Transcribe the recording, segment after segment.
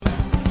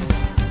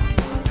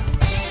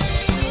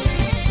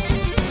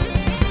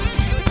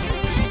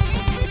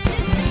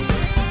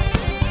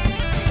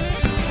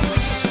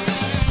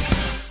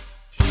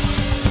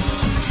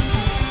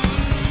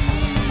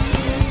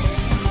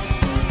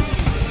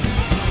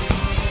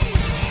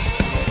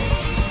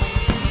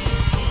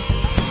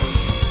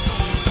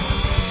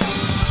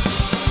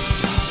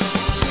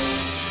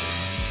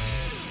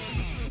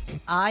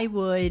I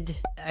would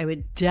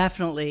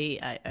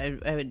definitely, I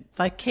would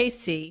fuck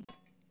Casey.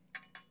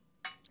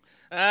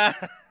 Oh,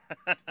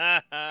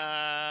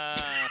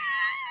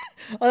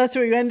 that's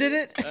where you ended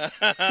it?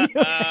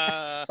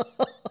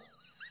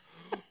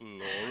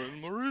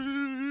 Lauren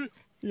Marie.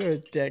 You're a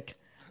dick.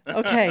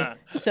 Okay,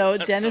 so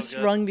That's Dennis so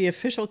good. rung the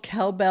official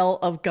cowbell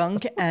of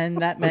Gunk, and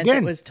that meant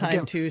it was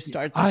time to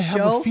start the I show.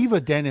 have a fever,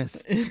 Dennis,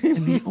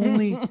 and the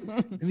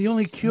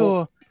only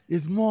cure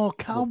is more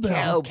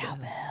cowbell.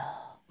 Cowbell.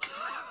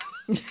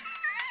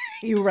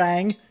 You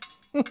rang.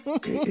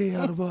 Hey,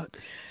 Autobot.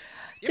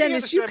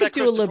 Dennis, you could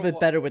do a little bit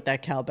better with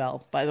that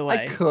cowbell, by the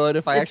way. I could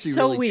if I It's actually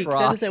so really weak. tried.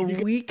 That is a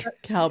weak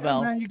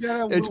cowbell. Man, you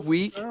gotta It's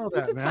weak. that,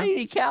 It's a man.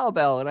 tiny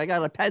cowbell, and I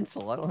got a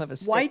pencil. I don't have a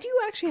stick. Why do you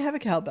actually have a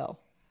cowbell?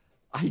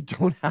 I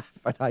don't have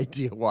an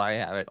idea why I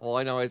have it. All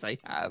I know is I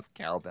have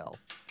cowbell.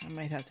 I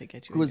might have to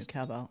get you a new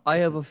cowbell. I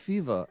have a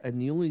fever,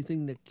 and the only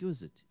thing that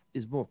cures it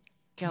is more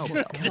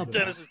cowbell.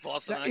 Dennis's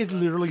Boston That is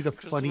accent. literally the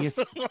funniest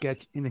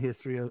sketch in the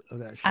history of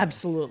that show.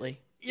 Absolutely.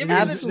 You ever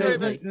hear that story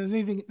Absolutely. about-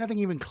 There's nothing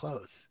even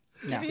close.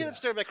 You ever hear that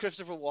story about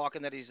Christopher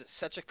Walken, that he's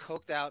such a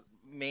coked out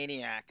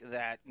maniac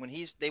that when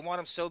they want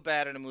him so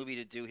bad in a movie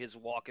to do his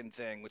Walken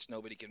thing, which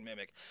nobody can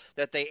mimic,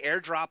 that they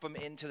airdrop him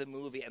into the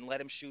movie and let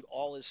him shoot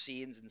all his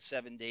scenes in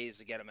 7 days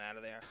to get him out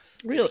of there.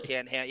 Really? He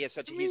can't handle. He's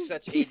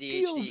such he ADHD.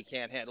 steals- He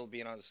can't handle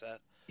being on the set.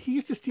 He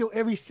used to steal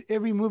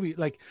every movie.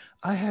 Like,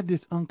 I had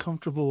this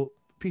uncomfortable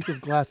piece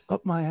of glass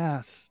up my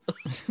ass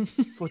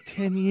for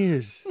 10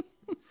 years.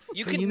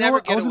 You And could you know never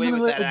what? I get wasn't away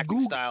gonna with let that a acting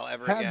gook style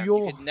ever have again.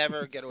 your- You could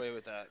never get away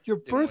with that. Your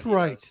doing what he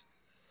birthright. does.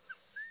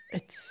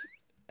 It's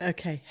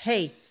okay.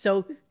 Hey,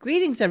 so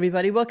greetings,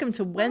 everybody. Welcome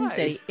to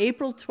Wednesday,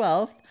 April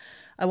 12th.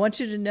 I want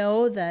you to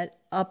know that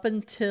up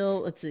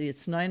until, let's see,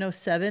 it's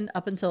 9:07,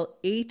 up until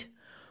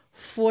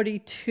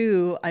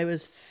 8:42, I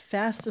was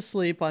fast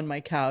asleep on my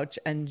couch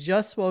and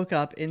just woke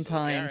up in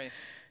time Gary.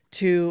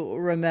 to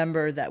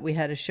remember that we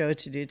had a show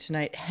to do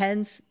tonight.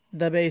 Hence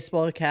the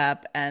baseball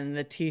cap and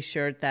the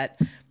t-shirt. That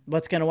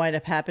what's going to wind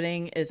up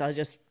happening is I'll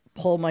just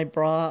pull my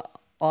bra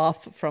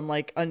off from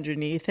like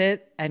underneath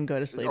it and go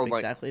to sleep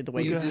exactly the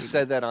way you you just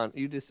said that on.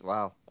 You just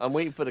wow. I'm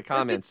waiting for the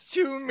comments.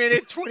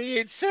 2-minute,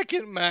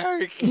 28-second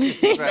mark.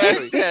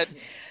 Exactly.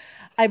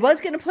 I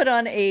was going to put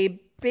on a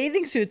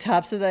bathing suit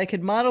top so that I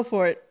could model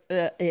for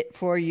it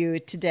for you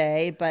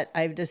today, but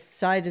I've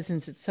decided,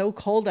 since it's so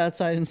cold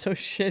outside and so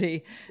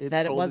shitty,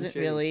 that it wasn't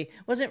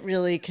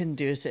really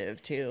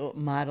conducive to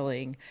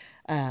modeling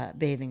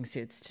bathing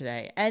suits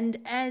today.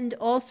 And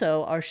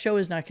also, our show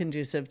is not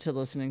conducive to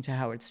listening to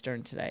Howard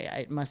Stern today.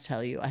 I must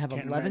tell you, I have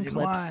 11 clips.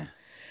 Why.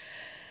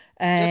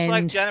 And Just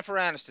like Jennifer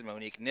Aniston,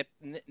 Monique.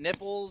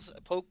 Nipples,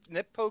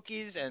 nip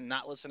pokies, and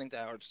not listening to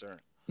Howard Stern.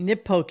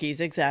 nip pokies,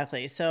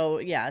 exactly. So,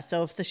 yeah.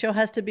 So if the show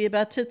has to be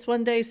about tits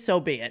one day, so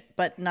be it.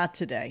 But not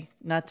today.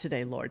 Not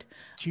today, Lord.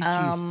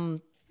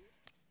 Metallica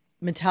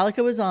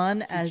was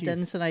on, as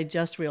Dennis and I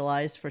just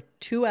realized, for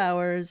 2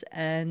 hours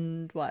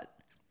and what?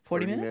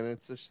 40 minutes?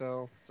 minutes or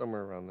so,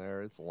 somewhere around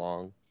there. It's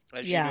long.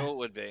 As you knew it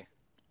would be.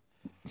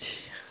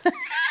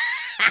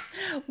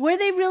 Were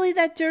they really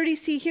that dirty?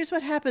 See, here's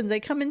what happens. I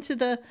come into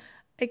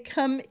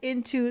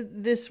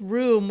this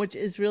room, which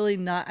is really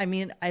not, I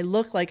mean, I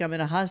look like I'm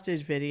in a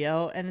hostage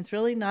video, and it's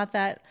really not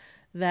that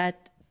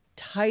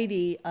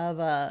tidy of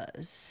a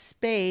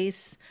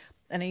space.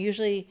 And I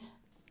usually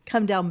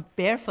come down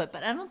barefoot,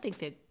 but I don't think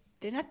they're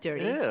not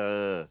dirty.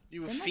 Yeah.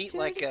 You have feet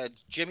like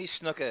Jimmy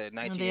Snuka in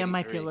 1983. They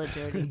might be a little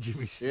dirty.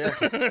 Yeah.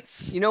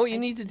 You know what you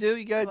need to do?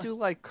 You got to do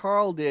like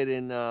Carl did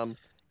in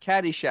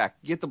Caddyshack.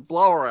 Get the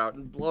blower out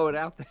and blow it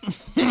out there.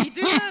 Did he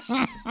do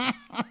that?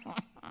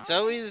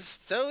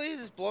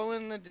 Zoe's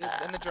blowing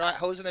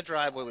hosing the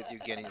driveway with you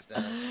guineas,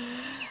 Dennis.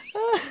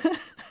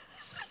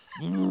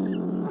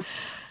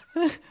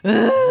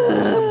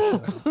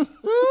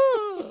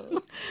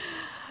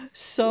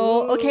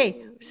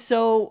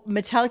 So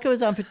Metallica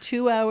was on for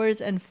 2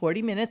 hours and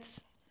 40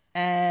 minutes,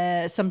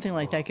 something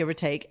like that, give or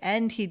take.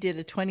 And he did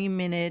a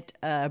 20-minute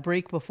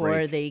break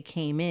before they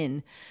came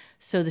in.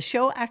 So the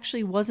show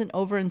actually wasn't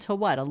over until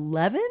what,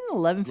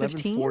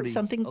 11:15,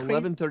 something crazy?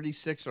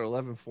 11:36 or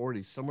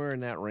 11:40, somewhere in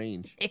that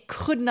range. It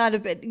could not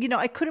have been. You know,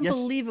 I couldn't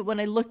believe it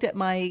when I looked at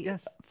my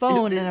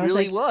phone, and I was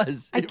really like,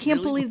 was. I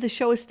can't believe the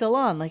show is still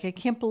on. Like, I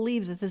can't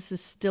believe that this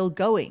is still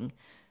going.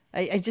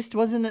 I just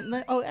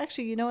wasn't. Oh,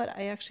 actually, you know what?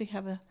 I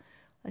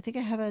think I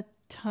have a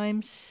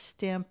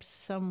timestamp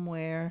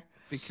somewhere.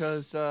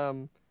 Because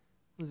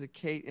was it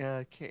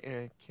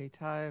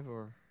K-Tive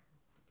or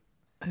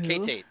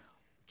K-Tate?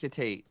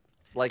 K-Tate.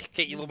 Like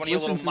one of your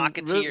little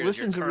Mocketeers.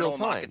 Listens in real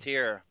time.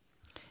 Mocketeer.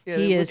 Yeah,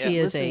 he is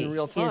in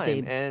real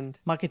time, and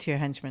Mocketeer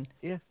henchman.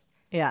 Yeah.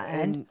 Yeah,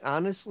 and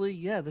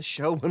honestly, the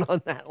show went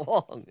on that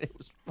long. It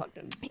was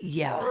fucking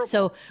horrible.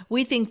 So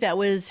we think that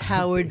was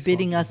Howard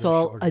bidding us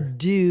all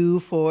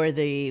adieu for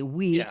the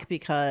week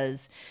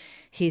because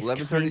he's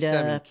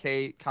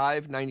 11:37.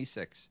 Kive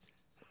 96.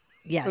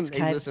 Yes,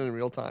 they listen in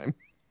real time.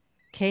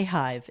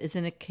 K-Hive,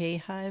 isn't it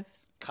K-Hive?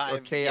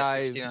 Kive,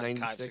 K-Hive 69, 96.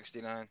 Kive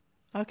 69.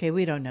 Okay,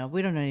 we don't know.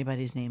 We don't know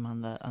anybody's name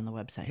on the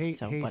website, Hey,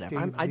 so hey,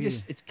 whatever.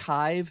 Steve. It's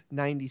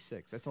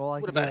Kive96. That's all I.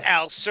 What about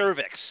Al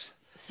Cervix?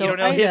 So You don't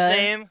know his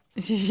name?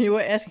 You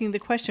were asking the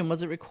question,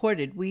 was it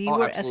recorded? We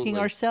were asking absolutely.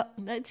 ourselves.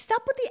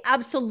 Stop with the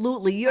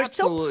absolutely. You're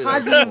Absolutely so not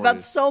positive about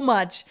recorded. so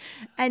much,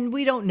 and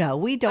we don't know.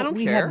 We don't.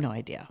 We care. have no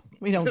idea.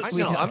 We don't. I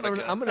We know, don't.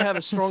 I'm going to have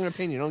a strong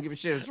opinion. I don't give a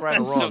shit if it's right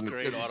or So wrong.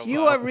 great, Autumn.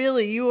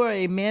 You are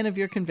a man of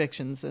your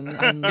convictions, and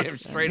Damn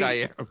straight I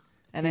am.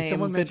 and I Hey, am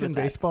someone good with mentioned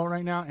that. baseball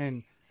right now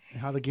and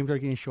how the games are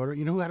getting shorter.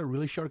 You know who had a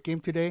really short game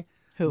today?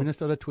 Who?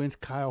 Minnesota Twins,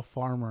 Kyle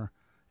Farmer.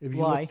 If you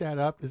Why? look that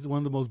up, this is one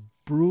of the most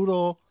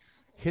brutal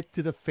hit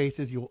to the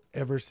faces you'll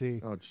ever see.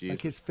 Oh, Jesus.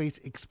 Like his face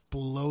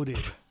exploded.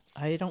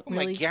 I don't Oh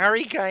my really.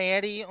 Gary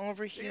Gaetti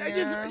over here. I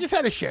just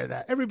had to share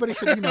that. Everybody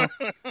should,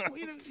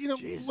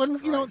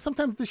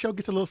 sometimes the show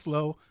gets a little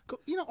slow. Go,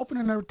 open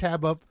another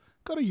tab up.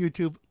 Go to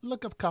YouTube.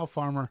 Look up Kyle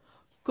Farmer.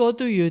 Go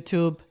to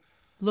YouTube,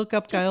 look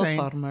up Kyle saying.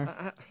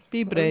 Farmer. Be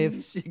You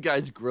brave. see a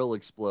guy's grill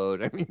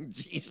explode. I mean,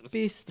 Jesus.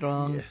 Be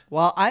strong.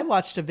 Well, I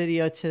watched a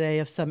video today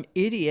of some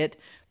idiot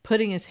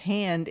putting his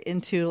hand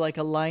into like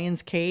a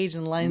lion's cage,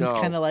 and the lion's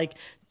No. kind of like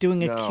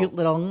doing a No. cute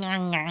little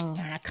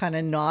kind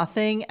of gnaw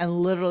thing,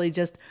 and literally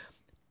just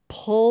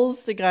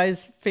pulls the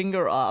guy's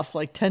finger off,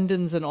 like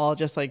tendons and all,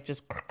 just.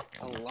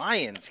 A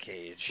lion's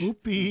cage.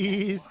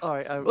 Oopies. All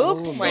right, I'm a little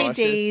Oopsie nauseous.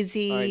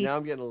 daisy. All right, now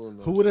I'm getting a little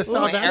nauseous. Who would have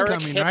saw My that Eric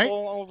coming, Hipple right?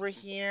 over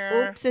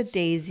here. Oops a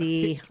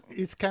daisy.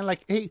 It's kind of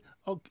like, hey,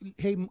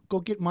 go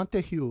get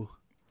Montague.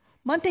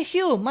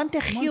 Montague.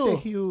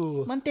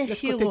 Montague. Let's go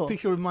take a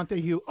picture with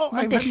Montague. Oh,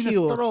 I'm having a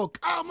Montague. stroke.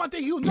 Oh,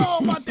 Montague. No,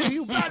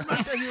 Montague. Bad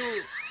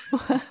Montague.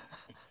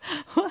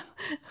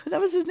 That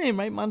was his name,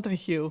 right?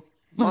 Montague.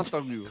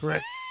 Montague.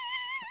 Correct.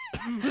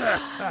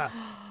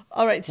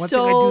 All right, One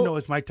so thing I do know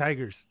is my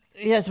tigers.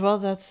 yes, well,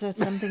 that's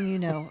something you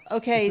know.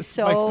 Okay, It's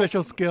so my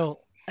special skill.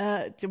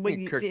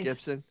 Kirk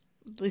Gibson.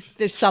 At least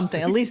there's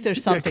something. At least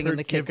there's something in Kirk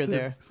the kicker Gibson.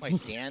 there. My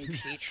Dan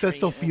Petrie.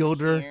 Cecil over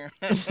Fielder. here.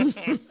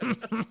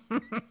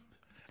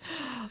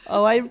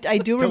 Oh, I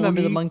do remember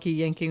the Tony. monkey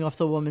yanking off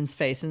the woman's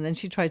face, and then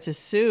she tried to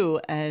sue,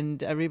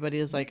 and everybody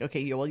is like,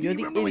 "Okay, you're Do you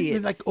the remember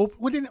idiot."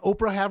 when didn't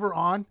Oprah have her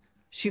on?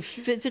 She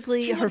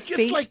physically, she her looked just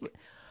face. like-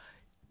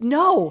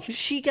 No,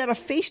 she got a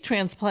face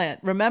transplant.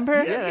 Remember?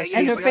 Yeah,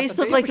 and her she got face the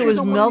looked face like it She was was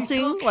on one of these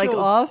melting, talk like shows.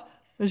 off.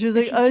 And she was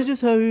like, "I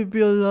just have to be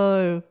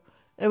alive."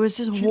 It was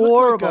just She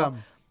horrible. looked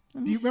like,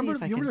 Let do me you see remember?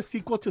 if I You remember can- the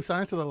sequel to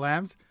Silence of the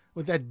Lambs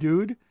with that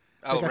dude?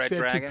 Oh, that got Red fed to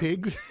Dragon?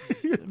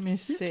 pigs. Let me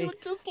She see.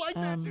 looked just like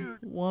that dude.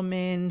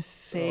 Woman Oh,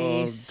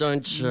 face.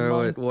 don't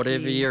show it. Whatever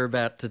monkey. you're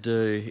about to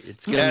do,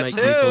 it's going Guess to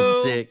make people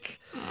who? sick.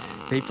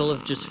 People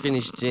have just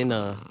finished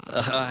dinner.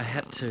 I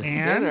had to.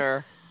 And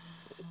Dinner.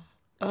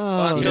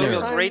 Well, it's dinner.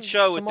 gonna be a great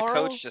show with the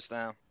Tomorrow? coach just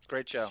now.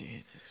 Great show.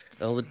 Jesus.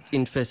 Well, the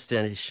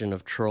infestation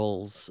of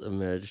trolls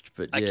emerged,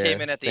 but yeah, I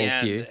came in at the thank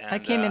end. you. I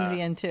and, came in at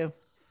the end too.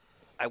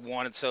 I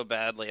wanted so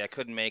badly. I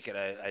couldn't make it.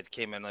 I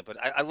came in, but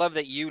I love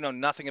that you know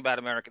nothing about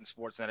American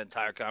sports. And that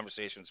entire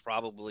conversation is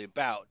probably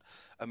about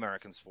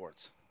American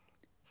sports.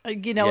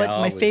 You know Yeah, what?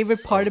 My I favorite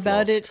was part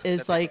about it lost.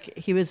 is like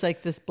he was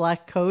like this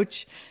black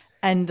coach,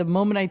 and the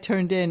moment I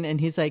turned in, and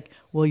he's like,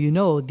 "Well, you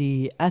know,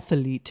 the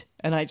athlete,"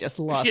 and I just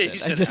lost Yeah, it.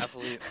 you I said just,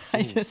 athlete.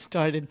 I just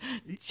started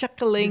Did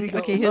chuckling. he go,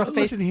 Okay, here's the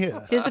face. listen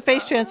here. Here's the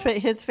face transplant.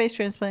 Here's the face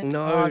transplant.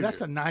 No, Oh, that's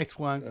a nice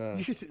one.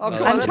 You should see, Oh, no,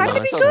 come I'm on, trying to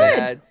that's be not good. so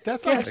bad.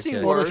 that's Yeah, like I've seen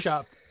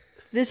Photoshop.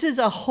 This is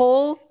a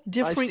whole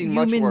different seen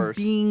much human worse.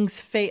 being's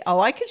face. Oh,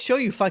 I could show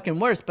you fucking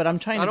worse, but I'm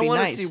trying I to don't be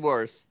want to nice. see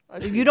worse.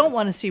 I've seen You don't worse.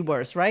 want to see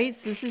worse, right?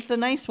 This is the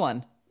nice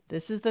one.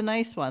 This is the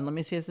nice one. Let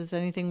me see if there's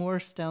anything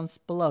worse down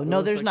below. No,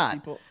 Looks there's like not.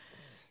 people-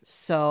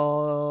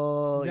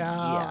 So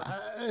Yeah,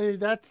 yeah,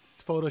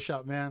 that's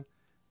Photoshop, man.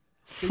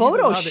 They use a lot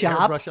of Photoshop,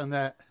 airbrush on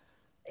that.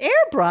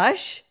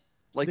 airbrush.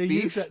 Like They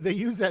beef. use that. They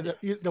use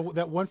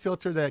that one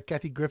filter that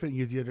Kathy Griffin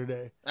used the other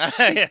day.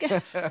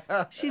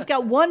 She's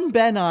got one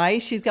Ben eye.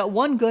 She's got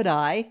one good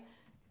eye.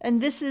 And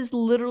this is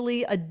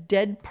literally a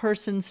dead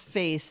person's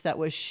face that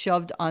was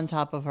shoved on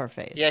top of her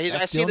face. Yeah, I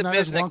That's see still the not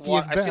as Bisnick.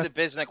 wonky as I see the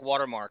Beth. Bisnick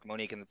watermark,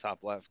 Monique, in the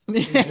top left.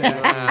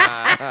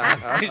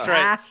 Exactly. He's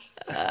right.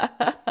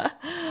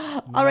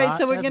 All right,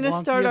 so Not we're as gonna wonky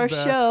start as our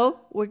Beth. show.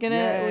 We're gonna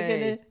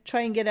Yay.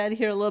 try and get out of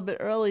here a little bit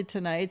early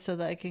tonight so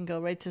that I can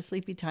go right to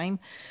sleepy time.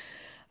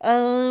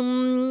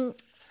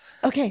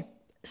 Okay,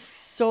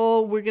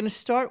 so we're gonna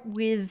start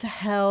with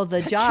how the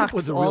That jocks chip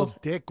was a all real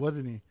dick,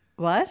 wasn't he?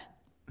 what?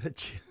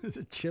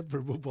 The chip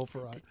removal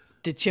fraud.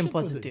 The chimp Chimp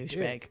was was a a douchebag.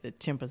 dick. The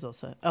chimp was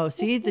also. Oh,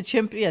 see the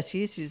chimp. Yes,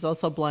 he's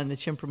also blind. The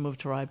chimp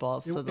removed her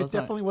eyeballs. So It those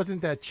definitely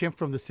wasn't that chimp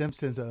from The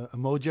Simpsons, a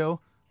Mojo.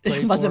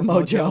 it wasn't for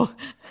Mojo.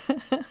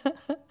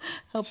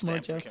 Help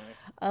Stanford Mojo.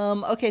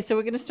 County. Okay, so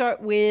we're going to start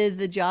with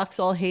the jocks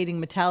all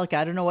hating Metallica.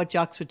 I don't know what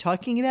jocks were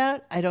talking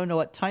about. I don't know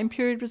what time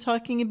period we're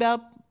talking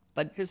about,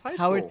 but His high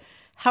Howard school.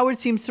 Howard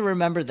seems to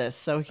remember this.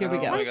 So here we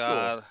Oh go. my High school.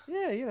 God.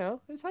 Yeah, you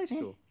know, it's high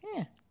school.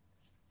 Yeah.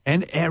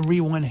 And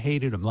everyone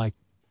hated him. Like,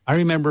 I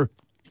remember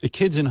the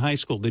kids in high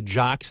school, the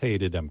jocks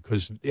hated them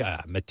because,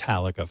 yeah,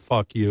 Metallica,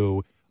 fuck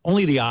you.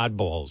 Only the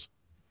oddballs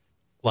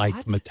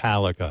liked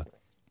Metallica.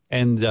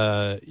 And,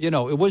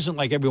 it wasn't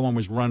like everyone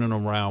was running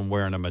around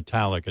wearing a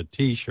Metallica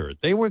T-shirt.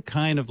 They were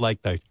kind of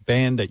like the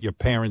band that your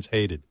parents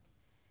hated.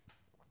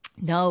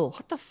 No.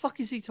 What the fuck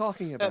is he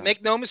talking about?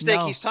 Make no mistake,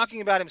 No. he's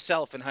talking about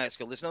himself in high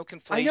school. There's no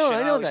conflation. I know He's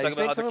that. talking He's about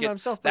making other fun of kids.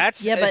 himself, but-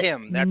 That's Yeah, but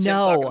him. That's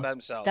no, him talking about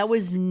himself. that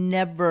was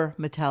never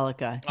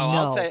Metallica. Oh, no.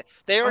 I'll tell you,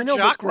 they are I know,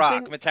 jock but the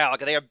rock thing-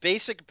 Metallica. They are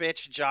basic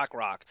bitch jock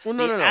rock. Well,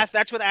 no.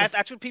 That's what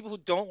people who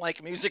don't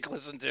like music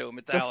listen to.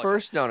 Metallica. The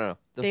first, no.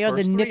 They are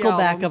the first three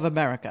Nickelback albums- of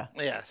America.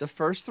 Yeah. The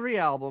first 3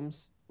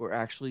 albums were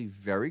actually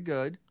very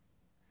good.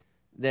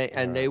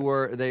 They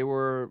were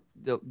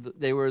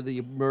the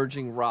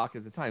emerging rock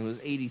at the time. It was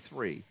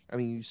 '83. I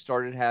mean, you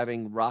started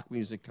having rock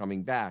music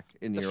coming back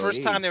in the The early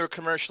first time 80s. they were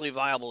commercially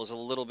viable was a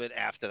little bit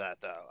after that,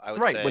 though. I would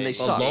Right, say. when they A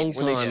sucked. long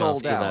When they time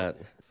sold after out.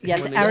 that.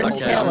 Yes, When they Aaron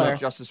sold out, Taylor.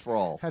 Justice for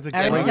All. Has a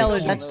Aaron great Taylor,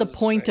 point. that's the Those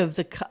point great.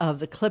 of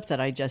the clip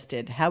that I just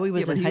did. How he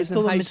was Yeah, but in he high was in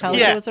school when high school. Metallica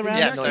Yeah, was around.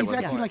 yeah, Exactly, no,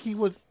 exactly like he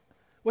was.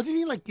 Wasn't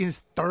he like in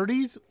his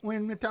 30s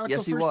when Metallica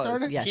Yes, he first was.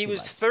 started? Yes, He was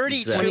was.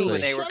 32 Exactly.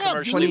 when they were Shut up,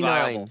 commercially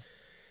viable.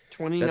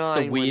 29 That's the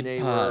when weird they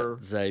part, were,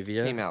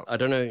 Xavier. came out. I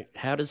don't know.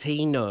 How does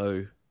he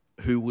know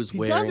who was He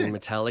wearing doesn't.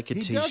 Metallica He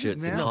doesn't,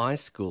 T-shirts in man. high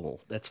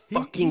school? That's He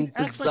fucking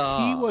acts bizarre.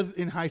 like he was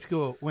in high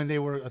school when they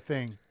were a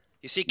thing.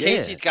 You see, Yeah.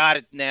 Casey's got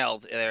it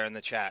nailed there in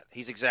the chat.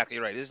 He's exactly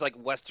right. This is like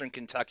Western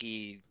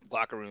Kentucky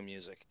locker room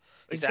music.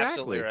 He's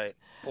absolutely Exactly. right.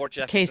 Fort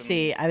Jefferson.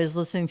 Casey, I was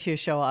listening to your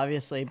show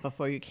obviously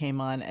before you came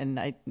on,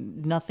 and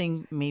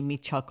nothing made me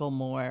chuckle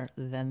more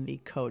than the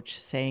coach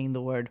saying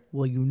the word,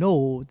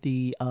 "Well,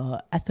 the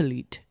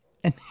athlete."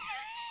 And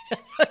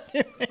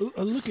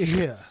Look at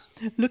here.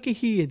 look at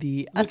here,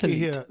 the Look at athlete.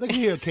 here. Look at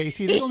here,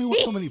 Casey. There's only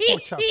so many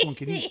pork chops one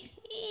can eat.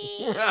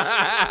 Yeah,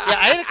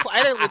 I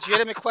had a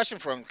legitimate question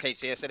for him,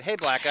 Casey. I said, "Hey,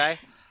 black guy,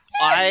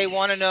 I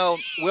want to know,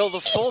 will the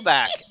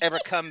fullback ever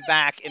come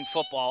back in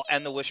football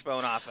and the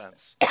wishbone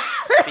offense,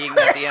 being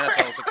that the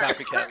NFL is a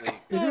copycat league?"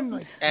 Isn't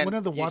like And one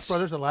of the Watt yes.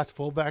 brothers the last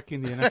fullback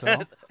in the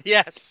NFL?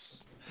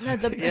 Yes, No,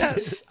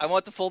 yes. I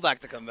want the fullback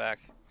to come back.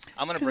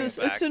 I'm gonna bring Because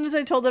it back. as soon as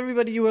I told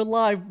everybody you were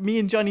live, me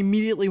and John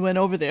immediately went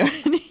over there,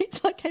 and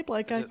he's like, "Hey,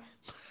 black guy."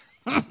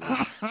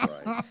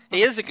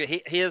 He is a good.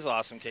 He is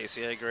awesome,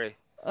 Casey. I agree.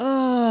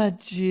 Oh,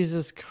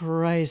 Jesus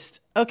Christ.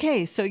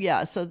 Okay, so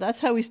that's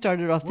how we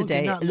started off the One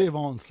day. cannot live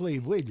on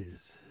slave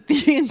wages.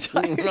 The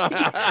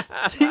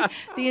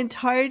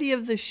entirety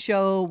of the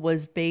show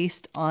was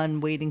based on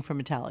waiting for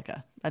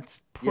Metallica. That's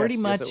pretty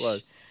Yes, much yes, it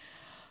was.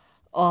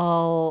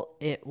 all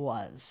it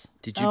was.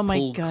 Did you oh my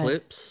pull God.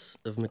 clips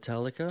of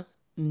Metallica?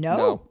 No.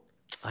 No.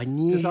 I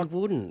knew Because you I-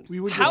 wouldn't. We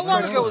would How just long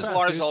start ago so was fast,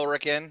 Lars dude.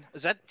 Ulrich in?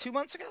 Was that 2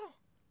 months ago?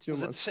 2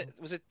 months.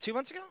 Was it 2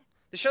 months ago?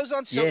 The show's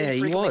on so Yeah, he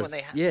infrequently was. when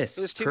they Yes,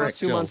 it was 2 correct, months.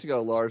 2 John. months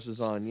ago, Lars was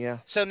on. Yeah.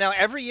 So now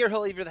every year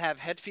he'll either have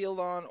Hetfield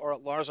on or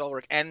Lars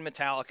Ulrich and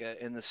Metallica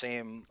in the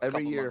same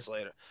Every couple year. months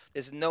later.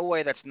 There's no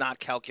way that's not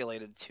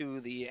calculated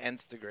to the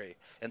nth degree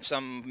and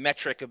some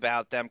metric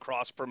about them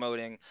cross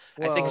promoting.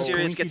 I think Well,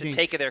 Sirius gets a coinky-dink.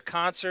 take of their Well,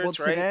 concerts,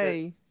 right?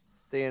 today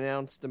they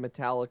announced the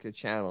Metallica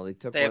channel. They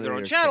took They have one their of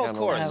own their channel, of channels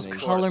course, and Oh, of they-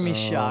 course. color me Oh,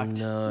 shocked.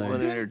 no. one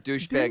of their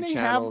Didn't douchebag they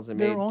channels have and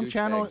their made own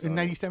channel douchebags in on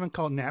it. '97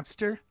 called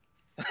Napster?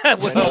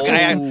 Well,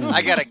 Oh.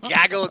 I got a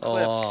gaggle of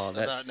clips Oh,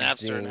 about that's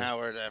Napster and zing.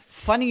 Howard after.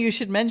 Funny you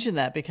should mention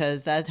that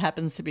because that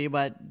happens to be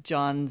what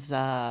John's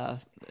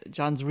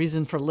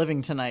reason for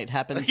living tonight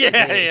happens to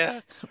Yeah, be, yeah.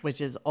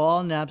 which is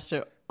all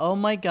Napster. Oh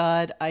my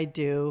God, I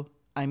do.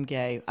 I'm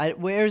gay.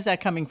 Where's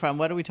that coming from?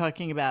 What are we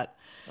talking about?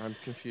 I'm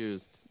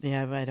confused.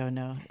 Yeah, I don't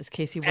know. Is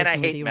Casey And I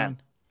working with hate you men.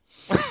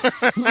 on?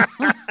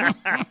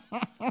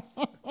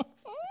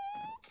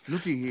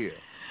 Looky here.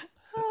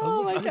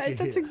 Oh my Looky God,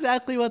 that's here.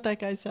 exactly what that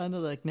guy sounded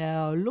like.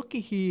 Now, looky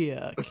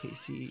here,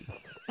 Casey.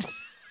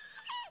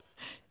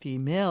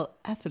 Female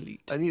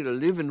athlete. I need a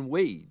living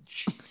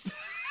wage.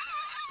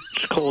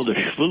 It's called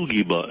a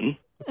spooky button.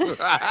 Oh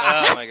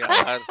my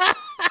God.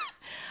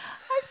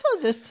 I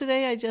saw this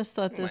today. I just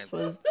thought this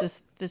was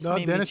this No,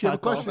 made Dennis, me you have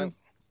a chuckle. question?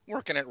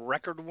 Working at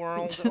Record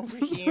World over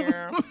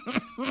here.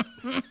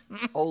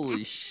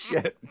 Holy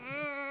shit.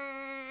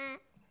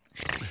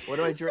 What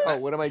am I drink? Oh,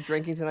 what am I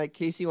drinking tonight?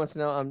 Casey wants to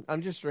know.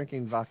 I'm just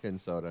drinking vodka and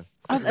soda.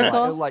 Oh, that's A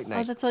all. light night.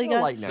 Oh, that's all you A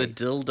got. light The night.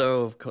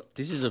 dildo of...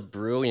 This is a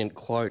brilliant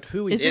quote.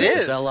 Who is Is it? it? It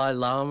is. Dalai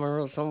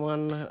Lama or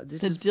someone?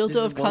 The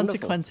dildo of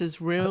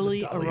consequences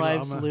rarely Dalai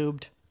arrives Lama.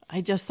 lubed.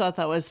 I just thought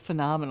that was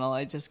phenomenal.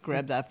 I just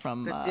grabbed that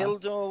from. The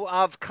dildo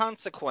of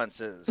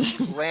consequences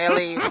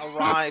rarely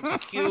arrives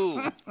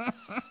cubed.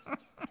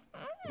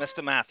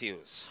 Mr.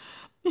 Matthews.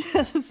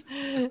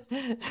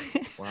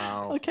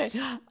 Wow. Okay,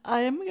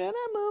 I am gonna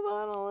move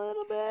on a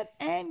little bit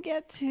and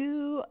get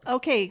to.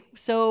 Okay,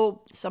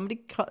 so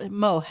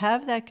Mo,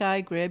 have that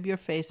guy grab your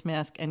face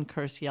mask and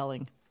curse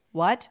yelling.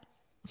 What?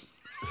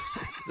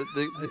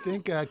 I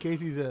think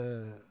Casey's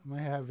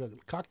might have a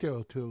cocktail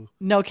or two.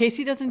 No,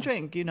 Casey doesn't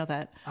drink. You know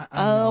that. I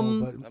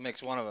know, but That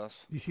makes one of us.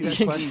 you see that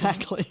funny?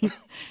 Exactly.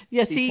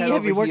 Yeah, see, head you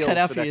have over your work heels cut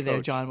out for for that you there,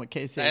 coach. John, with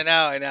Casey. I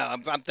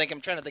know. I'm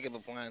trying to think of a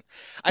plan.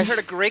 I heard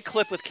a great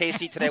clip with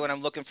Casey today when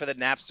I'm looking for the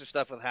Napster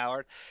stuff with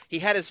Howard. He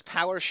had his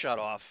power shut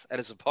off at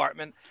his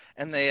apartment,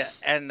 and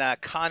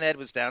Con Ed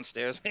was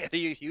downstairs. We had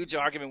a huge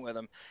argument with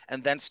him,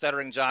 and then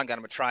Stuttering John got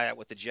him a tryout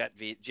with the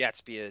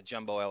Jets via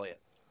Jumbo Elliott.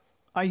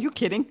 Are you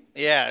kidding?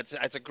 Yeah,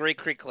 it's a great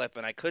clip,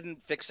 and I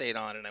couldn't fixate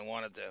on it, and I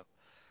wanted to.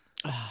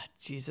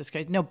 Jesus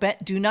Christ. No,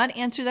 do not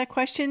answer that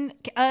question,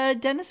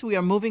 Dennis. We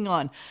are moving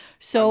on. I'm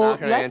So not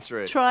gonna let's answer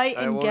it. try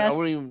I and won't- guess. I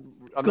won't even,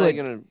 I'm Good.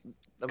 not gonna.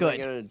 I'm Good.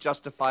 not gonna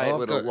justify it I've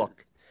with a got-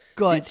 look.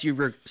 Good.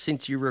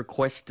 Since you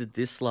requested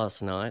this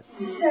last night,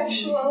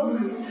 Sexual,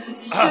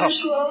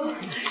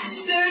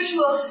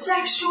 spiritual,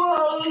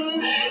 sexual,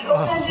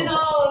 and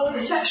all,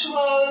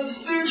 sexual,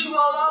 spiritual,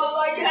 all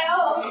like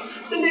hell.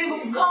 The name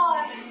of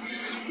God,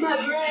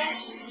 my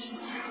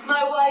breasts,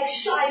 my white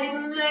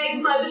shining legs,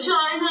 my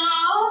vagina,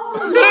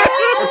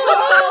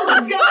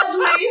 all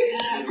godly.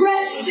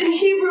 Breast in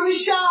Hebrew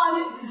is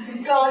Shad.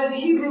 God in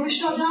Hebrew is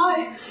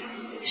Shaddai.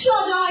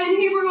 Shaddai in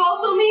Hebrew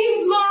also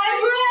means my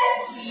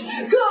breasts.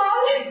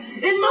 God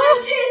in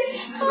my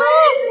tits.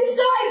 My tits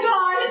inside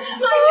God.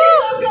 My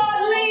tits are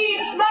godly.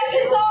 My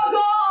tits are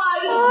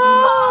God.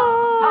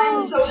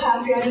 I'm so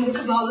happy I'm in the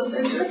Kabbalah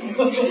Center. I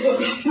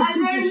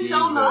learned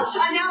so much.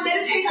 I now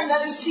meditate on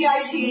letters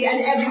TIT,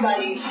 and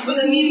everybody will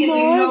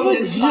immediately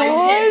notice my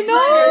tits.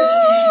 Letters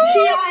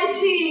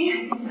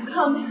TIT.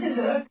 Come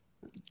hither.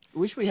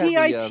 Wish we had the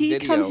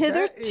TIT, video. come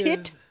hither, That is-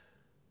 tit.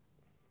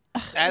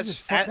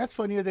 That's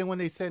funnier than when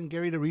they send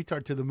Gary the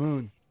retard to the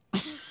moon.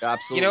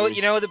 Absolutely.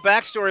 You know the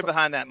backstory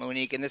behind that,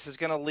 Monique, and this is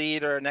going to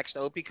lead our next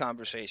Opie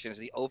conversation. Is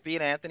the Opie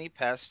and Anthony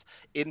Pest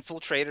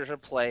infiltrated her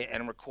play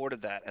and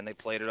recorded that, and they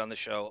played it on the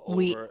show over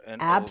We and over again.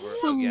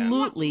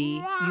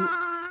 absolutely,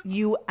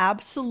 you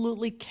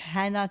absolutely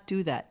cannot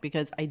do that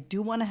because I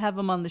do want to have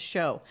him on the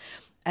show,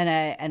 and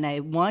I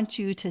want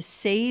you to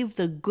save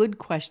the good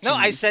questions. No,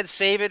 I said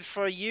save it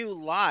for you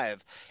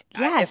live.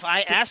 Yes, if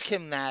I ask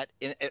him that,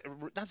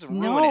 not to ruin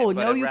no, it,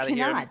 but no, I'd you rather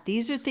hear him- cannot.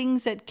 These are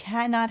things that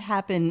cannot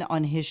happen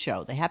on his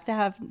show. They have to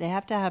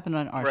happen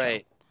on our show.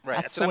 Right.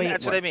 That's That's the way it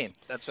what I works. mean.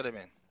 That's what I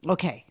mean.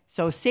 Okay,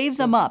 so save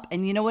them up,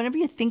 and whenever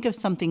you think of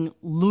something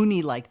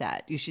loony like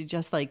that, you should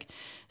just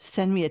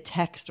send me a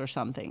text or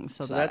something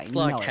so that that's I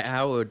like know it.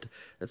 Howard.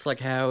 It's like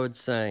Howard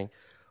saying,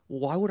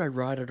 "Why would I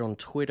write it on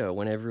Twitter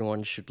when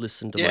everyone should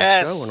listen to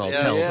Yes, my show and I'll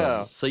yeah. tell Yeah.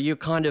 them?" So you're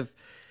kind of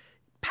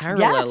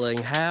paralleling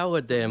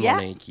Howard there, Yeah.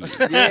 Monique.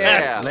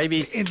 Yeah.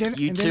 Maybe And then,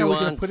 you and then two are we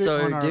gonna aren't put it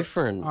so on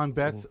different. on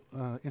Beth's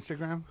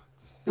Instagram.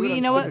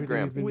 You know what?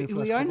 Everything he's been doing for the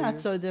last We are couple not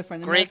years. so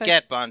different. As a Great matter of fact-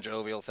 get, Bon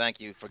Jovial. Thank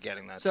you for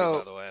getting that, So- too,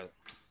 by the way.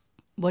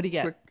 What do you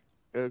get? Quick,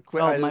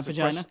 Oh, there's my a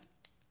vagina. question-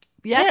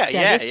 Yes,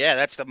 Dennis. Yeah.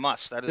 That's the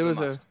must. That is There a was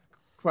must.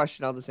 a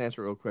question. I'll just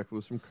answer it real quick. It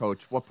was from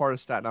Coach. What part of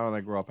Staten Island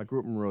I grew up? I grew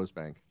up in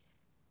Rosebank.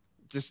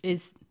 Just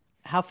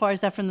How far is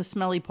that from the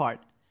smelly part?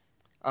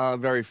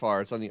 very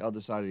far. It's on the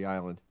other side of the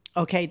island.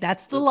 Okay,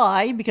 that's the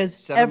lie because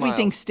 7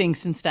 everything miles.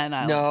 stinks in Staten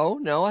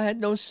Island. No, I had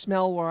no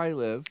smell where I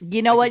live.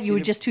 You know I what? could You see were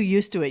the- just too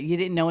used to it. You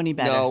didn't know any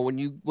better. No, when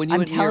you I'm went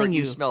near telling it,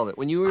 you, you smelled it.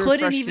 When you were in couldn't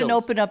Fresh even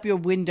Hills- open up your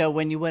window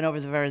when you went over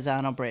the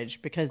Verrazano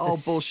Bridge because the Oh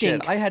bullshit!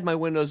 stink. I had my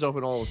windows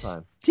open all the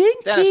time.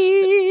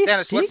 Stinky.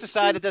 Dennis, what's the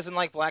stinky. side that doesn't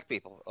like black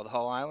people? Or the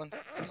whole island?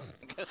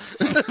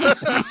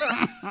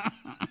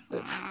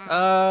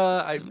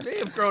 I may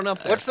have grown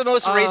up there. What's the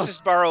most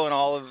racist borough in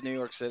all of New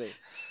York City?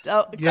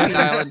 Oh,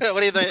 Yeah. What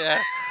do you think?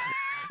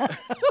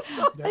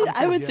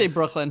 I would say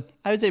Brooklyn.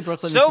 I would say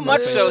Brooklyn. is So the much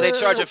most so racist. they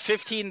charge a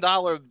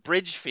 $15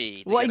 bridge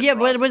fee. to Well, get yeah,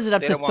 across. what is it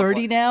up They to don't want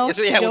 30 more. now? Yes,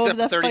 to yeah, go what's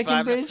over up that to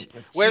 35? fucking bridge?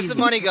 Where's Jesus.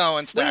 the money going,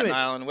 Wait a Staten minute.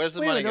 Island? Where's the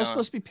Wait a money minute, that was going?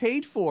 supposed to be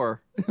paid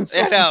for.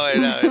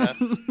 I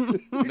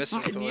know.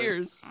 Misfit 10 toys.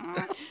 years.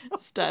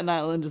 Staten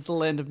Island is the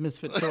land of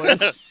misfit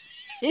toys.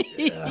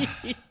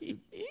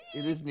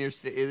 It is near.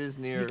 It is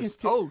near. can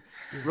still-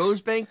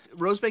 Rosebank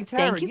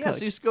Tavern. you, Yes,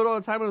 Coach. I used to go to all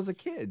the time when I was a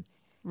kid.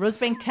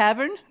 Rosebank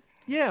Tavern?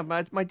 Yeah,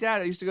 my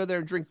dad. I used to go there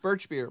and drink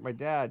birch beer. My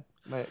dad.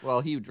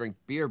 He would drink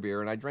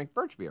beer, and I drank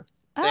birch beer.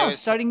 Oh, was-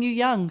 starting you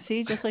young.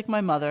 See, just like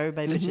my mother.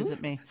 Everybody bitches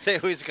at me. They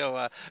always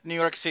go, New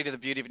York City, the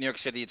beauty of New York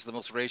City, it's the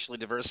most racially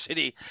diverse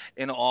city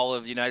in all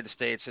of the United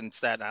States. And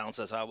Staten Island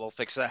says, oh, we'll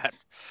fix that.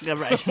 Yeah,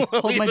 right. We'll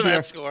Hold my leave beer.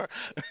 that score.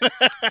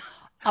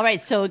 All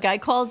right, so a guy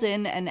calls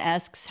in and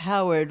asks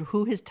Howard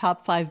who his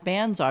top 5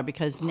 bands are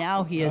because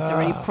now he has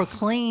already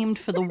proclaimed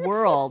for the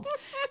world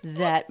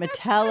that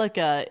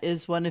Metallica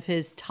is one of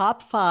his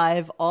top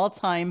 5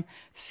 all-time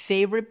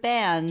favorite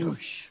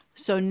bands.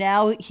 So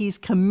now he's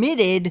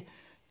committed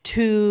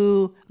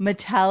to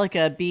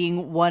Metallica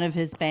being one of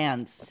his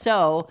bands.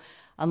 So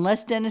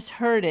unless Dennis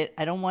heard it,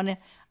 I don't want to.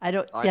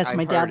 Yes, I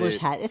my heard Dabbler's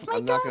it. hat. It's my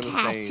I'm not dog gonna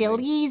hat, say anything.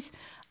 sillies.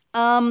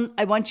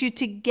 I want you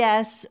to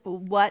guess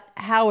what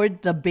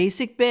Howard, the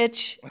basic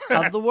bitch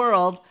of the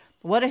world,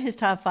 what are his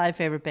top 5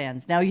 favorite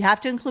bands? Now you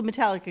have to include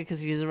Metallica because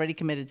he's already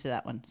committed to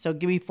that one. So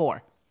give me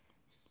 4.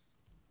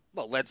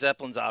 Well, Led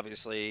Zeppelin's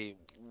obviously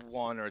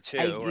 1 or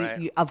 2,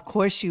 right? Of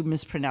course, you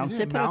mispronounced Is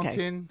it, it but okay.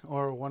 Mountain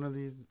or one of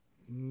these?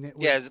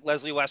 Yeah, is it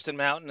Leslie Weston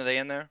Mountain? Are they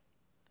in there?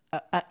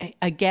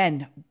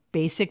 Again,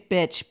 basic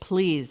bitch,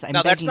 please. I'm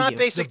No, that's begging not you.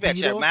 basic The bitch.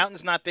 Yeah, Beatles?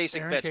 Mountain's not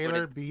basic Aaron bitch.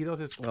 Taylor, But Beatles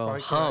is Oh,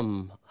 quite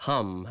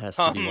Hum has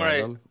to Hum, be one right.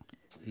 of them.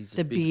 He's a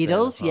The big fan of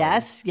Beatles, Hum.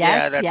 yes, yeah,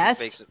 yes, that's yes.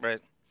 basic, right?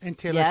 and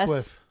Taylor Yes.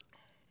 Swift.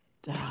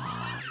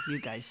 You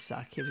guys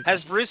suck. Here we go.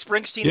 Has Bruce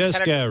Springsteen? Yes,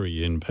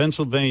 Gary in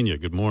Pennsylvania.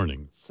 Good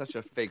morning. Such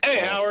a fake. Hey,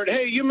 call. Howard.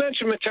 Hey, you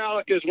mentioned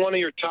Metallica is one of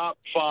your top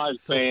 5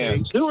 So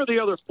bands. fake. Who are the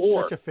other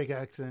 4? Such a fake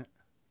accent.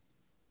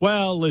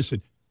 Well,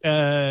 listen. What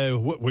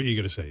are you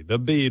going to say? The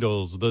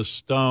Beatles, the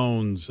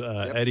Stones,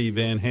 Eddie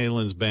Van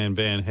Halen's band,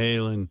 Van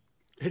Halen.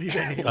 Eddie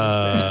Van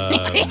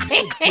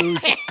Halen.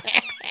 Douche.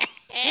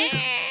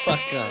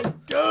 Fuck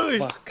up. Douche.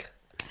 Fuck.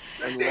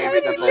 And Damn Led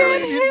it, Zeppelin.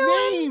 Van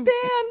Halen's Halen.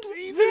 band,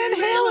 He's Van in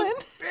Halen.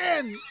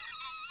 Band.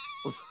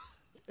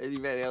 Eddie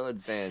Van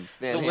Halen's band.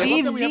 Van The Halen. Whistle-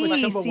 Steve How come we have a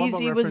Z. Chumbawamba Steve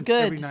Z was reference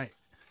every good. night?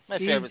 My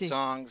Steve favorite Z.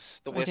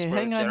 songs: The Okay, Whisperer,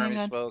 hang on, Jeremy hang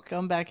on. Spoke.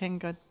 Going back,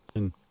 hang on.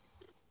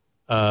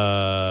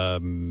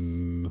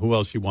 Who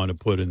else you want to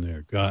put in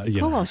there? God, you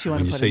Who know, else you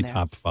wanna when you put say in there?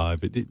 top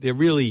 5, they're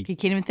really He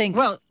can't even think.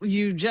 Well,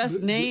 you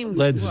just named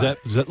Led what?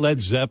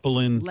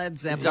 Zeppelin, Led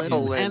Zeppelin,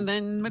 Zeppelin. and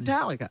then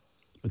Metallica.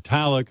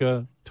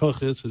 Metallica,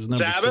 Tuchus is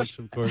number Sabbath? 6,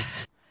 of course.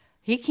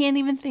 He can't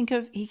even think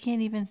of. He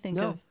can't even think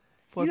No. of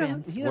 4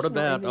 bands. What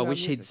about, I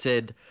wish he'd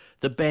said,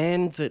 the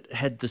band that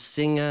had the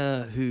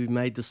singer who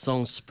made the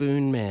song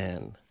Spoon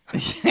Man.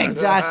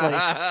 Exactly.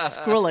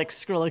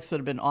 Skrillex would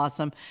have been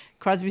awesome.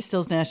 Crosby,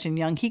 Stills, Nash and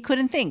Young. He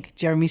couldn't think.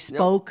 Jeremy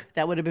Spoke.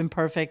 That would have been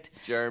perfect.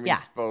 Jeremy Yeah.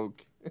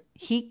 Spoke.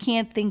 He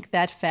can't think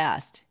that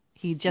fast.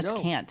 He just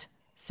No. can't.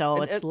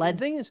 So it's The led.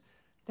 thing is,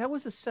 that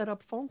was a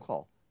set-up phone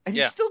call. And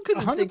Yeah. you still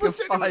couldn't think of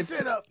 100% it was 5.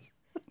 set up.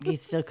 He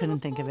still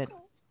couldn't think of it.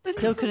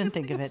 Still couldn't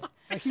think of it.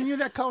 Like, he knew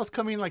that call was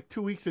coming like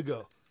 2 weeks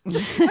ago.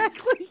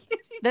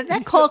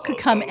 That call could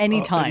come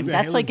anytime. Van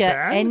That's like Halen's a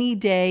band? any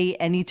day,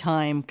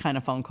 anytime kind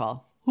of phone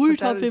call. Who are your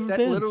top favorite That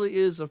bands? literally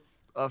is a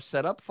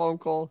set-up phone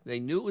call. They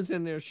knew it was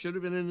in there, should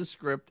have been in the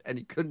script, and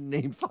he couldn't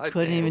name 5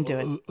 Couldn't even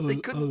bands. do it. They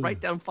couldn't write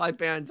down 5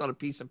 bands on a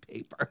piece of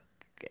paper.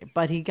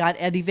 But he got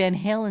Eddie Van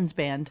Halen's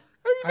band.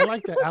 I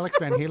like the Alex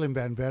Van Halen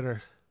band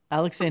better.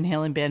 Alex Van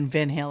Halen band,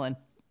 Van Halen.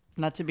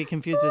 Not to be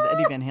confused with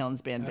Eddie Van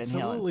Halen's band, Van Halen.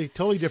 Absolutely,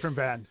 totally different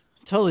band.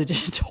 Totally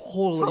different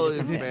Totally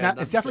band. It's Man, not.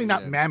 that's It's definitely the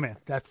not thing,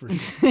 Mammoth. That's for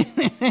sure.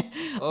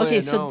 Oh, Okay, yeah,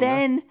 so no,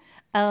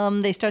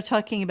 then they start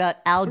talking about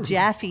Al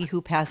Jaffe,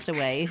 who passed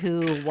away,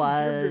 who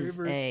was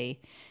a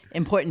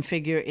important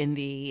figure in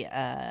the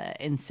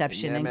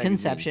inception Mad and Magazine.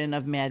 conception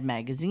of Mad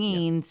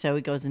Magazine. So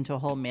he goes into a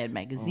whole Mad Oh,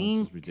 Magazine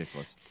this is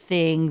ridiculous.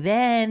 thing.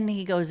 Then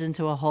he goes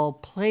into a whole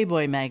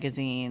Playboy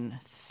Magazine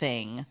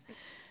thing.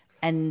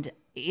 And,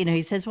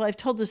 he says, well, I've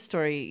told this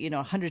story,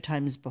 100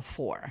 times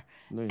before.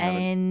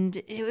 And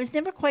it was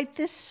never quite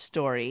this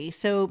story.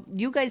 So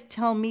you guys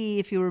tell me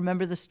if you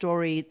remember the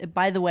story.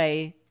 By the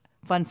way,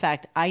 fun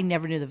fact, I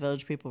never knew the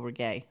Village People were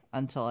gay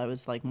until I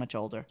was like much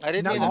older. I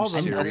didn't Not either. all of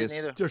them. I didn't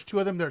either. There's 2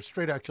 of them that are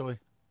straight actually.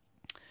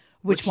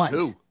 Which ones?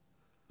 Two.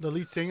 The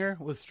lead singer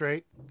was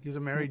straight. He's a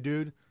married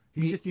dude.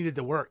 He just needed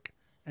to work.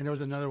 And there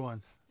was another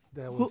one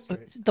that was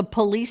straight. The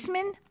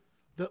policeman?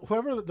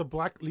 Whoever the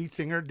black lead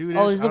singer dude is.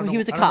 Oh, I don't he know-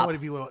 was a I don't know cop. what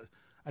if he was.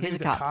 I He think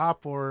was he's a a cop.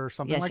 cop or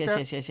something Yes, like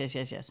yes,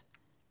 that. yes.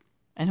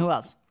 And who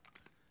else?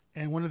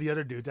 And one of the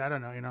other dudes, I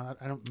don't know.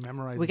 I don't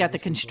memorize. We got the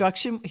names.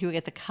 construction. We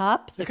got the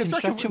cop, the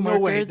construction No worker.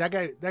 way, that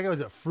guy was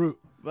a fruit.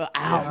 Well, oh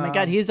my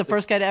God, he's the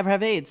first guy to ever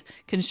have AIDS.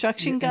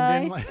 Construction And guy,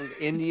 then, like,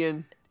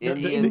 Indian. the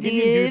Indian.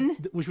 Indian.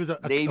 dude, which was a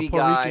Navy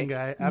Puerto guy. Rican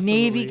guy. Absolutely.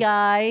 Navy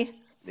guy.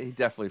 He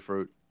definitely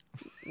fruit.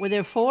 Were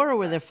there 4 or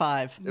were there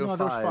 5? There were No,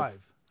 there was 5.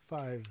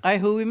 5. All right,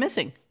 who are we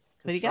missing?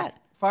 What do you got?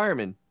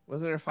 Fireman.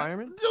 Wasn't there a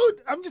fireman?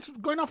 Dude, I'm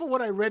just going off of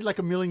what I read like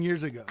a million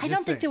years ago. I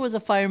don't think there was a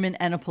fireman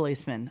and a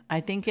policeman. I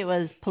think it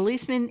was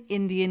policeman,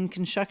 Indian,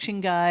 construction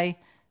guy,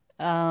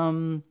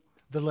 the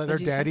leather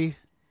What'd you say? daddy.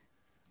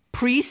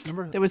 priest.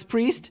 Remember- There was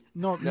priest.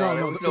 No, there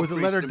no, was it no was a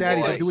priest leather in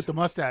daddy, the Boys. dude with the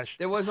mustache.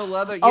 There was a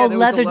leather. Oh, Yeah, there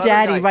was a leather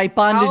daddy, guy. right,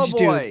 bondage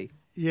Cowboy.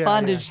 Yeah,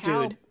 Bondage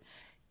Cow- dude.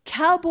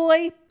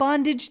 Cowboy,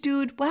 bondage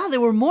dude. Wow, there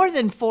were more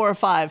than 4 or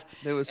 5.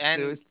 There was. And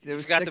there was you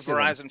six got the of them.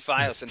 Verizon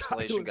Fios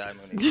installation guy,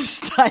 Mooney.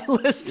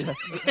 Stylist.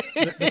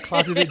 The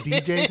closeted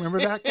DJ. Remember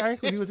that guy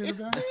when he was in the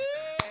band?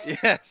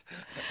 Yes.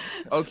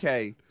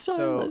 Okay, so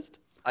Stylist.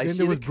 I Then see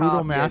there was the Brutal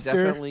cop, yeah, Master.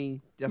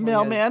 definitely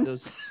Mailman. had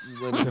those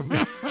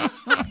women.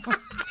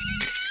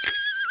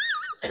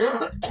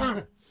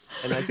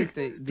 And I think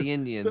the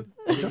Indian. I think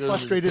The those are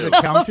frustrated two.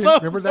 accountant.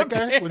 Remember that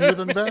guy when he was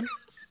in the band?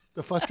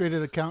 The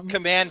frustrated accountant.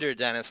 Commander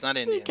Dennis, not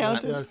Indian.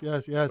 Accountant.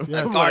 Yes.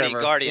 Guardian,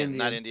 Whatever. Guardian,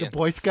 not The Indian.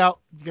 Boy Scout.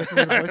 You guys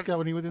remember the Boy Scout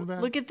when he was in the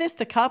band? Look at this.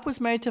 The cop was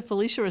married to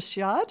Felicia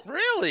Rashad.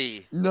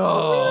 Really?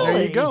 No.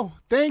 There you go.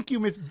 Thank you,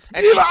 Miss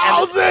And she-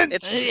 Thousand.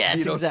 It's, Yes,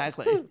 You know-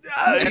 exactly.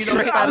 it's Vito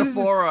great.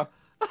 Spatafora.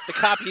 The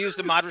cop used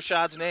Ahmad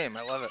Rashad's name.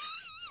 I love it.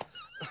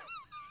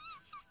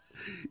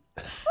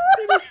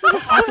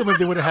 Awesome if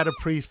they would have had a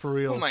priest for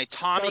real. Oh my,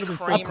 Tommy That would've been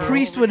so Kramer. cool. A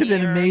priest over would have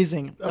been here.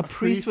 amazing. A priest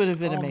priest? would have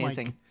been Oh my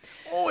amazing.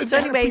 Oh, if So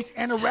they had a anyway- priest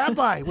and a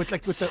rabbi with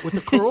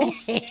the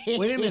curls. Wait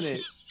a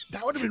minute.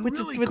 That would have been With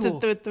really the, cool.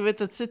 with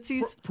the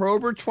tootsies.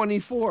 Prober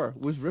 24.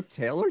 Was Rip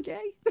Taylor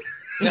gay?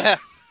 Yeah.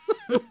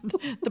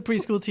 The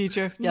preschool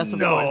teacher. Yes, of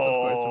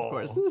No.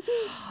 course.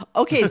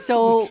 Okay,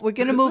 so we're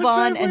going to move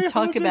on and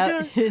talk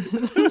about his...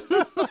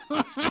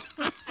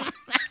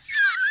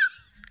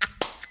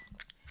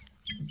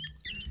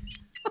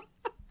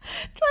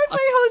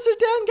 Driveway hoser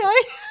down guy.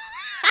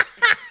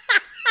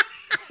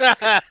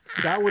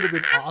 That would have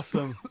been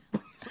awesome.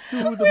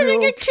 Do the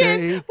Wearing a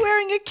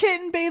milkshake.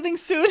 kitten bathing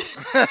suit.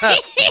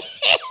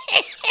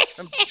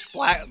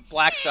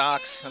 Black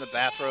socks and a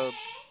bathrobe.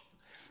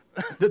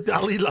 The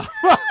Dalai Lama.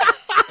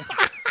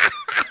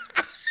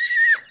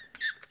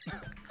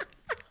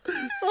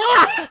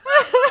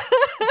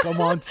 Come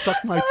on,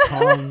 suck my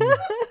tongue.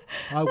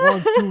 I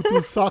want you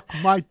to suck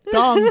my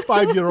tongue,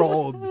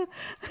 5-year-old.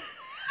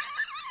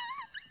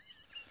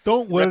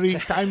 Don't worry,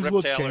 times Rip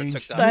will Taylor change.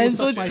 took that. Times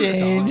Suck will my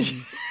change.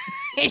 tongue.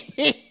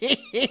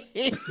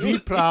 Be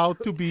proud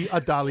to be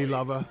a Dalai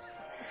lover.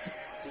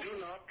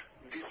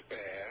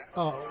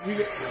 Oh,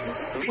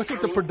 what's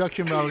with the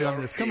production value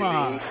on this? Come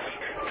on.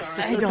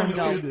 I don't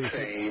know.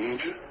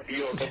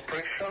 Your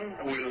oppression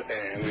will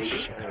end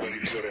when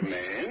you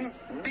remain.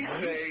 Be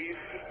safe,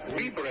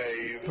 be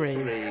brave,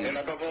 Brave. and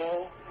above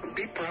all,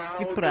 be proud,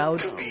 Be proud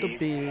to to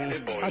be A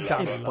a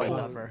Dalai boy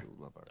lover.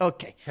 lover.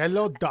 Okay.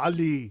 Hello,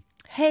 Dali.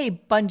 Hey,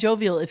 Bon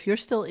Jovial, if you're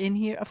still in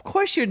here, of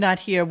course you're not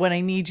here when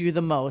I need you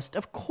the most.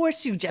 Of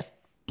course you just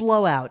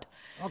blow out.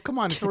 Oh, come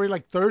on. It's already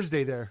like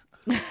Thursday there.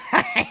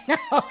 I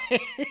know.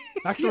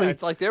 Actually, Yeah,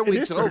 it's like their it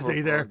week's is over Thursday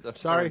for there. the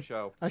Sorry.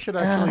 show. I should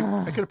actually,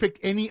 I could have picked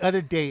any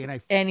other day, and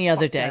I Any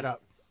other fucked day. that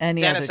up. Any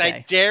Dennis, other I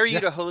day. dare you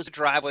to hose the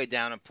driveway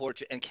down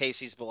in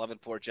Casey's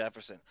beloved Port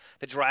Jefferson.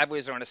 The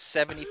driveways are on a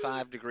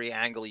 75-degree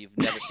angle. You've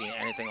never seen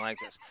anything like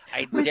this.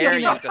 I dare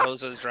you to hose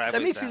those driveways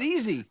That makes down. it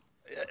easy.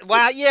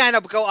 Well, yeah, I know,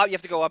 but you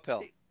have to go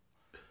uphill.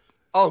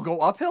 Oh, go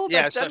uphill?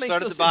 Yeah, that so makes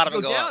start no at the sense. bottom Go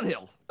and go up.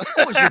 downhill.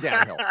 Always go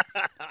downhill.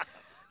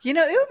 You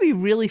know, it would be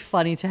really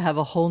funny to have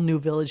a whole new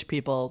Village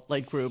People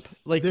group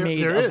made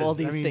There of is. all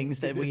these I mean, things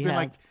that there's we been have.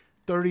 like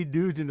 30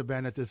 dudes in the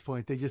band at this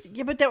point. They just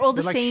Yeah, but they're all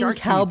the they're like same Shark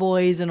Teeth.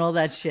 cowboys and all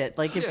that shit.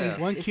 Like if Yeah.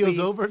 we one if keels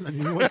we- over and the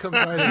new one comes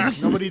right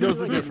in. Nobody knows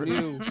the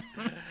difference.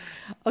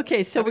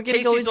 Okay, so we're gonna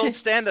Casey's go into old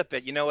stand-up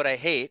bit. You know what I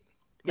hate?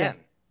 Yeah.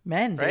 Men.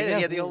 men. there Right? you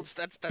Yeah, go. the old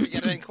that's you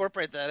got to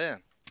incorporate that in.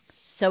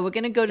 So we're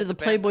gonna go to the the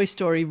band. Playboy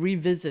story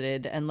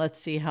revisited, and let's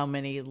see how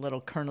many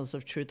little kernels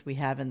of truth we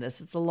have in this.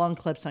 It's a long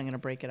clip, so I'm gonna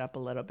break it up a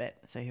little bit.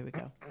 So here we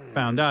go.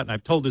 Found out, and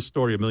I've told this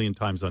story a million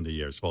times on the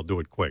year, so I'll do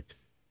it quick.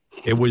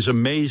 It was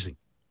amazing.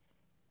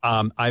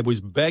 I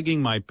was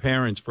begging my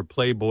parents for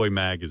Playboy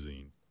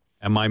magazine,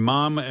 and my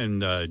mom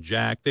and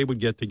Jack, they would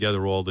get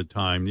together all the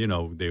time. You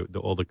know,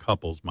 all the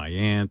couples, my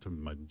aunt,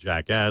 my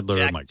Jack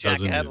Adler, my Jack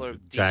cousin, Adler, DC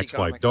Jack's wife,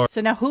 Comics. Dorothy.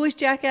 So now, who is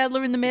Jack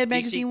Adler in the Mad DC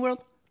Magazine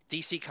world?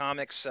 DC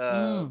Comics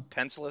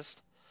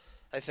pencilist,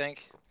 I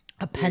think.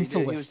 A He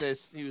pencilist.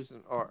 was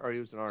an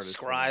artist.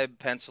 Scribe,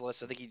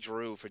 pencilist. I think he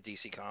drew for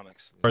DC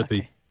Comics.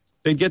 Okay.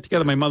 They'd get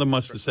together. My mother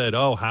must have said,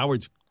 "Oh,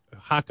 Howard's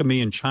hocking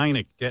me in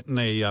China, getting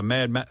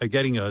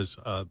getting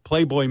a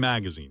Playboy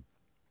magazine.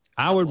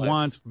 Howard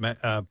wants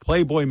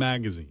Playboy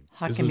magazine. This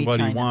Hocking is me what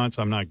he China. wants.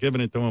 I'm not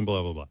giving it to him.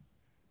 Blah blah blah."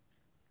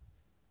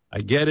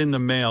 I get in the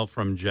mail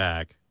from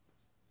Jack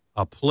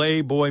a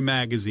Playboy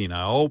magazine.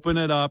 I open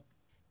it up.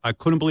 I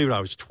couldn't believe it.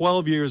 I was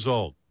 12 years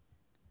old.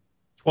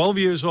 12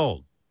 years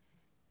old.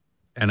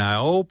 And I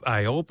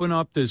open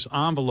up this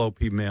envelope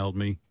he mailed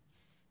me,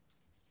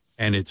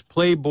 and it's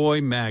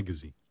Playboy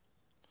magazine.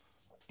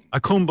 I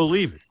couldn't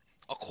believe it.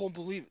 I couldn't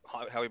believe it.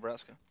 Howie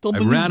Braska. I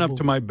ran up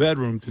to my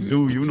bedroom to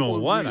do you know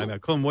what. I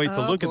couldn't wait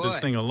to look at this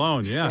thing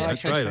alone. Yeah,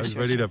 that's right. I was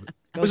ready to.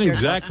 I wasn't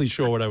exactly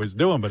sure what I was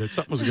doing, but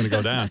something was going to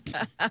go down.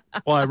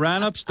 Well, I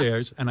ran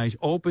upstairs and I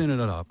opened it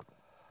up,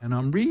 and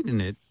I'm reading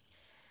it,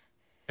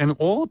 and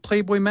all of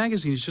Playboy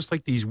magazine is just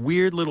like these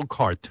weird little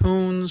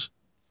cartoons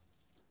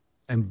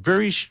and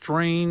very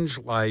strange,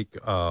 like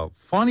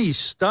funny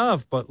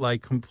stuff, but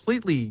like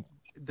completely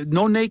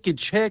no naked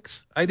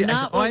chicks. I Not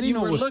didn't what you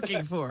know were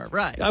looking for,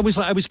 right? I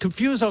was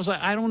confused. I was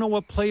like, I don't know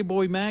what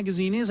Playboy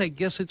magazine is. I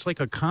guess it's like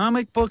a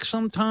comic book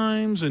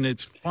sometimes, and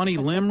it's funny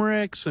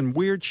limericks and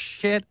weird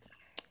shit.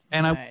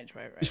 And I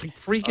was like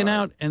freaking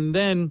out. And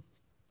then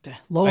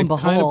Lo and I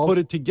kind of behold, put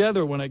it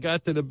together when I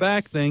got to the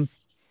back thing.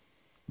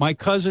 My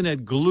cousin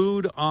had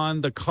glued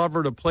on the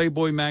cover to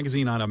Playboy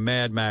magazine on a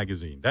Mad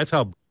magazine. That's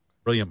how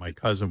brilliant my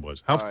cousin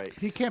was. How All right.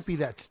 He can't be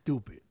that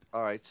stupid.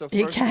 All right. So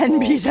it first can of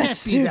be all- that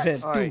Can't be that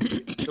stupid. All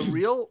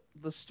right.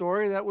 The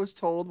story that was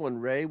told when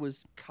Ray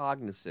was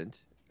cognizant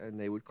and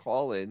they would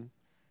call in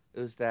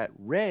is that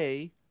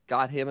Ray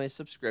got him a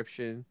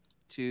subscription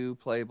to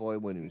Playboy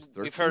when he was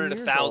 13 We've heard it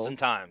years 1,000 old.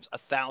 times.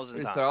 1,000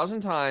 times.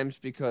 1,000 times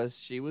because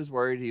she was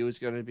worried he was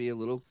going to be a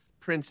little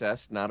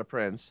princess, not a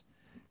prince.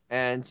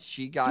 And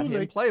she got Too him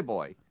late.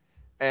 Playboy.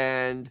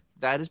 And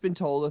That has been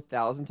told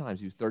 1,000 times.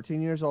 He was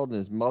 13 years old, and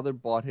his mother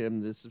bought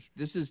him this.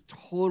 This is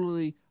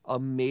totally a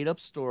made-up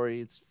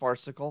story. It's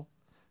farcical.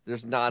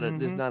 There's not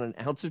an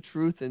ounce of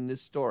truth in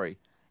this story.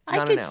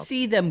 I could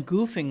see them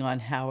goofing on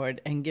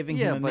Howard and giving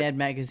him a but Mad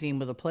Magazine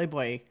with a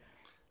Playboy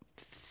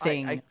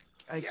thing.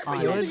 I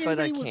feel it, but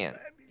I can't.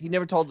 He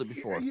never told it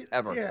before,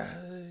 ever. Yeah.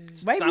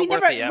 Right? We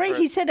never. Right?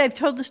 He said, "I've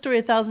told the story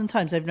 1,000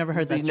 times. I've never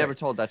heard that." He story. never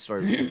told that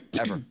story before,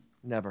 ever,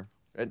 never.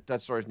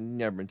 That story's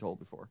never been told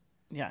before.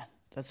 Yeah,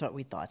 that's what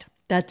we thought.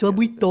 That's what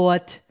we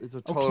thought. It's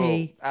a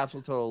total,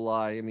 absolute total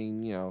lie. I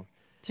mean,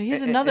 So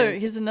here's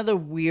another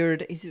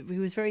weird. He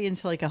was very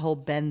into like a whole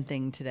Ben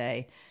thing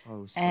today,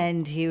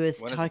 and he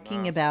was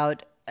talking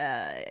about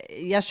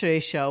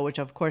yesterday's show, which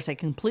of course I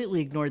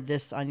completely ignored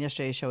this on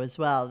yesterday's show as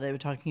well. They were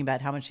talking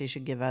about how much they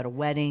should give at a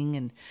wedding,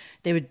 and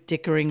they were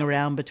dickering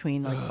around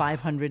between like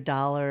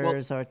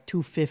 $500 or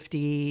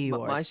 $250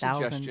 or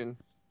 $1,000.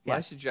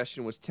 My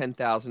suggestion was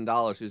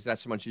 $10,000 because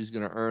that's how much he's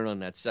going to earn on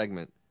that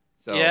segment.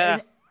 So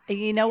And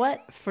you know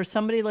what? For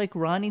somebody like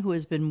Ronnie, who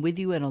has been with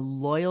you and a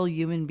loyal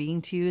human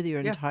being to you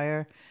your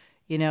entire,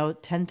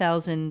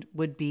 $10,000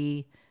 would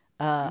be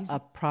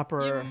a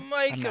proper. You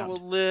might go a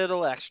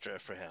little extra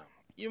for him.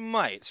 You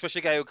might, especially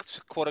a guy who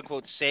quote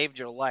unquote saved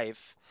your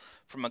life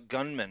from a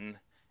gunman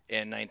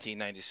in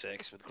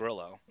 1996 with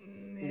Grillo.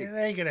 Yeah,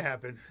 that ain't gonna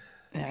happen.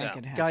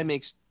 Guy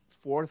makes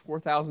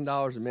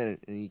 $4,000 a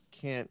minute, and he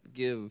can't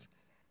give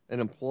an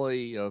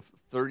employee of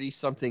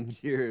 30-something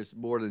years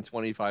more than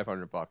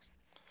 $2,500.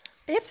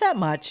 If that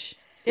much.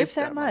 If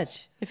that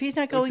much. If he's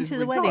not going to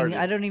the wedding,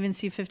 I don't even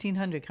see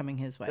 $1,500 coming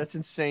his way. That's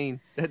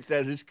insane. That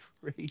is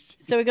crazy.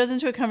 So he goes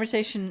into a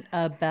conversation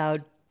about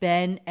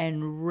Ben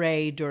and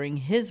Ray during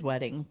his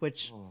wedding,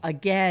 which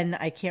again,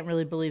 I can't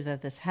really believe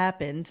that this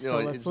happened. So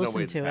let's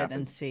listen to it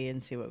and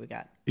see what we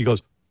got. He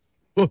goes,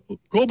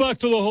 go back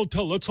to the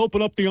hotel. Let's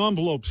open up the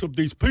envelopes of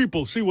these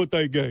people, see what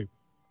they gave.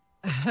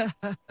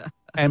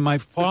 And my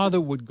father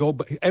would go,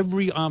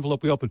 every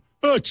envelope we opened,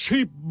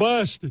 cheap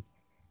bastard.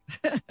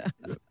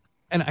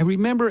 And I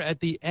remember at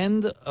the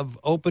end of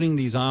opening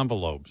these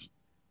envelopes,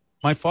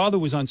 my father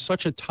was on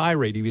such a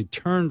tirade. He had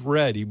turned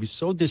red. He was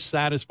so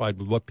dissatisfied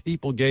with what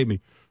people gave me.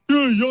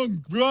 You're a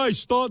young guy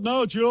starting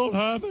out. You don't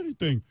have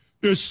anything.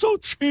 They're so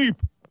cheap.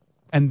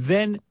 And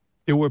then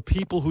there were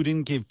people who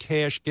didn't give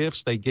cash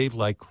gifts. They gave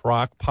like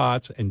crock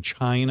pots and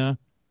china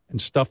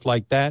and stuff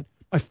like that.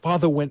 My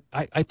father went,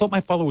 I thought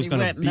my father was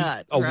going to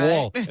beat a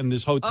wall in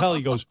this hotel.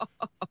 He goes,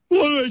 what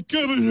are they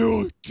giving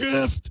you, a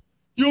gift?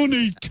 You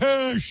need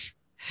cash.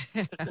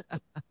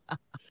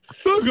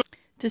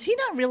 Does he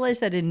not realize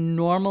that in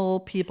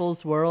normal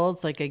people's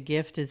worlds, like a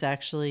gift is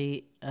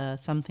actually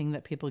something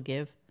that people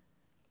give?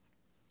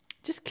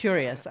 Just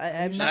curious.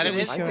 I'm not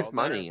really sure. I give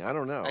money. I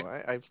don't know.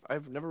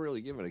 I've never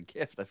really given a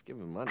gift. I've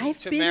given money.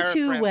 I've been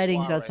to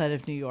weddings outside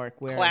of New York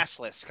where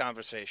classless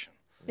conversation.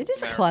 It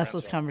is a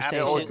classless conversation.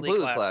 Absolutely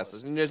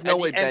classless. And there's no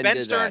way Ben Ben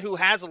did Stern, that. who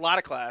has a lot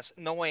of class,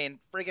 no way in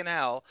friggin'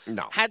 hell,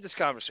 had this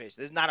conversation.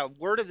 There's not a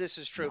word of this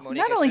is true.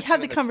 Monica, not only had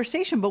the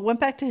conversation, but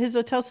went back to his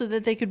hotel so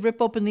that they could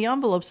rip open the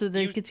envelope so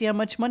they could see how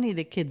much money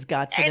the kids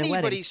got for their wedding.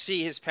 Anybody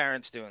see his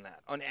parents doing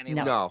that on any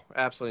level? No,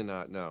 absolutely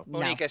not. No.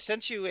 Monique, I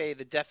sent you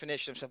the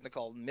definition of something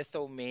called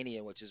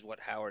mythomania, which is what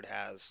Howard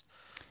has.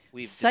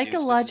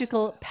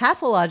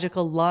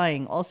 Pathological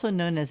lying, also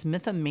known as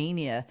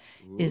mythomania,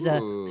 is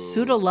a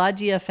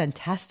pseudologia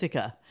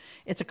fantastica.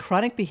 It's a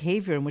chronic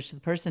behavior in which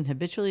the person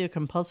habitually or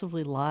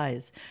compulsively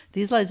lies.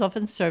 These lies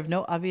often serve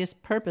no obvious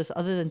purpose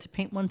other than to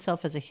paint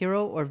oneself as a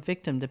hero or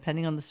victim,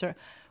 depending on the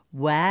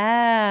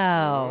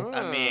Wow.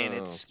 I mean,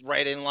 it's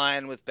right in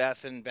line with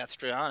Beth and Beth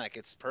Strionic.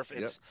 It's perfect.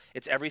 Yep.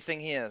 It's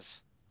everything he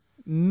is.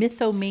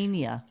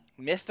 Mythomania.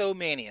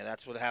 Mythomania.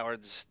 That's what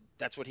Howard's.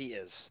 That's what he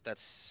is.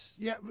 That's.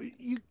 Yeah, but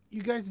you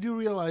guys do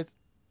realize.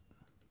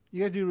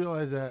 You guys do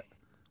realize that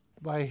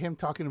by him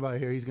talking about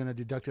it here, he's going to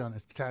deduct it on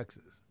his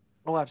taxes.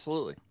 Oh,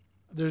 absolutely.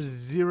 There's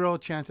zero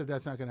chance that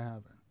that's not going to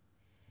happen.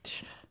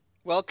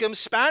 Welcome,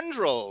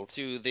 Spandrel,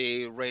 to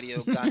the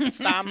Radio Gun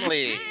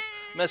family.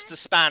 Mr.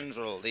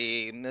 Spandrel,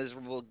 the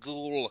miserable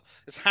ghoul,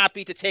 is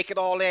happy to take it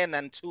all in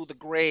and to the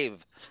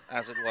grave,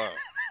 as it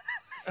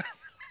were.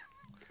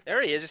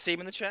 There he is. You see him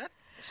in the chat?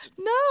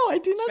 No, I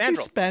do not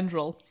see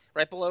Spandrel.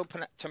 Right below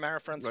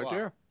Tamara Francois. Right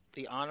there.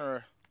 The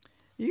honor.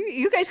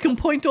 You guys can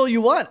point all you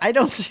want. I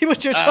don't see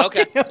what you're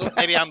talking about. So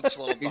maybe I'm just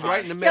a little He's behind.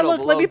 right in the middle. Yeah,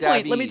 look, let me point.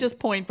 David. Let me just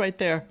point right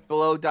there.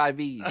 Below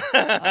David.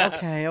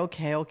 Okay.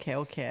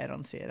 I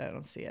don't see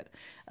it.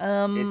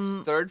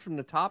 It's third from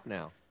the top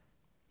now.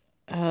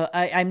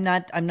 I'm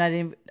not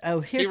even.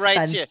 Oh, here's he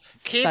writes here.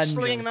 Keep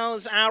slinging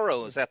those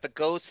arrows at the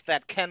ghost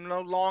that can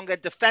no longer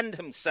defend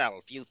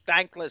himself. You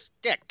thankless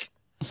dick.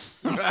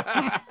 You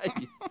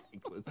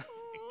thankless dick.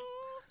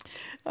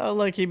 Oh,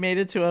 look, he made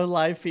it to a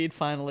live feed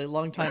finally.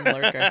 Long-time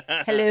lurker.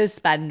 Hello,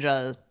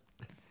 Spandrel.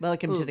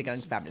 Welcome to the Gun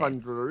family.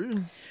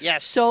 Spandrel.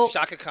 Yes, so,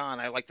 Shaka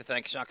Khan. I'd like to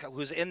thank Shaka,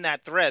 who's in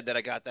that thread that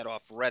I got that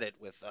off Reddit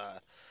with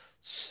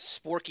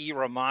Sporky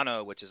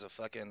Romano, which is a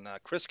fucking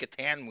Chris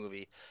Kattan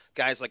movie.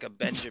 Guy's like a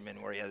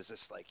Benjamin, where he has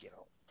this, like,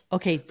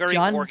 Okay, very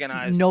John,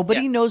 organized.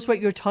 nobody Yeah. knows what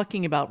you're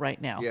talking about right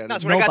now. Yeah, No,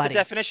 that's where I got the Nobody.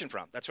 definition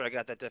from. That's where I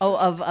got that definition.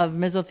 Oh, of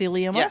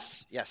mesothelioma?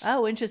 Yes, yes.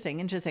 Oh, interesting.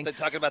 They're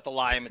talking about the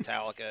lie in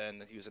Metallica and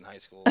that he was in high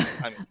school.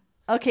 I mean,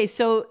 Okay,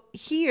 so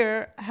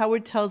here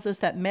Howard tells us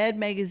that Mad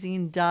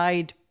Magazine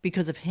died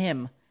because of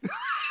him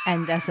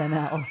and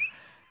SNL.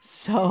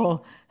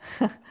 So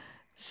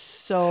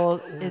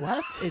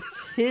it's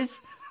his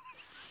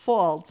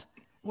fault.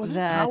 Wasn't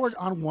that Howard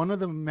on one of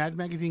the Mad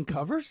Magazine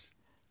covers?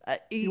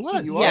 He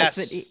was. Yes, Yes.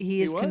 but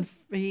he is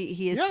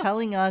he is Yeah.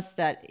 telling us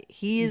that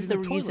he is in the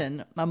the toilet.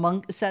 reason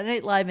among Saturday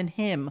Night Live and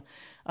him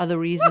are the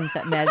reasons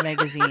that Mad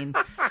Magazine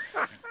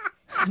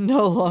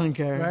no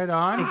longer Right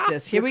on.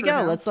 exists. Here we Good for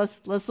go. him.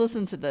 Let's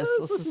listen to this.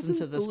 Let's listen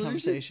to this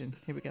conversation.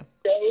 Here we go.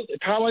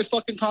 It's how I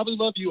fucking probably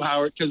love you,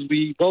 Howard, because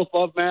we both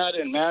love Mad,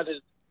 and Mad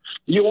is.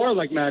 You are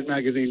like Mad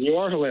Magazine. You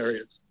are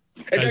hilarious.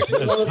 As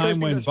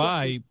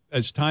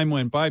time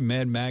went by,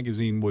 Mad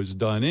Magazine was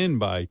done in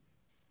by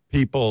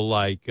people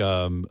like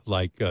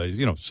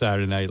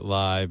Saturday Night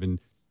Live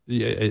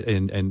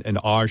and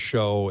our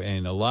show,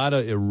 and a lot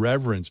of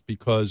irreverence,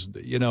 because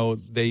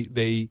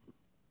they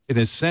in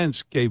a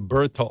sense gave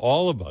birth to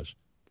all of us,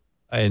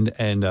 and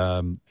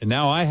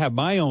now I have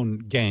my own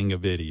gang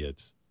of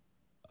idiots.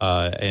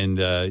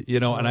 And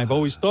I've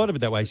always thought of it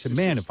that way. I said,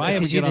 man, if I ever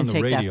Because you get on didn't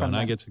the take that radio from and I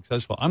them. get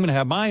successful, I'm going to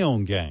have my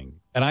own gang.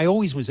 And I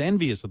always was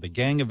envious of the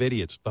gang of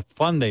idiots, the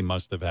fun they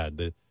must have had,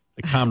 the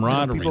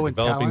camaraderie, People with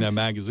developing that talent.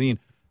 magazine.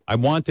 I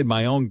wanted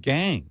my own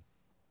gang.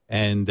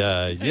 And,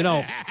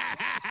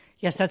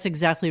 Yes, that's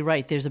exactly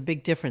right. There's a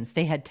big difference.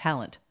 They had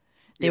talent.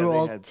 They Yeah, were they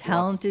all had lots of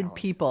talented talent.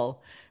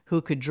 people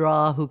who could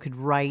draw, who could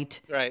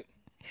write, right.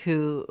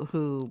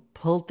 who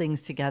pulled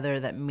things together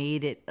that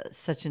made it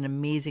such an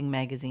amazing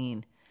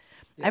magazine.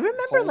 I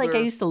remember, I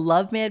Holder- used to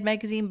love Mad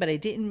Magazine, but I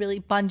didn't really.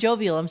 Bon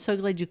Jovial, I'm so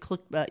glad you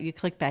clicked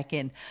back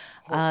in.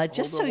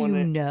 Just so Holder you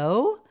wanted-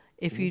 know,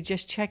 if you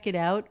just check it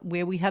out,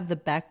 where we have the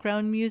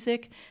background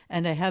music,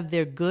 and I have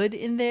They're Good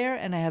in there,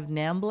 and I have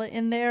Nambla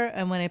in there,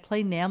 and when I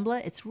play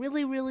Nambla, it's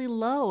really, really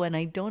low, and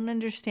I don't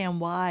understand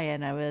why,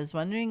 and I was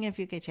wondering if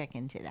you could check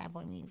into that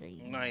one.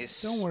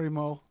 Nice. Don't worry,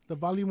 Mo. The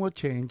volume will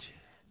change.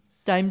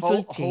 Times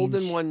will change.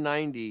 Holden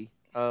 190.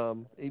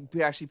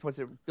 He actually puts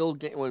it.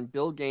 When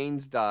Bill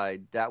Gaines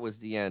died, that was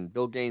the end.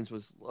 Bill Gaines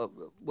was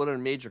one of the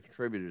major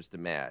contributors to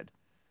Mad.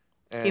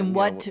 And, In you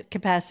what know,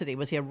 capacity?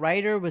 Was he a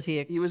writer? Was he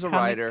a he was a comic?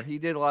 writer. He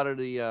did a lot of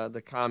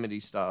the comedy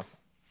stuff,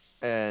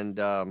 and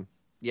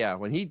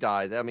when he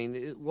died, I mean,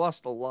 it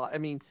lost a lot. I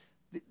mean,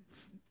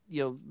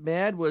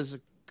 Mad was a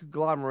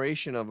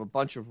conglomeration of a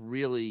bunch of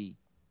really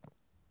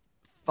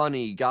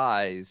funny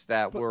guys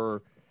that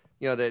were,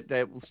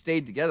 that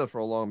stayed together for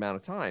a long amount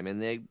of time,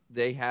 and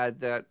they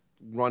had that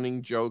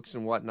running jokes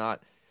and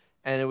whatnot.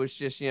 And it was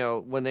just,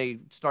 when they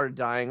started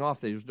dying off,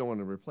 there was no one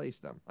to replace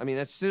them. I mean,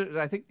 I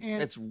think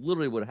that's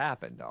literally what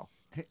happened, though.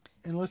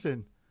 And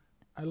listen,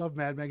 I love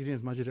Mad Magazine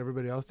as much as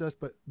everybody else does,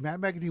 but Mad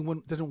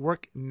Magazine doesn't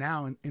work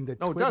now in the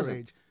No, it Twitter doesn't.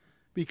 age,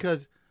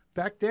 because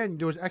back then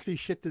there was actually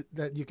shit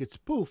that you could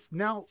spoof.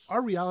 Now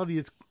our reality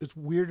is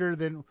weirder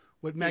than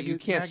what You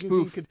can't magazine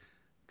spoof.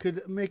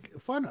 could make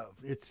fun of.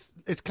 It's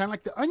kind of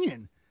like the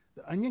Onion.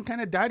 The Onion kind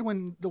of died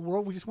when the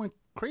world just went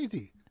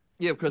crazy.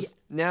 Yeah, because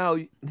now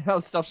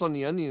stuff's on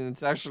the Onion and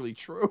it's actually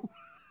true.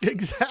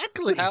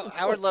 Exactly.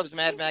 Howard loves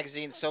Mad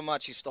Magazine so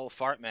much he stole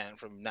Fart Man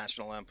from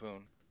National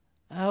Lampoon.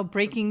 Oh,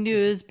 breaking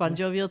news. Bon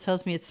Jovial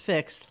tells me it's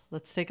fixed.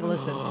 Let's take a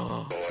listen.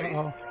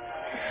 Uh-oh.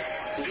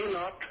 Do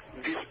not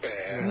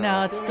despair.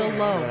 No, it's still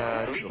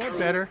low. Or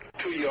better.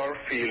 To your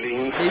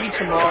feelings. Maybe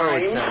tomorrow it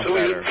Times sounds will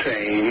better.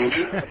 change.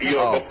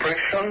 Your Oh.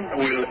 oppression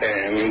will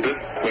end.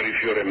 But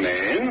if you're a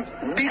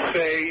man, be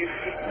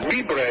safe,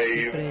 be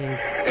brave, Brave.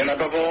 and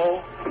above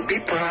all, be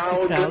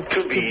proud,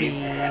 to be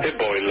a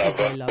boy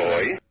lover.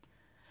 Boy.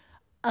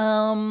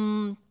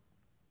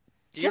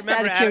 Do you Just out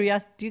remember of Adam-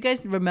 curiosity, do you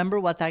guys remember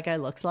what that guy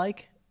looks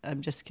like?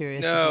 I'm just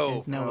curious if No. you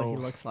guys know what he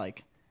looks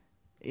like.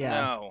 Yeah.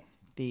 No.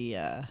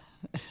 The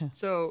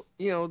So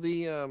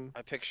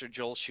I picture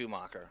Joel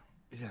Schumacher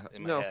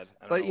in my no, head.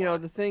 I don't but know why.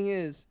 the thing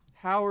is,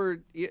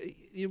 Howard.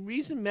 The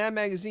reason Mad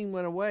Magazine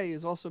went away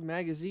is also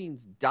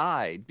magazines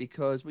died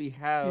because we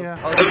have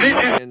Yeah. other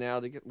media now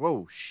to get.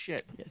 Whoa,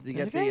 shit! To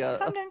get Okay,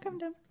 the calm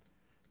down.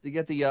 to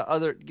get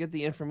the get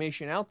the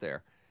information out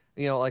there.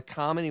 Like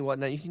comedy and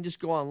whatnot. You can just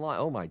go online.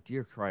 Oh my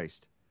dear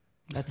Christ!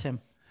 That's him.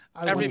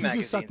 I Every want you to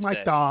magazine's suck my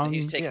dead. thong.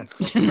 He's taking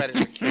Yeah. credit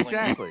for killing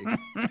Exactly.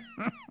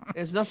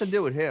 It's nothing to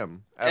do with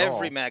him at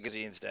Every all.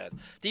 magazine's dead.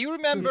 Do you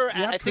remember?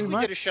 Yeah, I pretty think we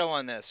did a much. show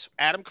on this.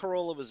 Adam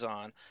Carolla was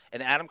on,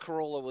 and Adam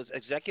Carolla was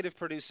executive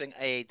producing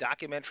a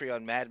documentary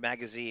on Mad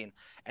Magazine.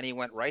 And he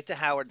went right to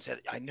Howard and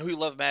said, "I know you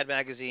love Mad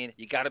Magazine.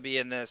 You got to be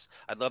in this.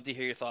 I'd love to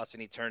hear your thoughts."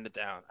 And he turned it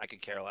down. I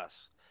could care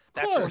less.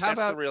 That's Cool. How the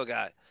about- real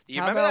guy. Do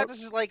you how remember that? about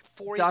This is like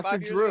 4 Dr.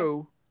 5 years Drew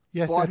ago.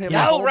 Yes, bought that's him me.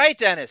 a Oh, whole- right,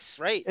 Dennis.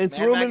 Right. and Mad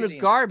threw him in the Magazine.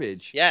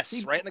 garbage.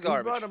 Yes, right in the He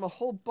garbage. brought him a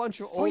whole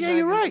bunch of Oh old. yeah,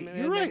 you're right. Mad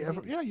You're right.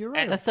 Magazines. Yeah, you're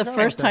right. That's the Forgot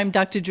first about that. time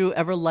Dr. Drew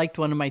ever liked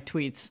one of my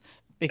tweets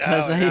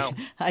because Oh, I know.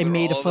 I We were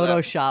made a all over that.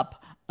 Photoshop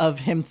of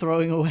him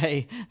throwing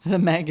away the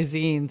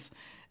magazines.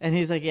 And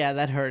he's like, yeah,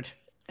 that hurt.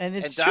 And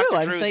it's Dr. true.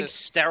 I'm Drew's like, as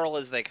sterile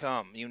as they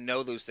come. You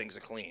know those things are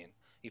clean.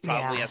 He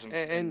probably Yeah. has them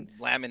And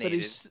laminated.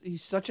 but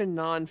he's such a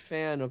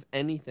non-fan of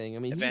anything. I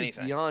mean, If he's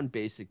anything. beyond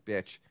basic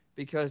bitch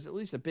because at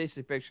least a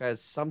basic bitch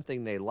has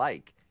something they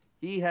like.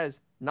 He has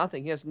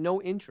nothing. He has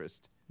no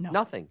interest. No.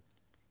 Nothing.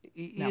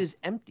 He No. is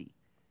empty.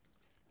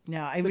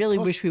 no, I really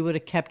wish we would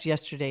have kept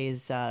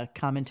yesterday's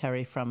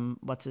commentary from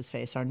what's his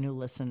face, our new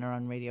listener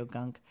on Radio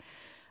Gunk.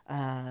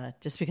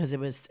 Just because it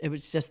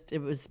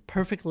was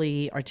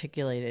perfectly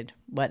articulated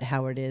what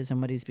Howard is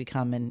and what he's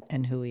become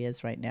and who he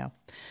is right now.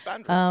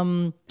 Hey,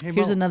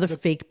 Here's Mo, another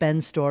fake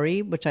Ben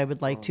story, which I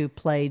would like to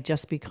play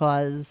just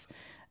because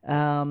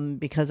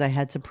I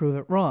had to prove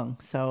it wrong.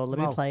 So let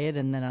me Mo. play it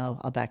and then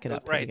I'll back it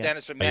up. Here we Right, go.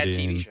 Dennis from Mad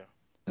TV Show.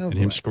 And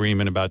him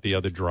screaming about the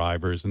other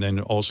drivers. And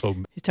then also,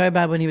 He's talking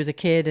about when he was a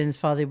kid and his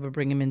father would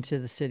bring him into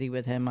the city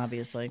with him,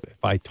 obviously. if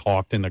I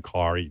talked in the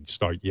car, he'd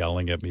start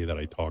yelling at me that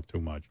I talk too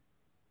much.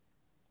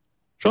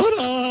 Shut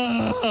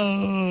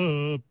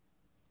up!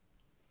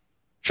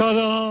 Shut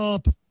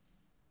up!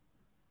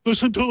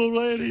 Listen to the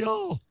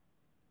radio!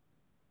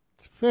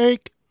 It's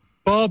fake.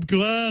 Bob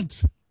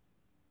Grant!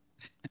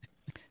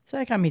 So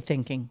that got me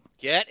thinking.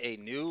 Get a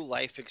new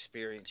life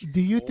experience.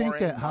 Do you think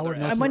boring that Howard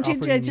mother knows I who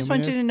Alfred just Newman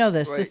want you is? to know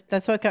this. Right.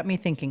 That's what got me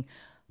thinking.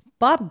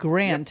 Bob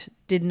Grant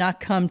did not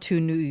come to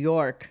New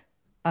York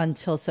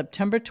until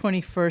September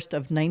 21st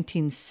of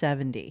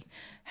 1970.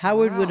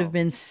 Howard would have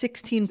been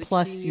 16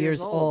 plus 16 years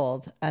years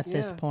old at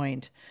this Yeah.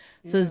 point.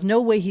 So there's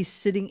no way he's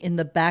sitting in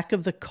the back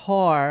of the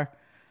car,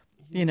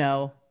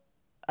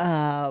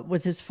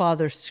 with his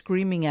father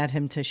screaming at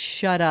him to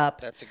shut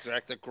up That's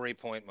exactly a great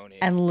point, Monique.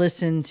 and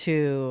listen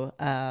to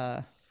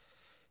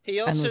he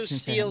also listen to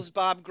steals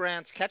Bob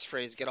Grant's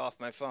catchphrase, "Get off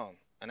my phone."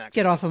 And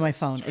Get off of my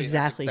phone. That's-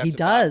 Exactly. that's He what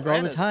Bob does all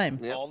Grant the is. time.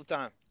 Yep. All the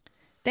time.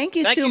 Thank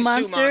you, Thank Sue you,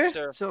 Monster. Sue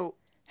Monster. So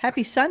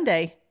Happy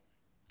Sunday.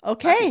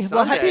 Okay.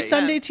 Well, happy Sunday.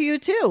 Sunday to you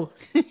too.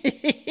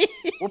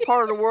 what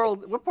part of the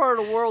world? What part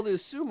of the world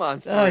is Sue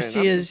Monster? Oh, in?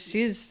 she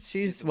is.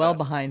 She's well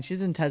behind.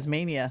 She's in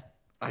Tasmania.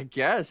 I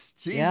guess.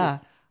 Jesus. Yeah.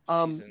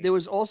 There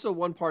was also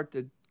one part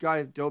that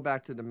guy go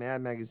back to the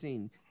Mad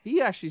magazine.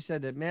 He actually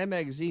said that Mad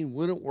magazine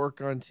wouldn't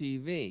work on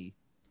TV.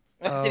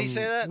 Did he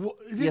say that?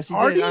 Is it Yes, he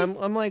Artie? did.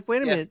 I'm like,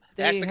 wait a Yeah, minute.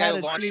 that's They the guy had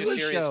who a launched the TV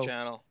Sirius show,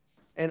 channel.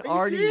 and Are you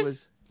Artie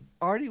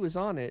serious? was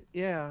on it.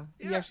 Yeah,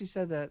 he actually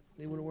said that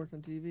they wouldn't work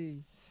on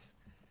TV.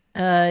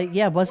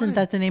 Yeah. Wasn't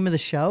that the name of the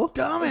show? It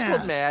was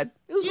called Mad.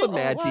 It was You called are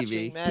Mad watching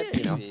TV. Mad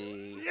You know.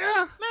 TV.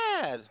 Yeah.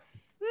 Mad.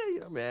 Yeah,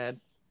 you're mad.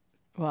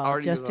 Well,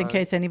 Artie just was in on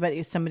it.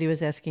 case somebody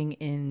was asking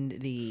in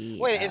the.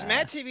 Wait, is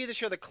Mad TV the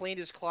show that cleaned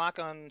his clock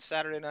on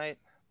Saturday night?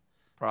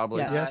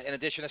 Probably. Yes. Yes. In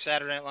addition to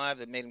Saturday Night Live,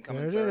 that made him come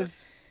There in it third. is.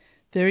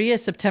 There he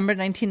is, September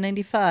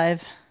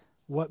 1995.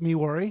 What me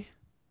worry?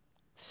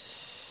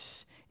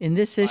 In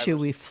this issue,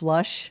 we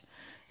flush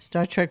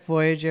Star Trek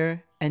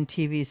Voyager and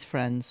TV's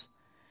Friends.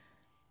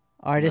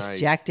 Artist Nice.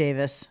 Jack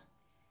Davis.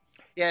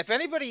 Yeah, if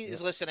anybody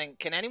is listening,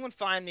 can anyone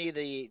find me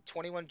the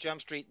 21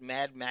 Jump Street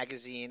Mad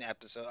Magazine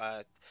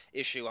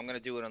issue? I'm going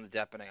to do it on the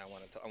Deepening. I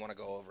want to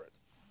go over it.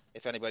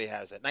 If anybody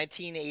has it,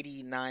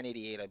 1989,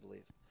 88, I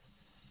believe.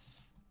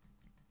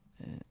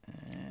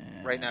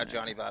 Right now,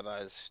 Johnny Baba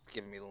is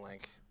giving me the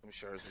link. I'm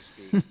sure as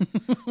we speak.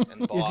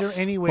 And Is there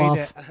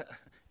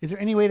Boff.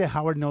 any way that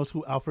Howard knows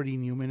who Alfred E.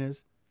 Newman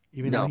is?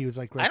 Even though No. he was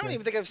like right I don't there?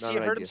 even think I've Not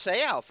an heard idea. him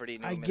say Alfred E.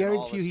 Newman. I in all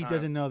guarantee you this he time.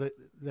 doesn't know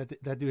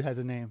that dude has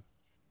a name.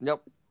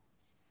 Nope.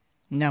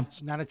 No.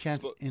 Not a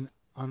chance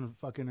on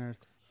fucking earth.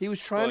 He was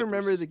trying to Spy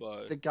remember versus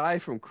the Spy. guy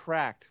from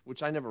Cracked,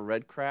 which I never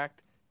read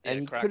Cracked, Yeah, and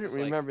he Cracked couldn't is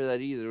like- remember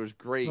that either. It was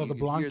great. Oh, You the could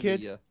blonde hear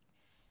kid?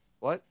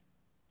 What?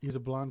 He's a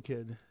blonde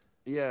kid.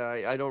 Yeah,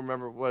 I don't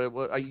remember what it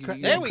was. There we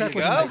Crack go. was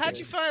like How'd it.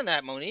 you find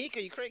that, Monique? Are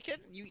you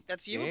kidding?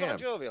 That's you, Damn. Bon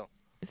Jovial.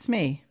 It's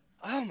me.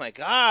 Oh my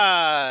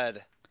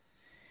God.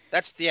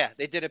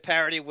 They did a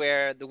parody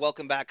where the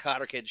Welcome Back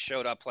Cotter kids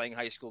showed up playing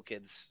high school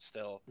kids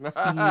still. Yeah.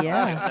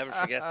 I'll never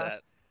forget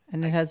that.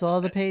 And it has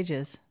all the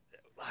pages.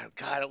 Oh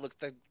God, it looked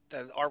the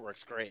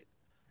artwork's great.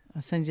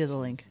 I'll send you the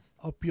link.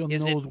 Up your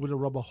Is it- nose with a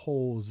rubber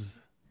hose.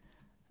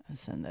 I'll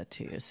send that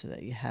to you so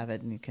that you have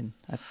it and you can.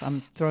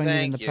 I'm throwing it in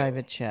Thank the you.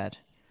 private chat.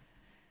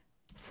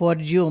 For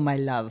you, my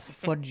love.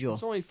 For you.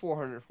 It's only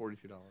 $442.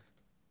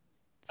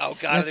 Oh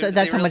God,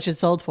 That's how much it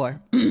sold for.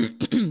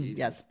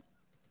 Yes.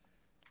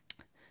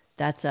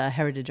 That's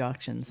Heritage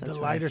Auctions. That's The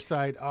right. lighter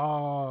side.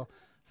 Oh,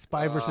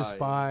 Spy versus yeah.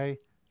 Spy.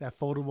 That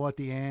foldable at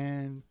the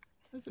end.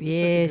 That's such a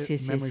Yes, good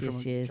yes, memory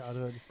yes, from yes.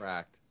 childhood.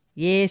 Cracked.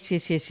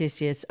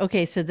 Yes.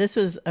 Okay, so this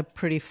was a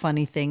pretty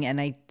funny thing, and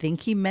I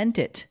think he meant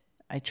it.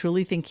 I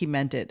truly think he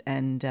meant it.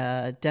 And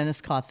Dennis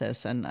caught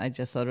this, and I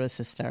just thought it was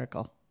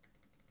hysterical.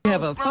 You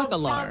have a fuck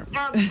alarm.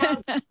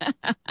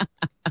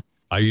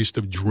 I used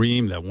to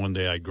dream that one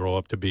day I'd grow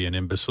up to be an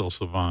imbecile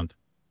savant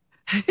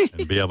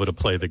and be able to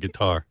play the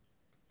guitar.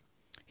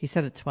 He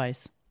said it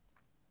twice.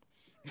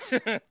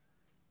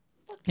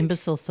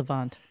 Imbecile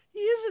savant. He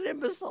is an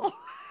imbecile.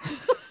 He's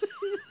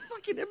a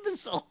fucking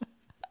imbecile.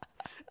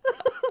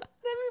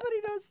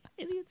 Everybody knows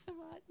idiot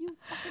savant. You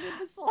fucking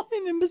imbecile.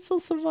 An imbecile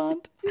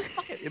savant. You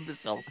fucking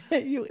imbecile.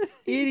 You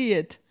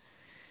idiot.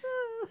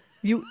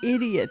 You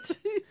idiot.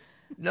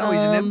 No,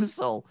 he's an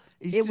imbecile.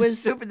 He's too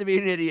stupid to be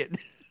an idiot.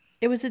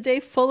 It was a day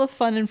full of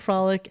fun and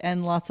frolic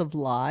and lots of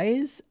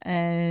lies.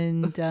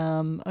 And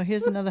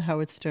here's another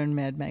Howard Stern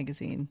Mad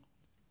Magazine.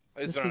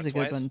 This was a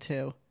good one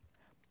too.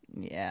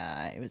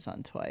 Yeah, it was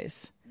on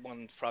twice.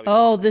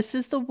 This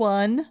is the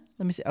one.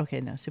 Let me see.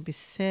 Okay, no, so it'd be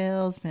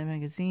Sales, Mad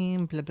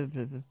Magazine, blah, blah,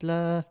 blah, blah,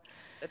 blah.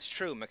 That's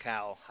true,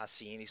 Mikhail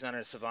Hassin. He's not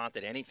a savant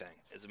at anything,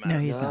 as a No,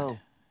 he's not.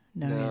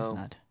 No, he's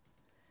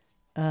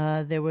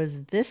not. There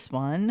was this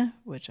one,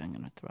 which I'm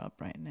going to throw up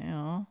right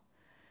now.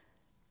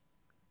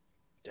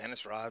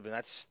 Dennis Rodman.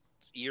 That's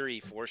eerie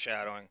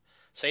foreshadowing.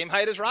 Same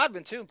height as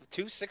Rodman, too.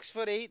 2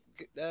 6'8"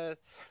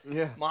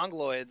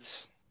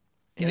 Mongoloids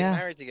getting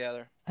married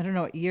together. I don't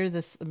know what year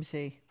this. Let me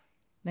see.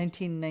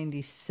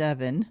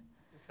 1997.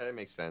 Okay, that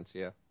makes sense.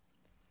 Yeah.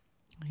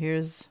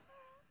 Here's.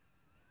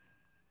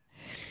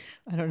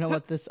 I don't know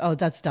what this. Oh,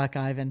 that's Doc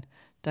Ivan.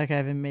 Doc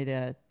Ivan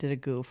did a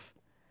goof.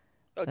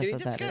 Oh, did he?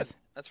 That's good.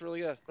 That's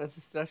really good.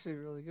 That's actually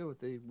really good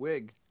with the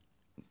wig.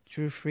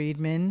 Drew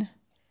Friedman.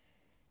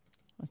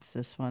 What's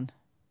this one?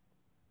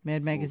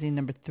 Mad Magazine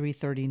number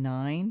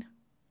 339.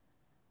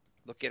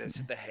 Look at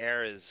it. The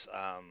hair is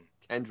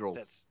tendrils.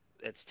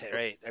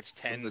 That's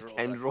tendrils.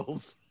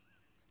 Tendrils.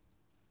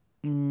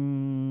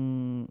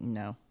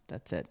 No,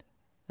 that's it.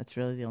 That's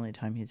really the only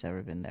time he's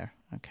ever been there.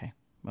 Okay,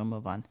 we'll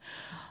move on.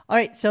 All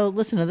right, so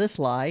listen to this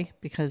lie,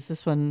 because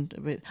this one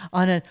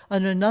on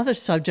another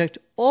subject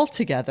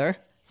altogether.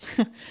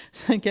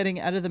 Getting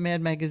out of the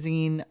Mad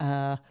Magazine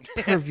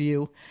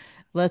purview,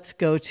 let's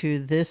go to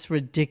this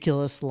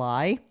ridiculous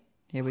lie.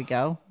 Here we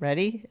go.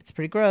 Ready? It's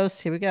pretty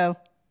gross. Here we go.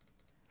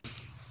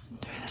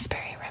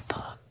 Raspberry Red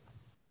Bull.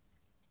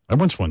 I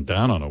once went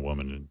down on a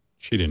woman and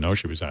she didn't know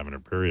she was having her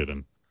period,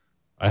 and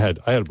I had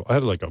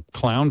like a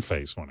clown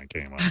face when it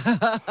came out.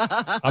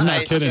 I'm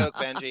not kidding.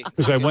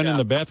 Because I went in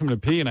the bathroom to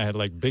pee and I had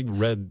like big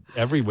red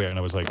everywhere, and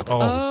I was like,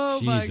 "Oh,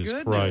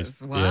 Jesus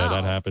Christ!" Wow. Yeah,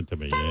 that happened to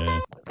me. Yeah.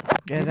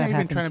 He's not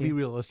even trying to be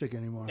realistic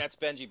anymore. That's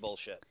Benji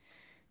bullshit.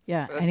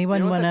 Yeah.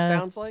 Anyone want to? That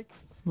sounds like?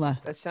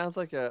 What? That sounds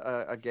like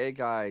a gay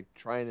guy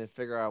trying to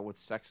figure out what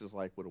sex is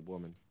like with a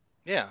woman.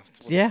 Yeah.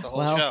 Yeah. The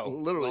whole show.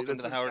 Literally, welcome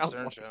to the Howard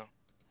Stern show.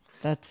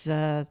 That's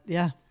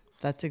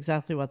That's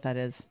exactly what that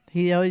is.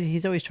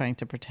 He's always trying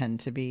to pretend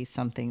to be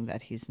something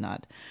that he's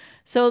not.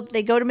 So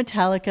they go to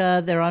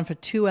Metallica. They're on for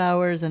 2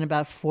 hours and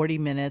about 40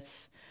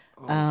 minutes.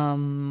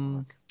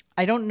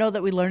 I don't know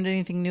that we learned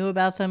anything new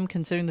about them,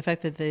 considering the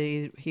fact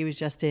that he was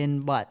just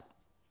in, what,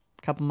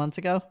 a couple months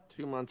ago?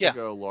 2 months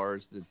ago,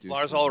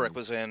 Lars Ulrich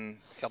was in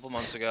a couple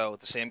months ago with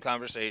the same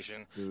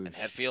conversation. And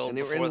Hetfield and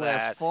they were before in that.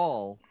 Last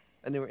fall.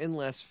 And they were in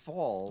last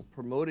fall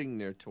promoting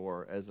their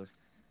tour as a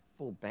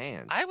full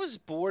band. I was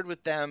bored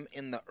with them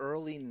in the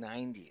early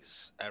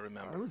 90s, I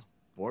remember. I was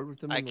bored with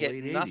them in the late 80s.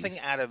 I get nothing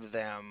out of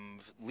them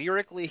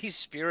lyrically,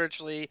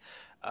 spiritually,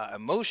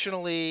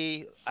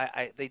 emotionally.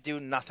 They do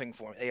nothing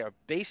for me. They are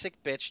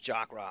basic bitch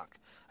jock rock.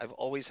 I've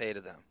always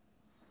hated them.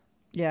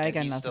 Yeah, I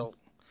got nothing.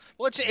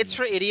 Well, it's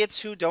for idiots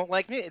who don't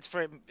like me. It's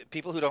for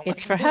people who don't like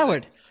music. It's for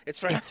Howard. It's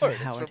for Howard.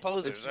 It's for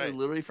posers, it's right?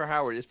 literally for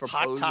Howard. It's for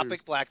Hot posers.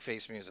 topic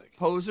blackface music.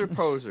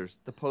 Posers.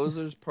 The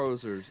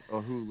posers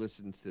are who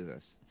listens to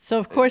this. So,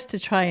 of course, to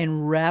try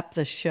and wrap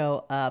the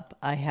show up,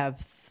 I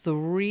have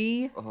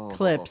 3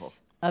 clips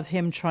of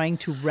him trying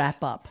to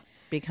wrap up.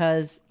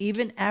 Because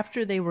even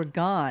after they were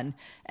gone,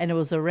 and it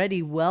was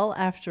already well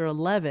after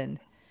 11,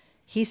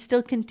 he's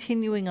still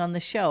continuing on the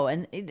show.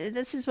 And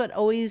this is what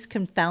always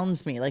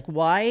confounds me. Like,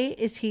 why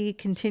is he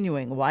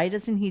continuing? Why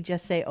doesn't he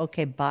just say,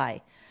 okay,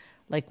 bye?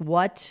 Like,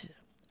 what?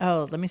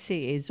 Oh, let me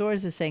see.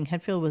 Azores is saying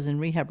Hetfield was in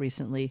rehab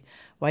recently.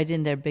 Why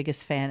didn't their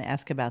biggest fan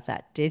ask about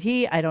that? Did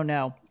he? I don't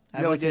know.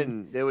 No, he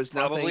didn't. There was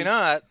probably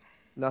not.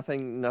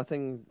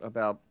 Nothing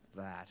about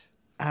that.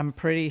 I'm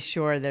pretty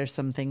sure there's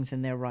some things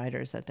in their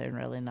riders that they're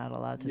really not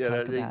allowed to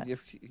talk about.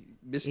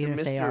 Even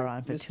if they are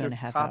on for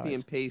 2.5 hours. Copy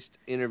and paste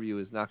interview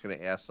is not going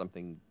to ask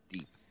something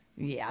deep.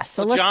 Yeah,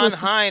 so John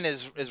Hine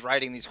is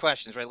writing these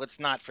questions, right? Let's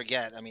not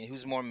forget. I mean,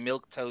 who's more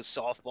milquetoast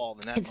softball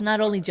than that? It's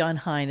not only John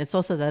Hine. It's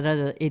also that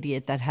other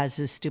idiot that has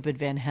his stupid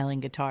Van Halen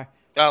guitar.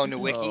 Oh,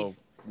 Nowicki.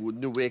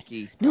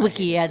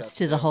 Nowicki adds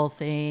to the whole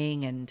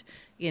thing, and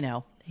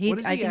I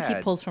think he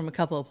pulls from a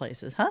couple of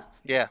places, huh?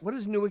 Yeah. What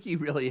does Nowicki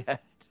really add?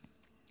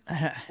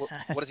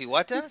 What is he?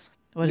 What, Dennis?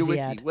 What does he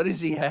add? What does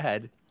he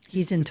add?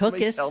 He's in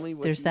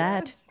Tukis. There's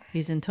that. Adds?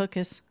 He's in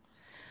Tukis.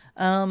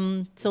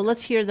 So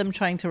let's hear them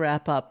trying to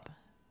wrap up.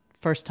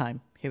 First time.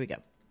 Here we go.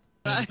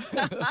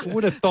 Who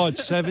would have thought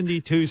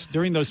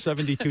during those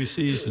 72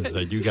 seasons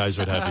that you guys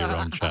would have your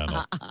own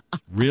channel?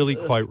 Really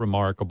quite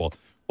remarkable.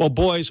 Well,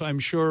 boys, I'm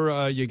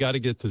sure you got to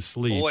get to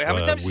sleep. Boy, how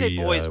many times did you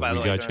say boys, by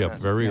the way? We got you up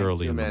very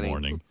early in the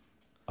morning.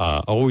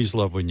 Always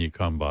love when you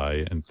come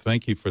by, and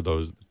thank you for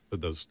those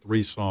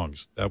 3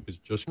 songs. That was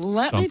just something to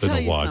watch. Let me tell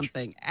you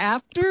something.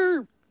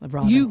 After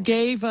you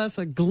gave us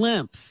a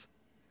glimpse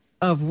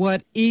of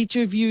what each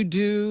of you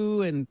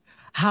do and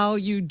how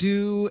you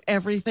do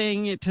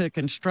everything to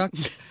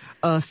construct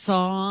a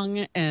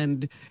song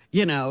and,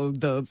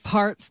 the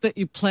parts that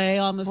you play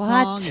on the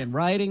song and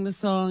writing the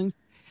songs,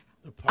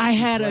 I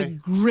had a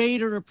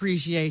greater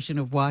appreciation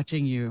of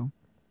watching you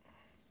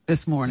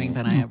this morning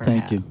than I ever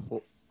had. Thank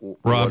you.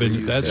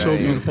 Robin, that's so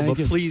beautiful. Thank But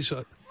you. please,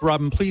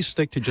 Robin, please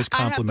stick to just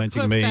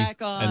complimenting me and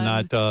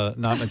not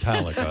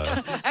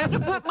Metallica. I have to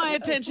put my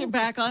attention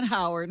back on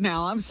Howard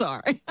now. I'm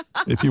sorry.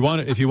 If you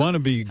want to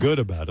be good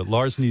about it,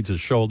 Lars needs a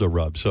shoulder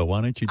rub. So why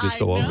don't you just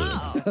go over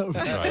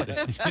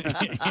there?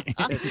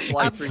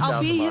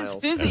 I'll be his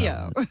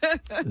physio.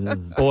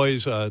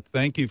 Boys,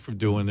 thank you for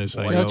doing this.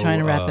 I know, trying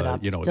to wrap it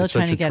up. You know, Still it's such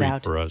trying a to get treat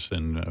out. for us,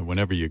 and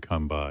whenever you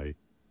come by.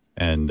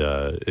 And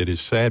it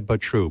is sad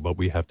but true, but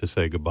we have to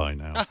say goodbye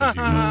now. As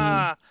you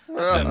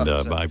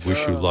know. And I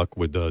wish you luck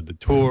with the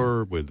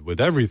tour,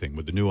 with everything,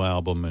 with the new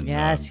album. And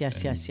Yes.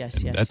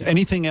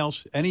 Anything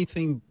else?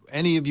 Anything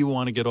any of you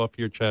want to get off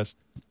your chest?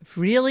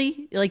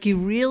 Really? Like, you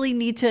really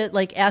need to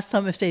ask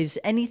them if there's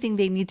anything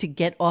they need to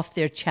get off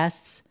their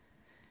chests?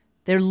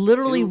 They're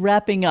literally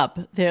wrapping up.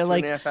 They're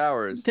 2.5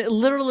 hours. They're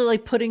literally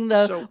putting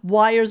the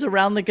wires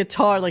around the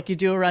guitar like you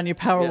do around your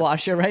power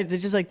washer, right? They're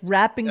just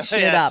wrapping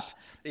shit up.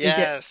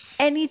 Yes. Is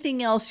there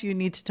anything else you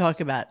need to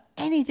talk about?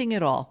 Anything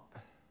at all?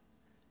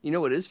 You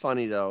know what is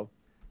funny though,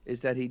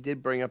 is that he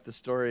did bring up the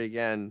story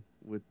again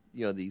with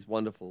these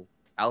wonderful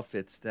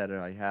outfits that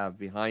I have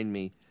behind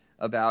me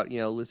about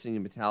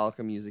listening to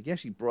Metallica music. He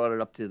actually brought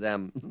it up to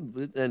them,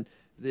 and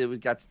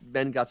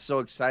men got so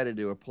excited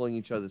they were pulling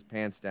each other's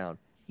pants down.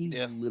 He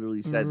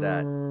literally said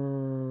that.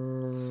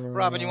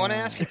 Robin, you want to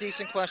ask a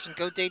decent question?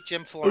 Go date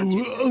Jim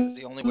Florentine. It's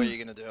the only way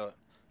you're going to do it.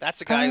 That's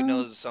a guy who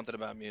knows something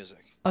about music.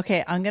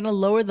 Okay, I'm gonna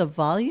lower the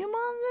volume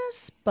on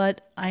this,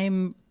 but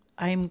I'm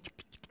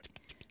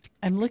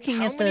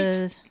looking at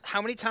the.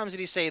 How many times did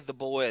he say the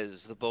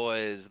boys, the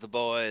boys, the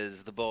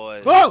boys, the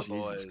boys? Oh, the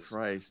boys? Jesus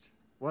Christ!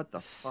 What the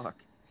fuck?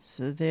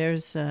 So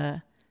there's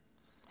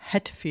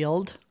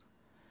Hetfield.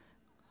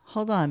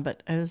 Hold on,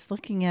 but I was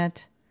looking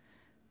at.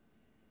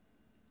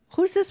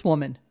 Who's this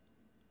woman?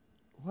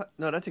 What?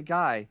 No, that's a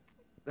guy.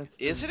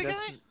 Is it a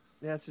guy?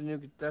 Yeah,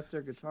 that's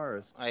their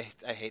guitarist. I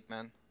hate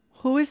men.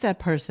 Who is that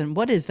person?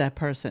 What is that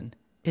person?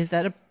 Is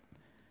that a?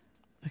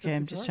 Okay,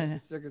 I'm just trying to.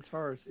 It's their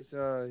guitarist.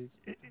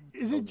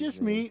 Is it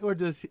just me, or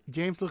does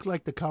James look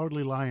like the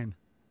Cowardly Lion?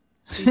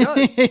 He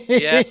does.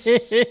 Yes.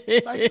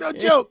 Like, no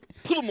joke.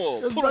 Put him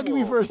up. Just bugging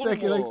me for a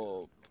second. Like,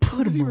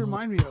 what does he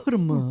remind me of? Put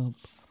him up.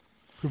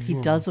 He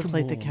does look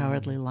like the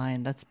Cowardly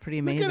Lion. That's pretty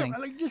amazing. Look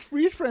at him. Just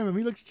freeze frame him.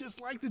 He looks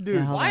just like the dude.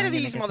 Yeah, Why do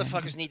these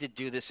motherfuckers need to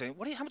do this? How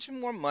much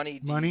more money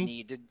do you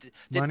need? Did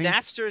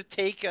Napster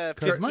take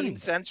 15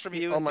 cents from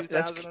you in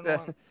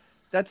 2001?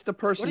 That's the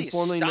person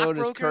formerly known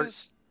as Kurt.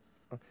 Stockbrokers?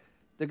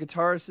 The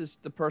guitarist is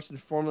the person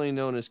formerly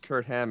known as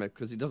Kurt Hammett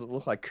because he doesn't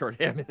look like Kurt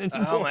Hammett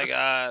anymore. Oh my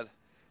God!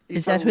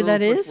 Is that who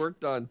that is? Work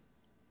done.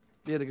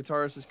 Yeah, the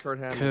guitarist is Kurt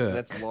Hammett. And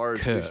that's Lars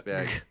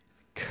douchebag.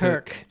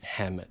 Kirk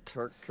Hammett.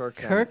 Kirk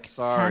Hammett.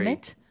 Sorry.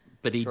 Hammett?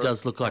 But he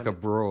does look like a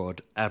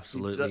broad,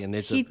 absolutely. And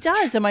he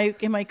does. Am I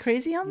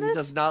crazy on this? He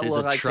does not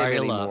look like him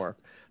anymore.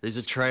 There's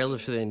a trailer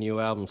for their new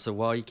album, so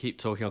while you keep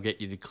talking, I'll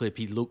get you the clip.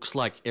 He looks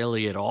like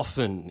Elliot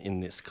Offen in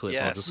this clip.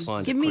 Yes. I'll just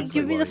find give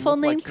it me the full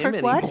name.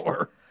 Kirk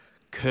what?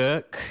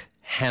 Kirk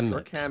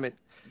Hammett. Kirk Hammett.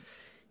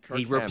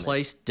 He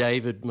replaced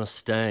David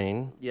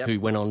Mustaine, who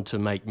went on to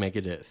make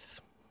Megadeth.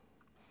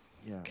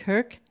 Yeah.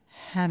 Kirk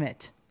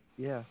Hammett.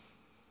 Yeah.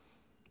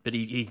 But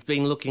he's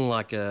been looking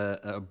like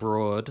a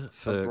broad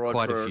for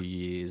quite a few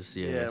years.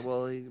 Yeah,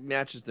 well, he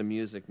matches the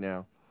music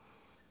now.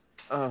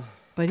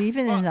 But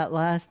even in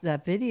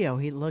that video,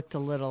 he looked a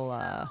little.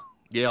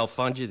 Yeah, I'll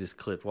find you this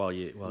clip while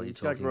you're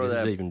talking. This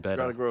is even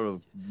better. Got to grow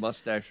a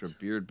mustache or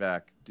beard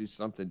back. Do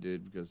something,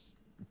 dude, because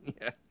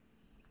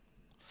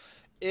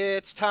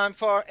It's time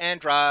for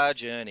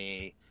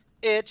androgyny.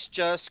 It's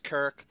just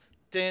Kirk.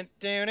 Dun,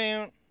 dun,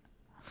 dun.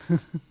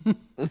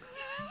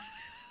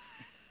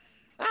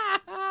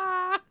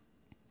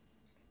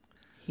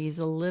 He's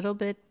a little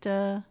bit.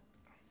 Bon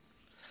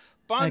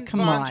come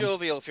on.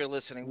 Jovial, if you're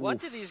listening,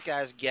 what do these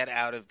guys get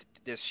out of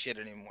this shit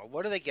anymore?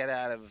 What do they get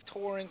out of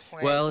touring,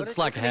 playing? Well, it's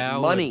like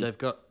Howard. Money.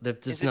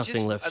 They've just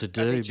nothing left to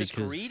do because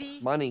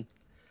greedy? Money.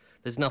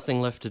 There's nothing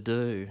left to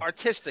do.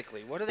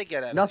 Artistically, what do they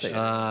get out Nothing.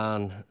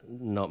 of this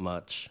shit? Not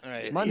much. All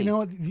right. Money. You know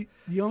what?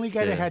 The only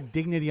guy that had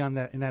dignity in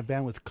that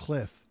band was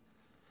Cliff.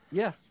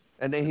 Yeah.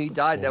 And then he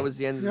died. That was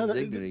the end of the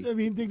dignity. I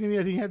mean, dignity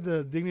as he had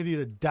the dignity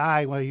to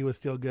die while he was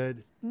still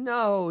good.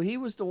 No, he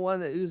was the one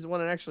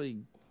that actually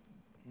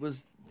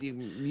was the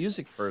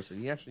music person.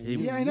 He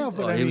actually I know,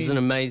 but he was an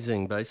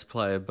amazing bass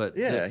player. But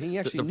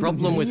the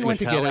problem with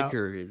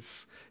Metallica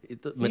is he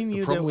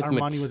knew that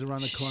Armani was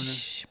around the corner.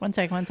 Shh, one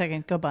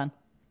second. Go on.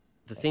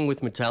 The thing with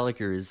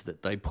Metallica is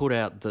that they put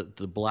out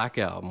the Black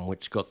Album,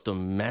 which got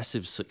them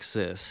massive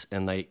success,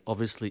 and they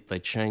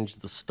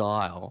changed the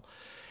style,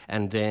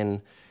 and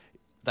then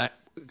that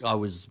I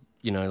was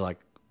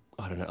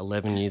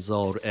 11 years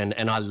old,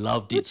 and I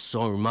loved it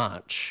so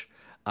much,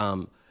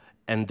 and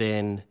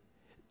then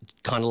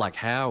kind of like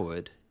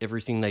Howard,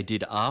 everything they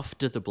did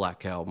after the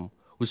Black Album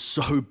was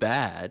so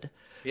bad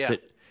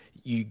that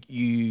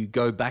you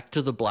go back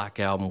to the Black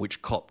Album, which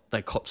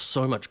they copped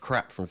so much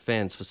crap from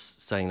fans for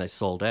saying they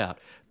sold out.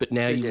 But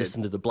now you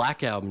listen to the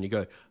Black Album and you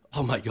go,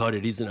 oh my God,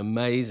 it is an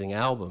amazing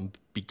album.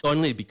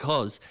 Only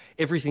because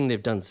everything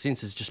they've done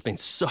since has just been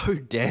so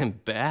damn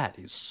bad.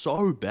 It's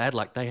so bad.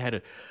 Like they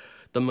had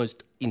the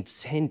most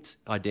intense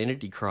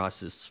identity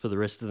crisis for the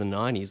rest of the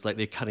 90s. Like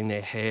they're cutting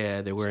their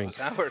hair, they're wearing.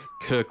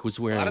 Kirk was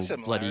wearing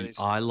bloody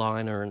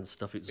eyeliner and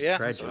stuff. It was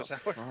tragic.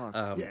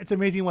 It's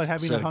amazing what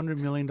having $100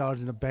 million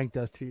in the bank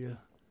does to you.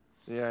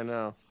 Yeah, I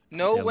know.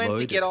 Know when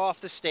to get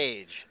off the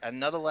stage.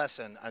 Another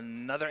lesson.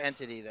 Another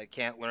entity that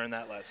can't learn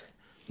that lesson.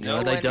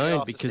 No, they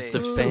don't, because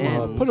the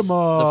fans put them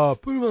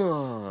up.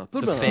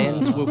 The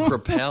fans will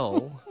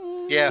propel.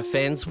 Yeah, the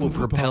fans will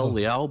propel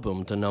the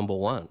album to number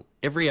one.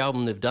 Every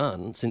album they've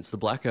done since the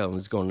Black Album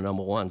has gone to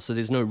number one, so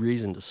there's no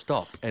reason to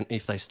stop. And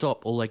if they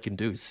stop, all they can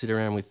do is sit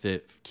around with their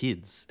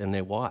kids and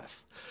their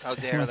wife. How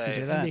dare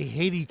they? And they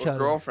hate each other.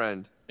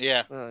 Girlfriend.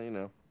 Yeah. You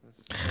know.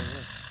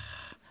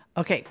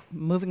 Okay,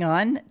 moving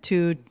on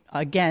to,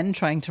 again,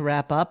 trying to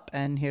wrap up,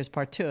 and here's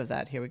part 2 of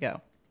that. Here we go.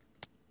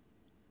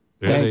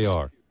 There they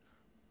are.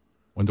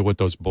 Wonder what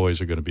those boys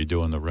are going to be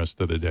doing the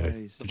rest of the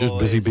day. The Just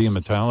busy being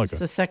Metallica. It's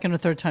the second or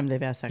third time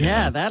they've asked that.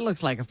 Yeah, that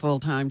looks like a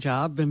full-time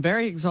job. Been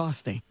very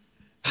exhausting.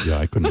 Yeah,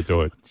 I couldn't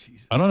do it.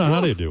 I don't know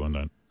how they're doing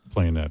that,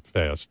 playing that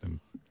fast. And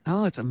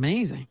Oh, it's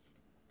amazing.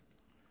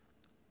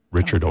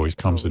 Richard always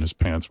comes in his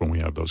pants when we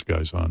have those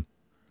guys on.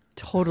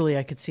 Totally,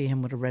 I could see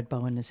him with a red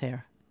bow in his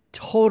hair.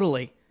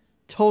 Totally.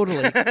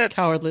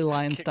 Cowardly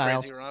Lion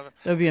style. That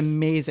would be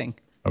amazing.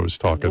 I was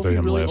talking to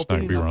him last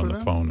night. We were on the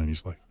phone, and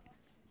he's like,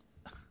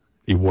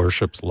 he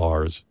worships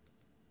Lars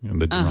and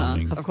the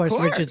drumming. Of course,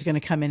 Richard's going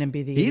to come in and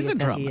be the He's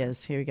idiot a that he drummer.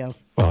 is. Here we go.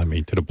 Well, I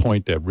mean, to the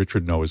point that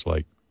Richard knows,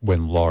 like,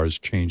 when Lars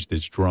changed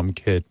his drum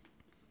kit.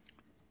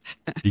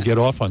 You get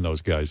off on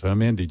those guys, huh,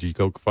 man? Did you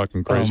go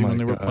fucking crazy when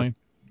they were playing?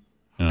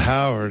 Yeah.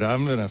 Howard,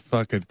 I'm going to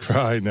fucking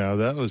cry now.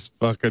 That was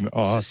fucking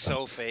awesome.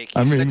 So fake.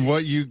 I mean,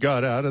 what you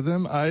got out of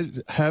them, I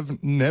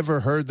have never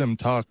heard them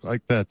talk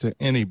like that to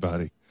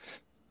anybody.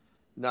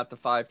 Not the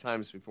 5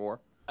 times before.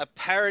 A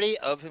parody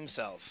of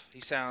himself. He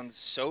sounds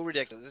so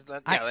ridiculous.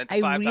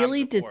 I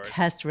really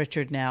detest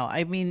Richard now.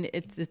 I mean,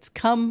 it's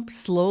come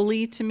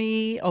slowly to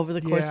me over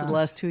the course of the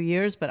last 2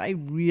 years, but I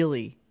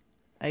really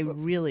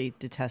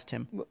detest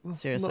him.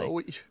 Seriously.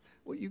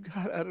 What you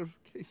got out of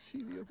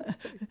KC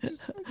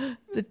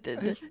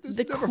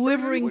the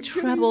quivering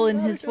treble in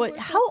his voice.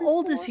 How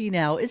old is he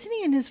now? Isn't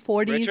he in his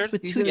 40s Richard?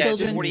 with 2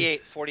 children?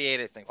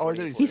 48, I think.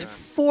 48, he's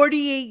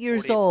 48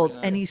 years old,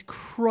 and he's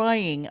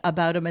crying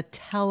about a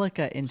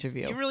Metallica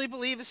interview. You really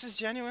believe this is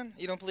genuine?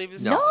 You don't believe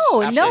this? No,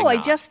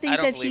 I just think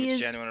that he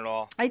is genuine at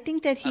all. I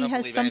think that he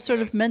has some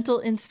sort of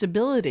mental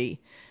instability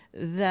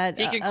that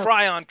he can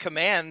cry on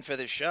command for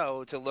the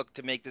show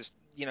to make this.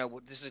 You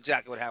know, this is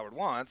exactly what Howard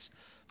wants.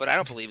 But I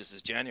don't believe this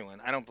is genuine.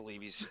 I don't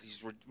believe he's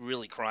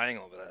really crying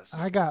over this.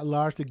 I got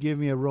Lars to give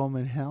me a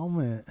Roman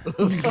helmet.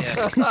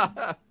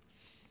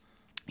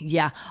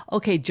 Yeah.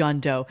 Okay, John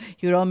Doe.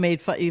 You all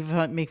make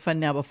fun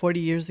now, but 40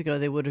 years ago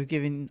they would have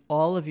given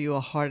all of you a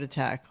heart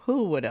attack.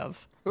 Who would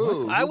have?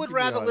 I would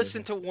rather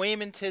listen to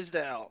Wayman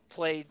Tisdale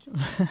play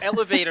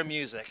elevator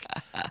music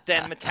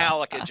than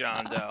Metallica,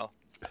 John Doe.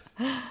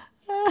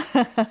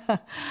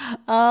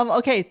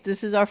 Okay,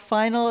 this is our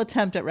final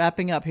attempt at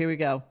wrapping up. Here we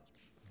go.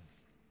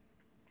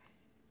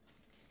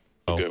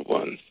 Good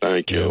one.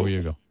 Thank you. There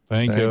you go.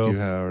 Thank you,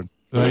 Howard.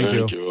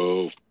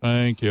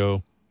 Thank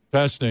you.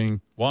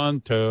 Testing.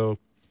 1, 2.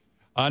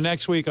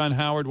 Next week on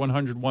Howard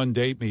 101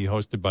 Date Me,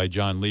 hosted by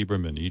John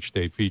Lieberman. Each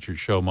day features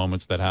show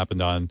moments that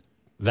happened on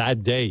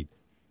that date.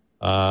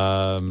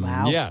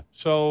 Wow. Yeah.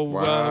 So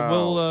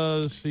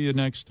we'll see you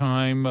next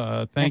time.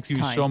 Thank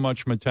you so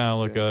much,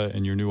 Metallica,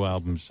 and your new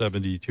album,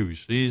 72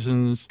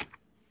 Seasons.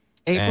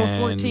 April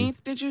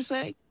 14th, did you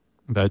say?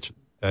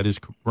 That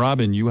is,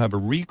 Robin, you have a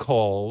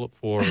recall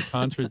for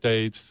concert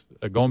dates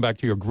going back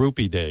to your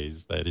groupie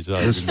days. That is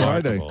this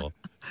Friday.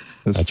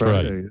 That's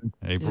Friday. Right.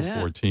 April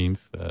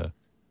 14th.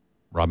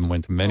 Robin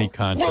went to many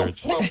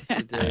concerts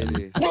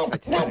and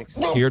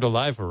cheered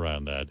alive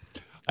around that.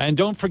 And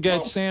don't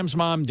forget Sam's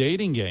Mom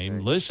Dating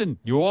Game. Listen,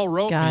 you all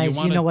wrote Guys,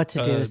 me. you know what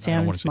to do.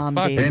 Sam's Mom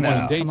Dating Game. You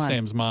want to date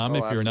Sam's Mom. If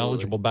you're an absolutely.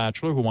 eligible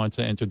bachelor who wants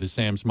to enter the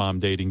Sam's Mom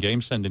Dating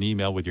Game, send an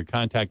email with your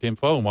contact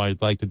info and why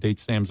you'd like to date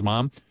Sam's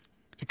mom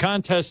to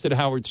contest at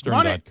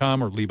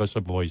howardstern.com or leave us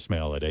a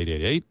voicemail at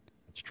 888.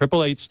 It's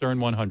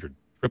 888-STERN-100.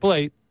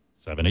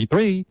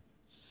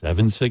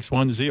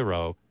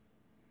 888-783-7610.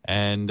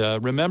 And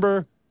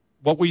remember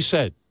what we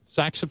said.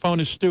 Saxophone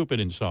is stupid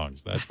in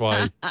songs. That's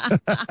why.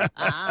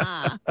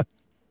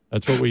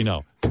 That's what we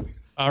know.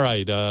 All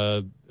right.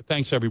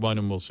 Thanks, everyone,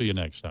 and we'll see you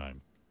next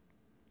time.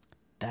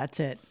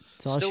 That's it.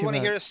 That's all Still she want to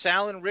wrote. hear a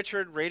Sal and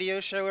Richard radio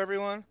show,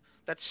 everyone?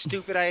 That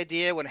stupid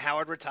idea when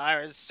Howard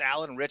retires,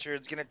 Sal and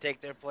Richard's going to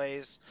take their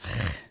place.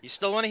 You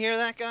still want to hear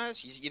that,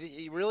 guys?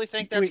 You really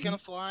think that's going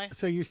to fly?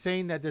 So you're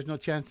saying that there's no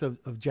chance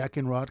of Jack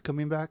and Rod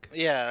coming back?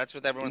 Yeah, that's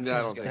what everyone thinks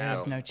is going to There's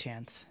happen. no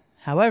chance.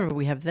 However,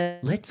 we have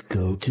this. Let's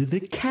go to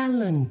the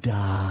calendar.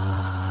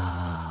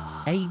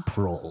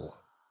 April.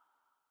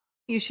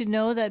 You should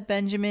know that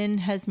Benjamin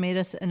has made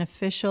us an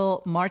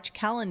official March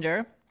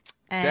calendar.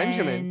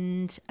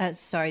 Benjamin?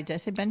 Sorry, did I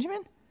say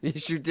Benjamin?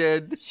 Yes, you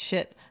did.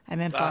 Shit, I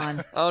meant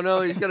Bon. Oh,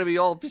 no, he's going to be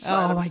all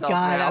beside Oh, my himself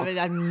God.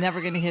 now. I'm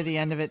never going to hear the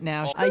end of it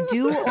now. I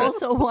do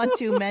also want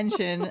to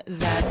mention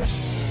that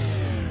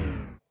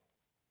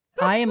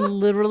I am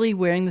literally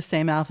wearing the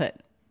same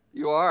outfit.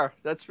 You are.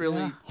 That's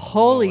really...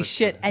 Holy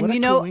shit. And what you a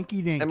know...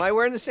 coinky-dink. Am I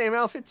wearing the same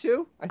outfit,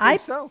 too? I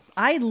think so.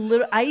 I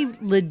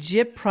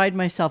legit pride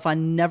myself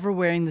on never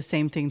wearing the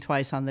same thing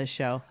twice on this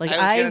show. Like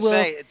I was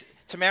going to say...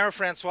 Tamara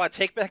Francois,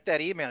 take back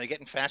that email. You're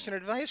getting fashion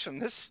advice from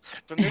this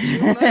from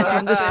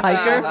this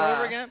piker?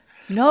 Over again?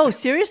 No,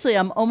 seriously,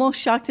 I'm almost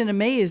shocked and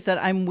amazed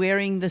that I'm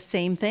wearing the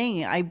same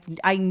thing.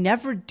 I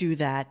never do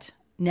that.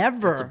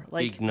 Never. It's a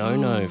big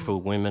no-no for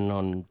women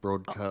on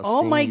broadcasting.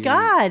 Oh my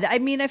God. I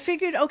mean, I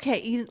figured,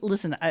 okay,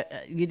 listen,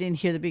 you didn't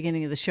hear the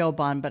beginning of the show,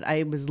 Bon, but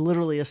I was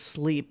literally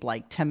asleep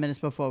like 10 minutes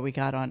before we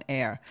got on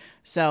air.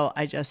 So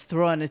I just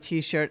threw on a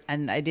T-shirt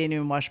and I didn't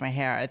even wash my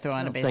hair. I threw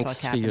on a baseball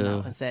cap and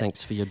that was it.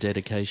 Thanks for your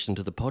dedication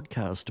to the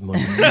podcast, Mom.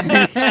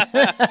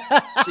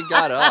 She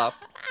got up.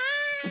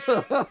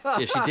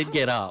 Yeah, she did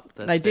get up.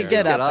 I did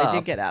get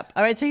up.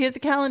 All right, so here's the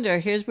calendar.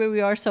 Here's where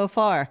we are so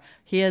far.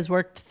 He has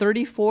worked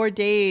 34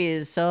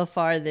 days so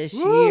far this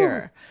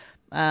year.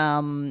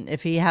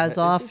 If he has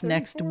off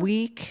next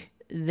week,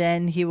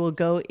 then he will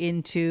go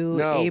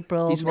into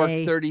April, he's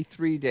May. worked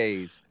 33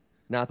 days.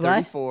 Not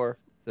 34,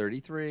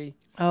 33.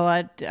 Oh,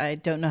 I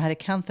don't know how to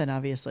count then,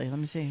 obviously. Let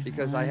me see.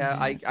 Because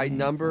I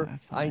number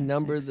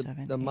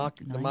the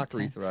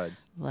mockery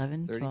threads.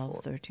 11,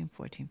 12, 13,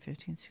 14,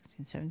 15,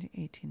 16, 17,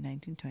 18,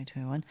 19, 20,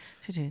 21,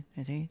 22,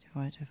 23,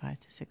 24, 25,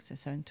 26,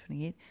 27,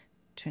 28,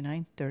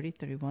 29, 30,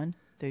 31,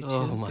 32,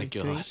 oh my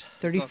 33, God.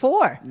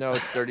 34. No,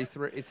 it's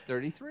 33. It's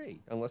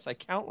 33, unless I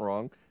count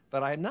wrong,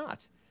 but I'm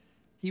not.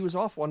 He was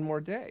off one more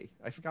day.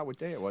 I forgot what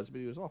day it was,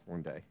 but he was off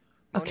one day.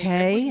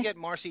 Okay. We can get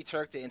Marcy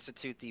Turk to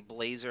institute the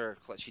blazer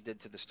she did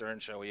to the Stern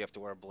show, where you have to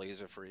wear a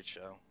blazer for each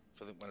show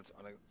for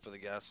the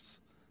guests.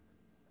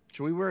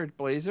 Should we wear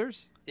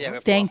blazers? Yeah.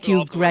 Thank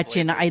you,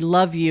 Gretchen. I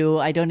love you.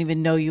 I don't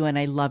even know you, and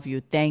I love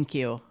you. Thank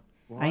you.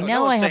 Wow. I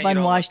know I have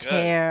unwashed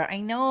hair. I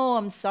know.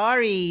 I'm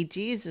sorry.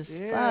 Jesus,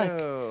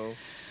 fuck.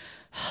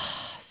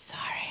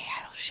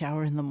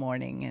 Shower in the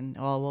morning, and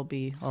all will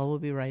be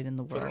right in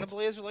the world. Put on a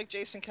blazer like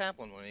Jason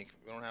Kaplan when we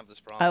don't have this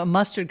problem. A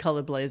mustard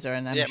colored blazer,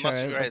 and I'm sure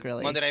mustard, it'll look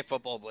really Monday Night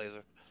Football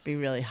blazer. Be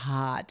really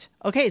hot.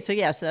 Okay, so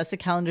that's the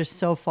calendar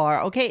so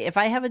far. Okay, if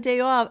I have a day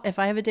off, if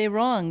I have a day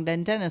wrong,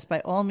 then Dennis, by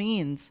all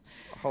means.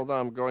 Hold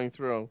on, I'm going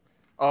through.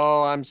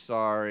 Oh, I'm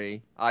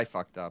sorry. I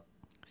fucked up.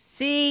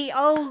 See?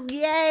 Oh,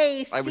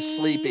 yay! I was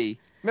sleepy.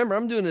 Remember,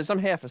 I'm doing this. I'm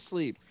half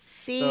asleep.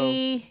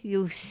 See?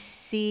 You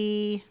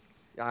see?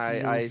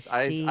 I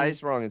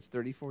was wrong. It's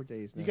 34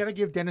 days now. You got to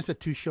give Dennis a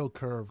 2-show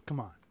curve.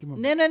 Come on. Give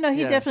him No.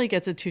 He definitely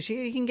gets a 2.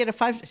 He can get a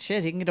 5.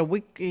 Shit, he can get a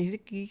week. He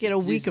can get a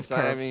week of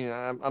curve. I mean,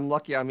 I'm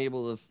lucky I'm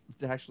able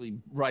to actually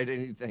write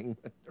anything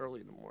early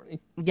in the morning.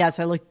 Yes,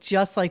 I look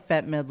just like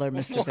Bette Midler,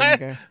 Mr.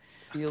 Vinegar.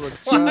 You look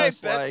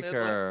just like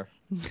her.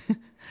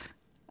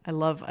 I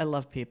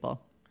love people.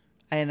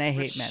 And I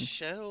hate men.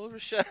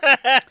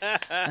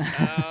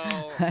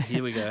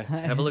 Here we go.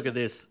 Have a look at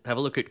this. Have a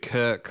look at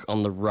Kirk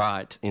on the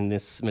right in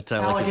this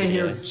Metallica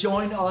video. Here,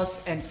 join us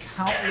and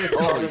countless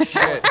other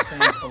fans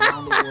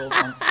around the world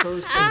on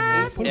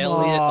Thursday.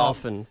 Elliot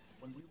Offen.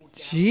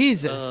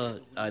 Jesus.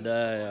 I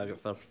know. I got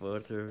fast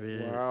forward through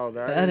it. Wow,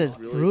 that is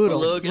really brutal.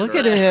 Look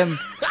at him.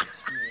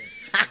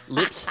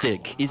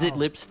 Lipstick. Is it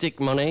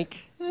lipstick,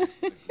 Monique?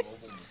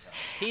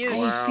 He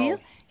is.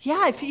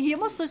 Yeah, he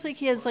almost looks like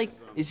he has like.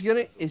 Is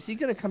he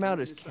gonna come out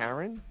as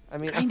Karen? I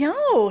mean, I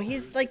know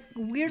he's like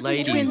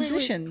weirdly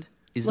transitioned.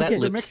 Is that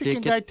lipstick? The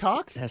Mexican guy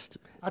talks? I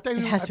thought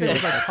it was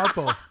like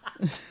Harpo.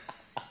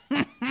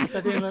 I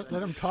thought they let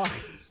him talk.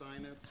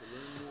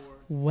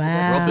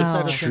 Wow.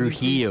 Robert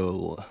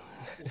Trujillo.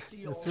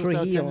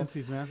 Suicidal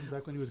tendencies, man.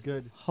 Back when he was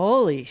good.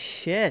 Holy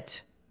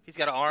shit. He's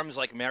got arms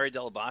like Mary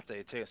Del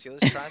Abate, too. See those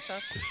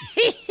triceps?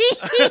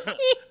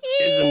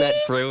 Isn't that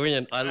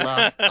brilliant? I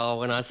love. Oh,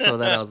 when I saw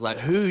that, I was like,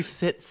 "Who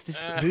sets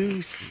this?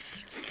 Who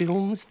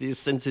films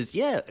this?" And says,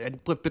 "Yeah."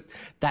 But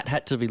that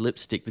had to be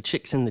lipstick. The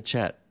chicks in the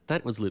chat.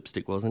 That was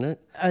lipstick, wasn't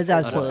it? It was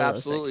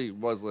absolutely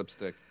was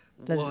lipstick.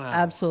 That is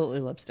absolutely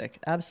lipstick.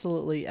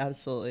 Absolutely.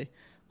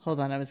 Hold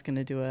on, I was going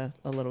to do a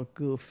little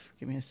goof.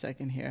 Give me a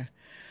second here.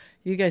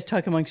 You guys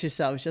talk amongst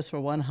yourselves just for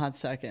one hot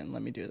second.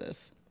 Let me do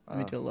this. Let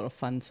me do a little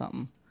fun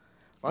something.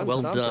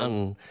 Well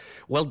done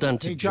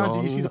to hey, John.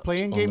 Did you see the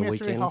play-in game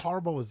yesterday? Weekend. How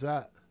horrible was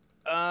that?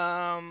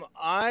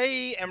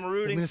 I am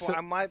rooting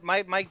for my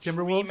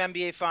dream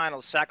NBA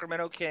Finals: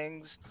 Sacramento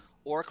Kings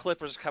or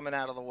Clippers coming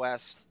out of the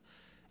West,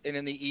 and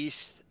in the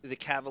East, the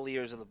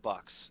Cavaliers or the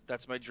Bucks.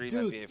 That's my dream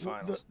NBA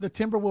Finals. The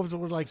Timberwolves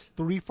were like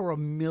 3 for $1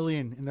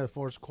 million in the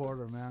fourth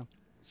quarter, man.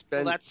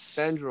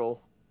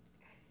 Spendrel.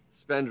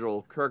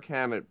 Kirk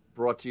Hammett,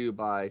 brought to you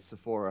by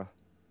Sephora.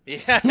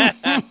 Yeah.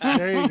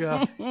 There you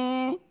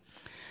go.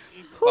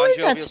 Who is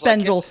that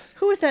spendrel?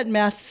 Who is that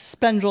masked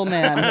spendrel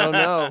man? I don't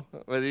know,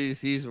 but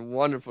he's a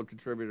wonderful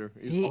contributor.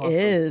 He's awesome.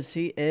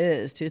 He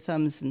is. Two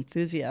thumbs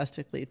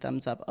enthusiastically,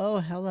 thumbs up. Oh,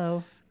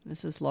 hello.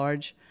 This is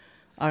large.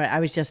 All right, I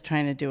was just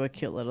trying to do a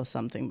cute little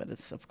something, but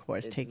it's, of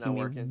course, taking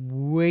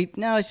me...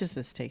 No,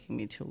 it's taking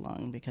me too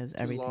long because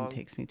everything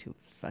takes me too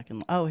fucking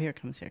long. Oh, here it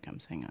comes.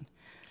 Hang on.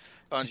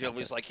 Bon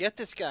Jovi's like, get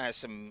this guy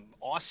some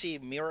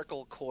Aussie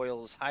Miracle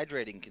Coils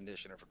hydrating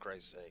conditioner, for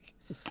Christ's sake.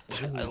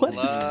 I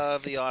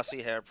love the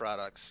Aussie hair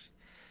products.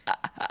 Are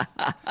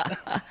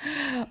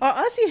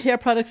Aussie hair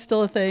products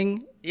still a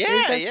thing? Yeah,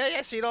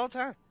 I see it all the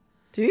time.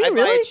 Do you I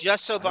really? buy it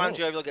just so Bon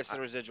Jovi gets the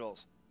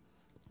residuals.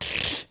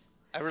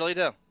 I really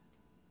do.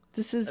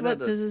 This is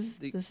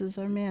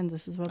our man.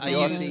 This is what I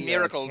use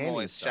Miracle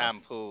Moist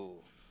shampoo.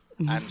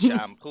 And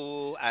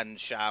shampoo and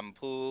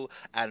shampoo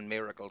and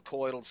Miracle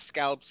Coil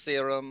scalp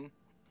serum.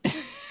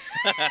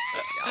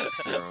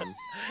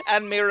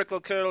 And Miracle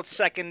Curl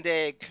Second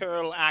Day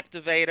Curl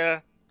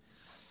Activator.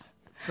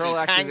 Curl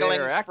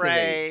Detangling Activator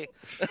spray.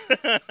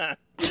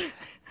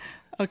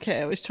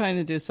 Okay, I was trying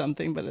to do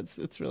something, but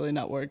it's really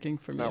not working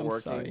for me.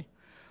 I'm sorry.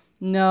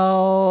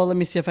 No, let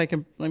me see if I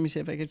can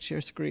share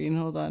screen.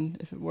 Hold on.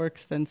 If it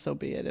works, then so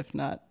be it. If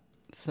not,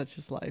 such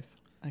is life.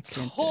 I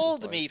can't.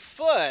 Hold me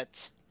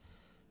foot.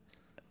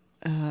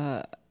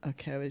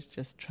 Okay, I was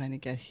just trying to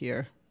get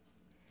here.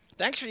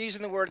 Thanks for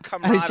using the word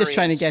camaraderie. I was just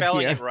trying to get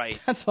spelling here. It right.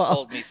 That's all.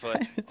 Hold me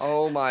foot.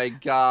 Oh my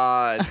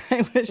God!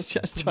 I was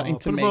just trying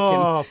to make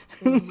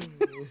him.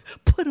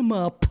 Put him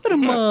up. Put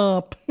him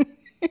up.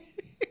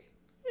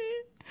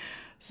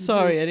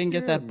 Sorry, I didn't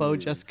get that bow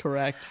just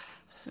correct.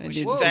 We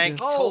should thank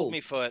Told Me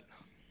Foot.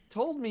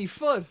 Told Me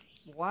Foot.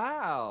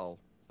 Wow.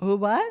 Who?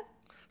 What?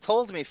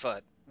 Told Me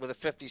Foot with a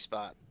 50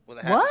 spot with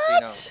a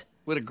what? Casino.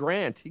 With a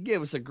grant. He gave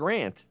us a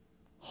grant.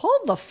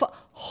 Hold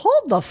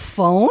the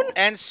phone.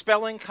 And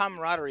spelling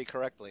camaraderie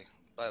correctly,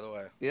 by the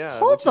way. Yeah.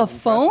 Hold the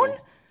phone.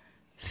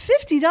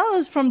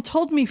 $50 from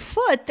Told Me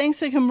Foot. Thanks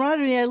to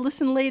camaraderie, I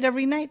listen late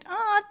every night.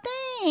 Oh,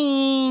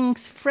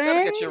 thanks,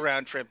 friend. Gotta get you a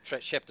round trip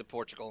to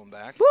Portugal and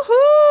back.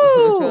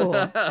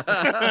 Woohoo!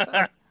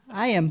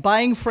 I am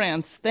buying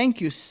France.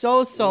 Thank you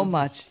so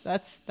much.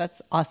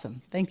 That's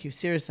awesome. Thank you,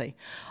 seriously.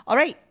 All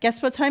right,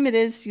 guess what time it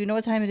is? You know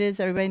what time it is.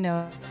 Everybody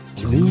know.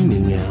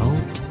 Cleaning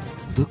out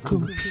the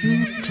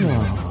computer.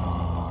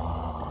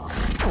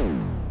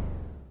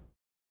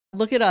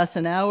 Look at us,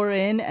 an hour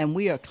in, and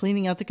we are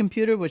cleaning out the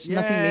computer, which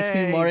nothing makes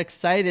me more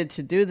excited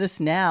to do this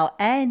now.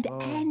 And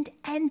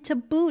to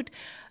boot,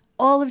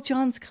 all of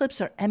John's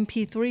clips are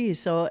MP3s,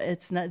 so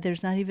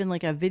there's not even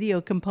like a video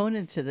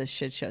component to this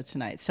shit show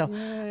tonight. So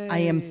I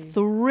am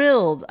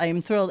thrilled.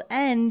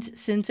 And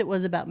since it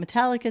was about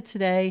Metallica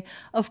today,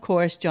 of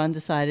course, John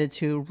decided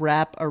to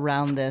wrap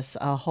around this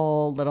a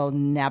whole little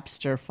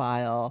Napster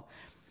file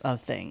of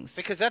things.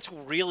 Because that's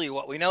really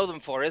what we know them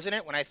for, isn't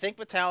it? When I think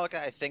Metallica,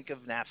 I think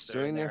of Napster.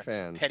 Suing their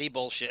fans. Petty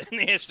bullshit.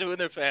 They're suing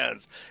their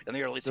fans in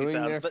the early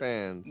 2000s. Their but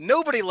fans.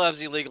 Nobody loves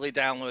illegally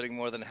downloading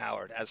more than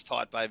Howard, as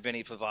taught by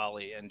Vinnie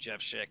Favale and Jeff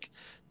Schick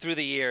through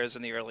the years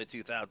in the early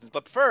 2000s.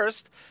 But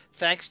first,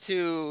 thanks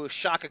to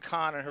Shaka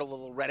Khan and her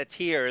little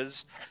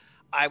Redditeers,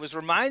 I was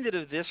reminded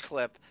of this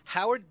clip,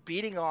 Howard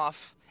beating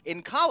off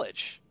in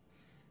college.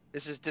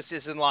 This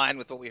is in line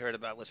with what we heard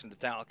about listening to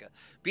Metallica.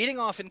 Beating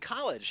off in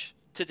college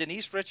to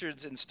Denise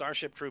Richards in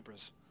Starship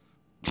Troopers.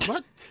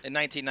 What? In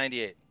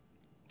 1998.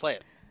 Play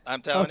it.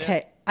 I'm telling you.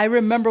 Okay, I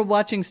remember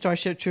watching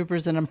Starship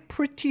Troopers, and I'm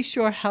pretty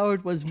sure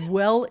Howard was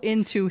well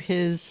into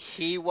his...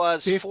 He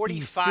was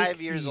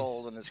 45 years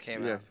old when this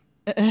came out.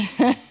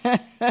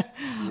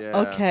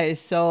 Okay,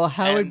 so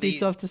Howard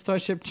beats off the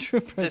Starship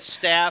Troopers. The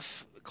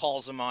staff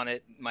calls him on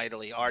it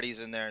mightily. Artie's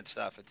in there and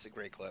stuff. It's a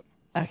great clip.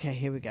 Okay,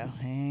 here we go.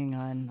 Hang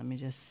on. Let me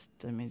just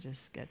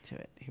get to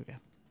it. Here we go.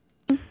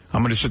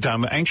 I'm going to sit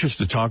down. I'm anxious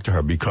to talk to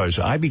her because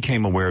I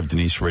became aware of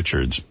Denise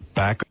Richards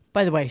back.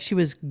 By the way, she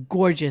was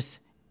gorgeous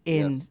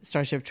in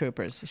Starship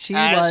Troopers.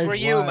 As were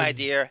you, my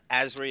dear.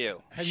 As were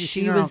you.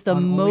 She was the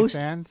most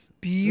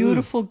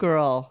beautiful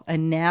girl,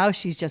 and now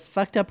she's just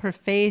fucked up her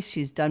face.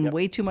 She's done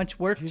way too much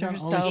work to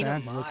herself.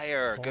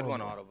 Liar. Good one,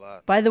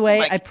 Autobot. By the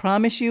way, I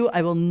promise you,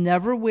 I will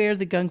never wear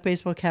the gunk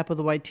baseball cap with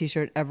a white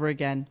T-shirt ever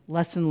again.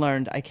 Lesson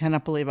learned. I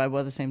cannot believe I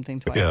wore the same thing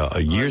twice.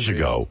 Years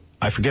ago.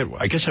 I forget.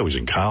 I guess I was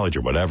in college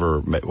or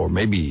whatever, or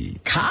maybe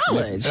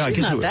college. I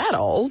guess not that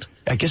old.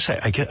 I guess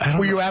I don't.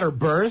 Were you at her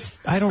birth?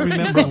 I don't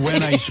remember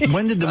when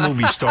did the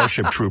movie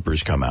Starship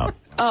Troopers come out?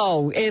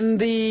 Oh, in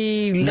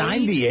the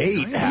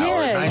 98,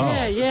 Howard.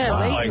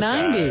 Late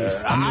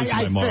 90s.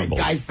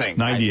 I think.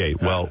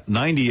 98. Well,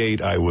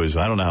 98. I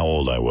don't know how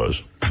old I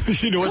was.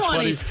 You know what's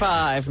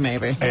 25, funny?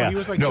 maybe. Yeah.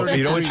 No,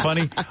 you know what's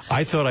funny?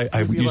 I thought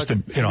I used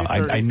to,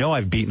 I know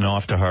I've beaten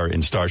off to her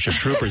in Starship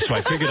Troopers, so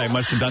I figured I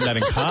must have done that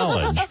in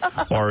college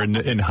or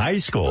in high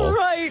school.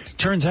 Right.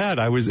 Turns out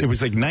it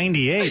was like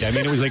 98. I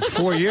mean, it was like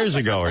 4 years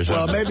ago or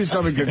something. Well, maybe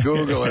somebody could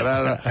Google it. I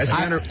don't know. As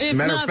a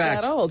matter of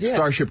fact,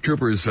 Starship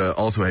Troopers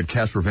also had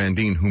Casper Van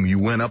Dien, whom you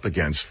went up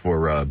against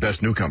for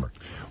Best Newcomer.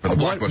 for the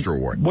Blockbuster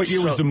Award. What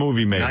year was the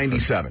movie made?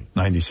 97.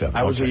 97.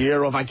 I was a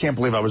year off. I can't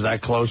believe I was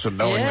that close to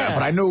knowing that,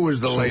 but I knew it was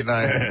the late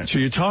night. So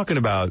you're talking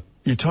about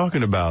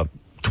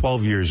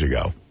 12 years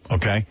ago,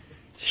 okay?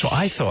 So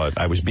I thought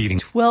I was beating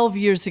 12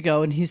 years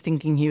ago, and he's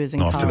thinking he was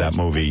in off college. to that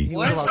movie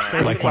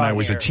like when I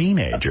was a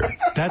teenager.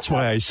 That's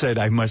why I said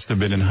I must have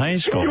been in high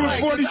school. You were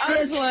 46. I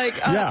was like,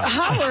 Yeah.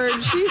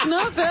 Howard, she's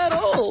not that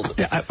old.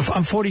 Yeah,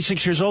 I'm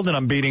 46 years old and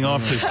I'm beating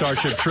off to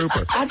Starship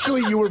Trooper.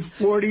 Actually, you were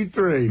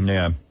 43.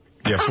 Yeah,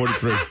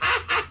 43.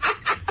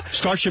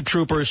 Starship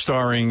Trooper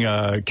starring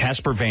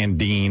Casper Van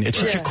Dien. It's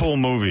such a cool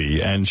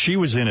movie, and she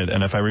was in it.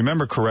 And if I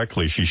remember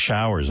correctly, she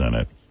showers in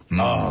it.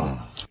 All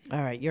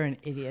right, you're an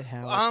idiot,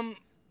 Howard.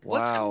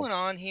 What's going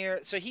on here?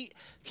 So he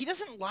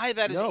doesn't lie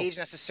about his age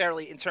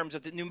necessarily in terms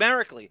of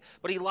numerically,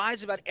 but he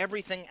lies about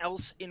everything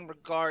else in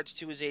regards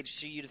to his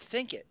age to you to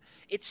think it.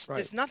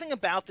 There's nothing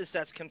about this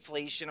that's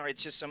conflation or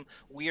it's just some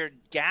weird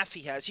gaffe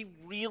he has. He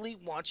really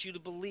wants you to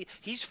believe.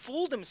 He's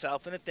fooled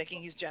himself into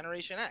thinking he's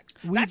Generation X.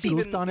 That's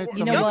even on it. more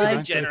You know why?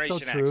 than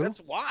Generation X. That's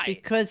why.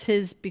 Because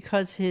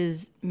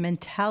his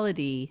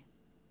mentality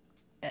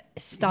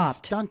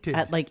stopped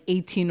at like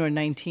 18 or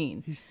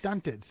 19. He's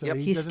stunted. So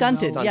he's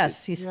stunted.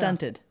 Yes, he's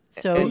stunted.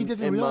 So and he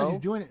doesn't realize he's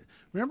doing it.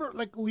 Remember,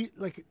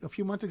 like a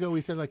few months ago,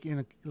 we said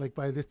like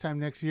by this time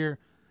next year,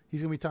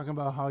 he's gonna be talking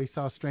about how he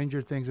saw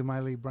Stranger Things and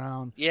Miley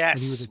Brown. Yes,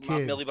 when he was a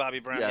kid. Millie Bobby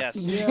Brown. Yes.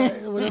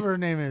 Yeah, whatever her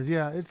name is.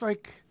 Yeah, it's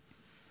like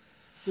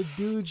the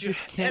dude just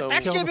can't.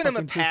 That's tell giving the him a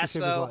fucking truth to pass,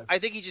 save his though. life. I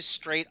think he just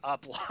straight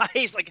up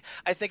lies. Like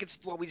I think it's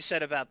what we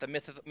said about the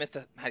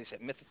how do you say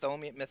it?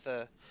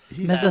 Mythothomia.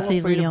 He's so afraid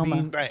of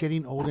Mesothelioma.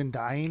 getting old and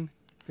dying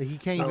that he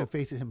can't even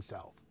face it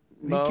himself.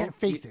 Mo, he can't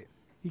face it.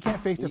 He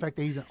can't face the fact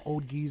that he's an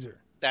old geezer.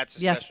 That's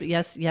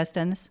yes,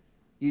 Dennis.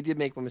 You did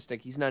make one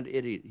mistake. He's not an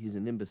idiot. He's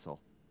an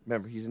imbecile.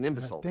 Remember, he's an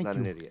imbecile, Thank not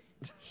you. an idiot.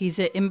 He's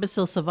an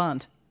imbecile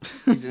savant.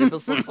 He's an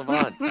imbecile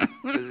savant.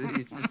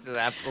 He's just an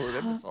absolute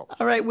imbecile.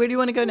 All right, where do you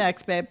want to go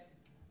next, babe?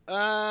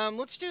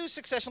 Let's do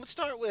Succession. Let's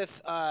start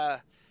with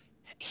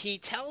he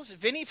tells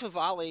Vinny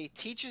Favale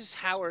teaches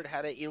Howard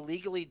how to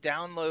illegally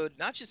download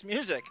not just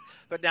music,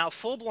 but now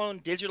full-blown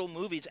digital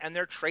movies, and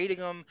they're trading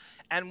them.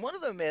 And one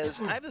of them is,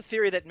 I have a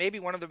theory that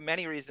maybe one of the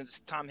many reasons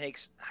Tom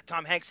Hanks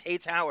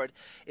hates Howard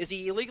is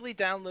he illegally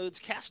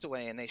downloads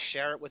Castaway, and they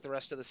share it with the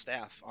rest of the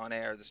staff on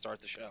air to start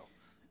the show.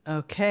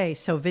 Okay,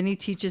 so Vinny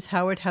teaches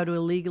Howard how to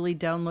illegally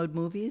download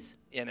movies?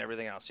 And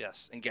everything else,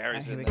 yes. And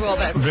Gary's in go.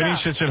 there. Vinny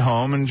sits at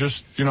home and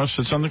just,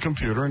 sits on the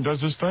computer and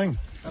does his thing.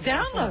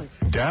 Downloads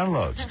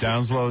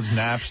Downloads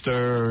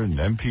Napster and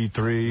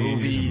MP3.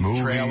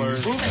 Movies, trailers.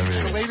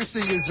 Everything. The latest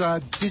thing is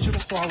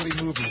digital quality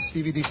movies,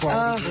 DVD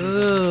quality.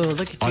 Ooh,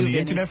 look at you, On the Vinny.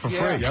 internet for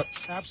free. Yep.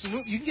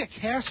 Absolutely. You can get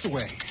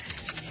Castaway.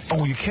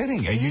 Oh, you're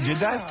kidding? And you did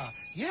that?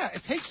 Yeah,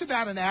 it takes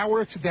about an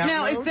hour to download.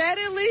 Now, is that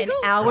illegal?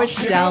 An hour to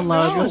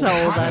download. That's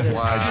how old that is.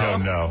 I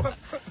don't know.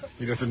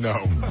 He doesn't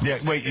know. Yeah,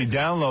 wait, you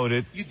download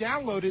it. You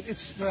download it.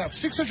 It's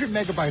 600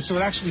 megabytes, so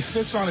it actually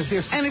fits on a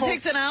disc. And It's it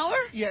takes an hour?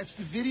 Yeah, it's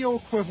the video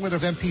equivalent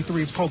of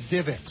MP3. It's called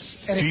DivX.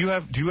 And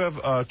Do you have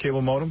a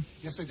cable modem?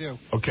 Yes, I do.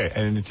 Okay,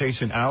 and it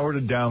takes an hour to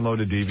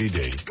download a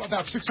DVD.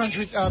 About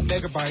 600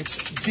 megabytes,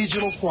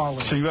 digital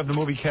quality. So you have the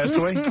movie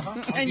Castaway?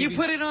 And you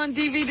put it on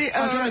DVD? Then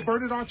I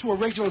burn it onto a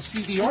regular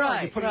CDR.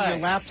 Right, You put it on your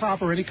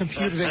laptop or any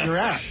computer that you're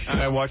at. Can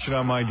I watch it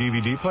on my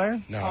DVD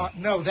player?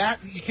 No, that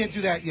you can't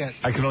do that yet.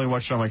 I can only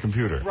watch it on my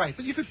computer. Right,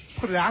 but you could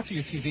put it out to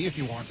your TV if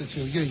you wanted to.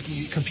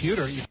 Your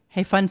computer.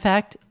 Hey, fun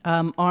fact,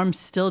 ARM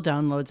still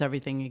downloads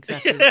everything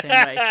exactly the same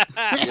way.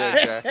 Yeah,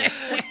 exactly.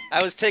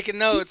 I was taking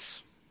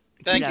notes.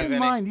 Thank you, Keep in Vinny.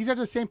 mind, these are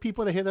the same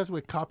people that hit us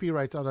with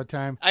copyrights all the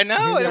time. I know.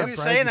 Here I they know are you were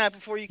saying bragging. that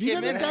before you These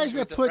came are in. the guys Actually,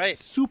 that put right.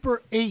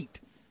 Super 8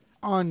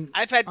 on.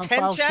 I've had on 10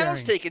 file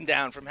channels sharing. taken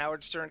down from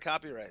Howard Stern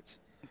copyrights.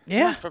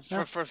 Yeah. For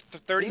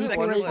 30 Super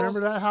seconds. 8,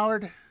 remember that,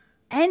 Howard?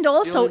 And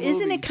also, only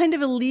isn't movie. it kind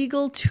of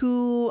illegal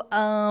to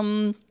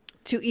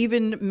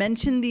even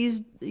mention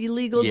these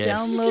illegal You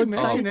download can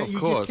mention sites? it, you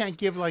just can't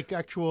give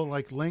actual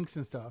links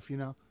and stuff,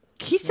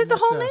 He said the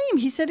whole name.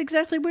 He said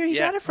exactly where he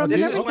got it from.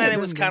 This and is when everything.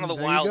 it was kind of the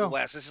There you Wild go.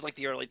 West. This is like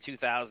the early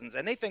 2000s,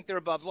 and they think they're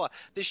above the law.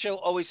 This show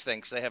always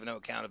thinks they have no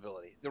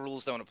accountability. The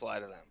rules don't apply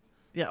to them.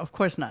 Yeah, of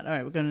course not. All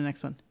right, we're going to the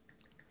next one.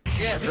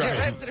 Yeah, That's right.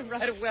 arrested him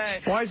right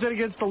away. Why is that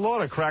against the law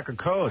to crack a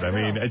code? I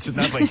mean, it's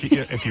not like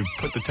if you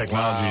put the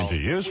technology into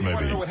use, You want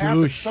to maybe. know what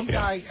happened? Some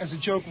guy, as a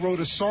joke, wrote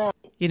a song.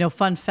 You know,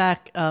 fun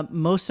fact,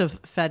 most of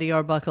Fatty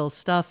Arbuckle's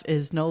stuff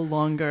is no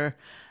longer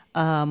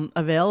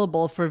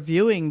available for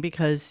viewing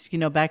because,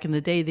 back in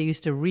the day, they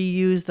used to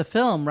reuse the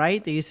film,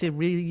 right? They used to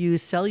reuse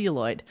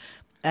celluloid.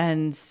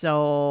 And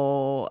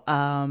so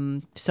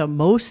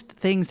most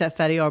things that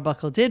Fatty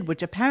Arbuckle did,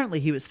 which apparently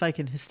he was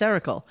fucking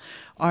hysterical,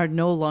 are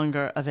no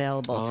longer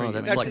available for Oh,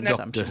 viewing. that's like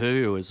Doctor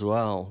Who as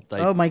well. They,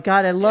 Oh my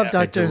God, I love they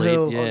Doctor delete-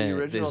 Who.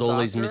 Yeah, there's all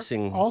these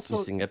missing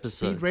episodes.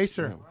 Speed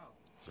Racer.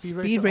 Speed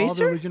All the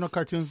Racer? original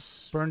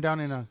cartoons burned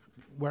down in a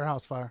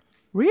warehouse fire.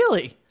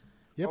 Really?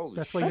 Yep,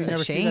 that's why That's you a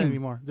never see that shame.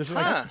 anymore. There's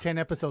like 10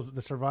 episodes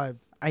that survived.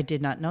 I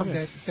did not know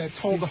this. That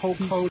told the whole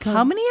code.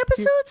 How many Here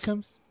episodes?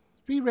 comes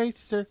Speed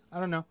Racer. I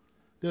don't know.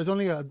 There was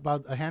only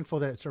about a handful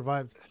that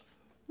survived.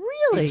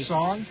 Really?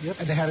 Song, Yep.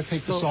 and they had to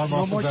take the So, song no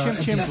off more of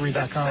chim chim.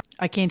 MP3.com.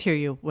 I can't hear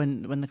you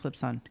when the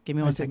clip's on. Give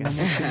me one second. No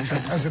more chim chim.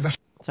 I said,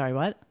 Sorry,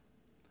 what?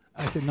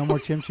 I said no more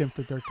chim chim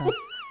the third time.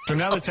 So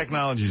now the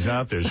technology's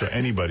out there, so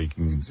anybody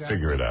can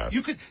figure it out.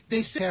 You could.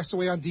 They say Cast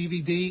Away on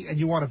DVD, and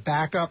you want to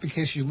back up in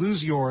case you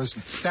lose yours.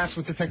 That's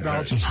what the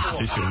technology's for. In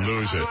case you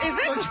lose it. Is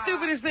that the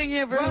stupidest thing you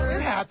ever Well, heard?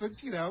 it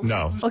happens, you know.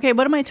 No. Okay,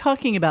 what am I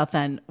talking about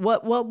then?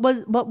 What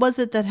was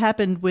it that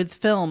happened with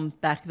film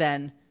back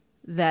then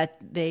that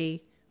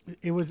they?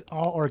 It was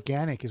all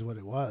organic, is what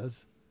it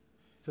was.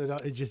 So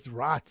it just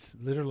rots,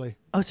 literally.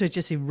 Oh, so it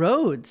just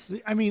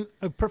erodes. I mean,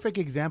 a perfect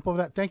example of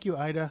that. Thank you,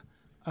 Ida.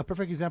 A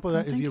perfect example of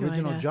that is thank the you,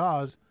 original Ida.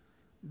 Jaws,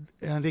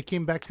 and they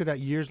came back to that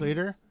years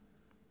later,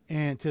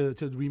 and to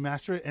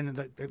remaster it, and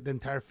the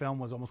entire film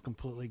was almost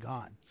completely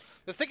gone.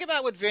 The thing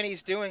about what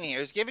Vinny's doing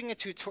here is giving a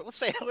tutorial.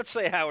 Let's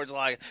say Howard's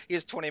lying. He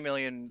has 20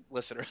 million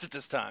listeners at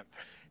this time.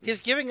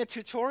 He's giving a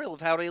tutorial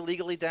of how to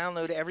illegally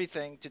download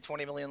everything to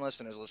 20 million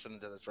listeners listening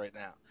to this right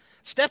now.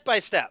 Step by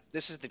step.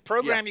 This is the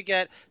program you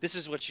get. This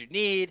is what you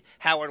need.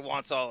 Howard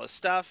wants all this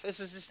stuff. This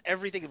is just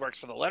everything that works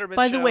for the Letterman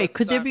By show the way, and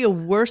could there stuff. be a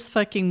worse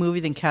fucking movie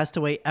than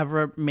Castaway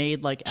ever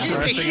made? Like ever?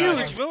 It's a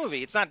huge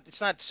movie. It's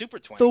not super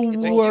 20. The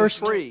It's a worst.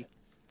 huge movie.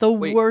 The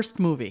Wait. worst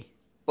movie.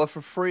 But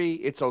for free,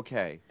 it's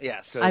okay.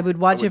 Yes. I would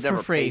watch I it would for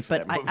never free, pay for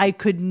but that movie. I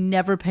could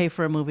never pay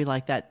for a movie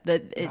like that.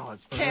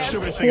 Stupidest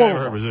thing I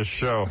ever heard was this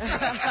show.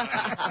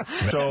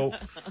 So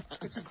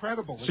It's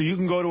incredible. you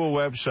can go to a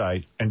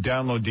website and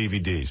download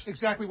DVDs.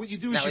 Exactly. What you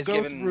do is Now you he's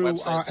go giving through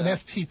websites an out.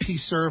 FTP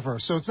server,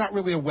 so it's not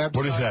really a website.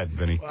 What is that,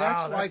 Vinny? Wow,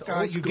 That's that's like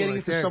old you school getting right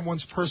into there.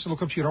 someone's personal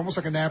computer, almost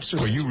like a Napster.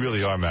 Well, you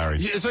really are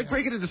married. It's like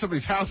breaking into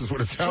somebody's house is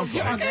what it sounds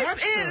Yeah, on like.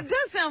 Napster. It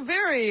does sound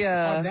very.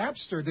 On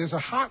Napster, there's a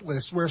hot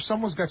list where if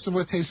someone's got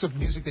similar tastes of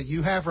music that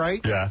you have,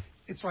 right? Yeah.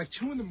 It's like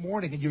 2 a.m.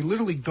 and you're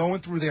literally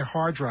going through their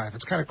hard drive.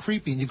 It's kind of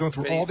creepy, and you go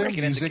through But he's all their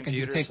breaking into music, and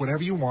you computers. take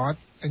whatever you want,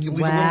 and you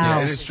leave Wow. a little Yeah,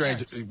 note. It is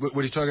strange.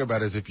 What he's talking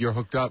about is if you're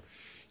hooked up,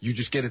 you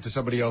just get into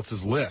somebody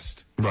else's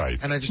list. Right.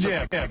 And I just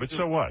yeah, but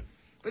so what?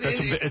 But That's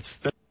that's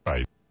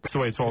right. That's the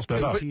way it's all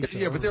set up.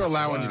 but they're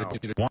allowing you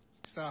to.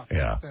 Stuff.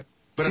 Yeah. But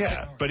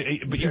but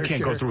you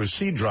can't go through a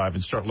C drive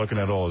and start looking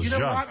at all his You know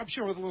junk. what? I'm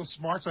sure with a little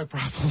smarts, I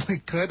probably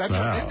could. I've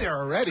Wow. been there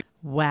already.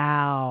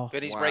 Wow.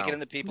 But he's Wow. breaking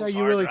into No, people's you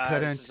hard really drives.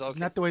 couldn't. It's okay.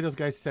 Not the way those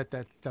guys set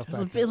that stuff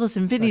back then.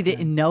 Listen, Vinny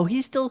didn't know.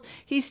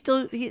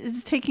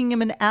 It's taking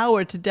him an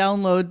hour to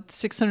download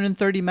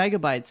 630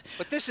 megabytes.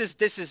 But this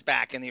is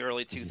back in the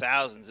early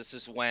 2000s. This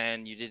is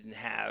when you didn't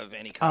have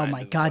any Oh kind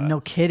my of, God,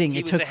 no kidding. he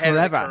It was took ahead of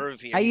the forever.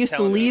 curve here. I He's used to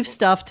telling leave people-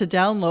 stuff to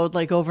download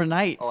like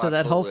overnight Oh, so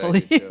that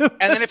absolutely, hopefully. I do too.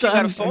 And then if you got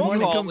a done. phone when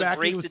you call come that back,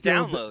 break it was the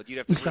still download, you'd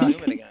have to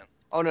resume it again.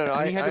 Oh no,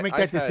 And you had to make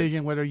that I've had-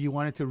 decision whether you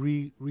wanted to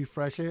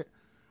refresh it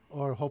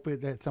or hope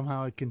it that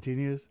somehow it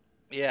continues.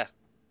 Yeah.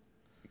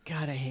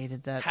 God, I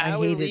hated that. How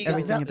I hated illegal.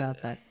 everything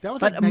about that. That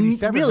was but like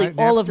 97, really, right?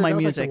 all of Napster, my that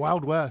was like music, the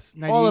Wild West.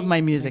 all of 98,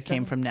 my music 97,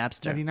 came from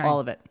Napster. 99. All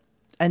of it.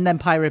 And then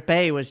Pirate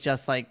Bay was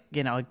just like,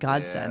 a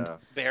godsend. Yeah.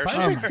 Bear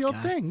Pirate Bay's Sugar. still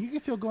a thing. You can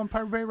still go on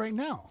Pirate Bay right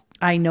now.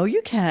 I know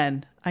you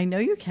can.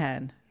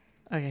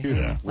 Okay,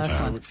 Yeah. last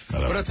one.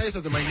 But I'll tell you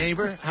something. My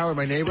neighbor, Howard,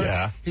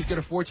 Yeah. he's got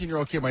a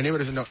 14-year-old kid. My neighbor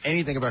doesn't know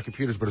anything about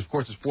computers, but of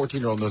course his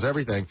 14-year-old knows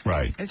everything.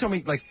 Right. And he told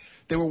me,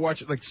 they were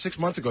watching, 6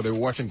 months ago, they were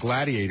watching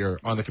Gladiator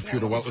on the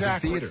computer while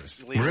exactly. it was in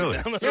theaters. Leave it Really?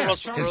 down the Yeah, road.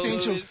 Charlie's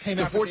Angels came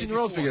The out the day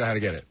 14-year-old before. figured out how to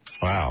get it.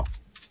 Wow.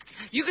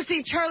 You could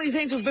see Charlie's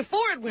Angels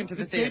before it went to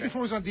the The day theater. before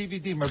it was on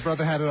DVD, my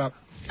brother had it up.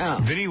 Oh.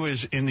 Vinny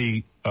was in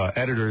the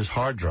editor's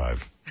hard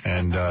drive,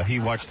 and he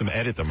watched them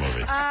edit the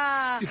movie.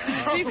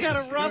 He's got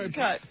a rough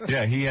cut.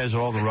 Yeah, he has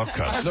all the rough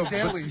cuts. No,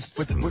 Dailies.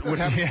 but what He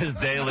happens? has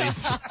dailies.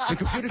 The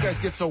computer guys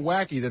get so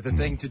wacky that the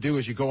thing to do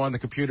is you go on the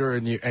computer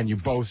and you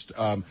boast,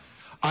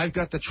 I've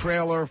got the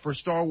trailer for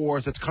Star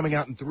Wars that's coming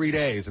out in 3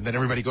 days, and then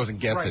everybody goes and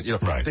gets Right. it. You know,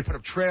 Right. They put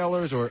up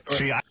trailers or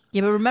See,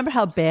 Yeah, but remember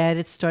how bad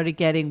it started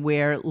getting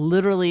where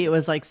literally it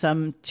was like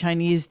some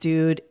Chinese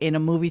dude in a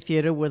movie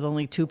theater with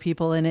only 2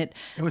 people in it.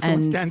 And when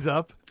someone stands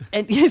up,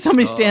 And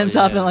somebody stands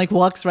up yeah. and like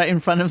walks right in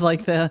front of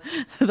like the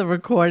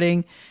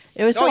recording.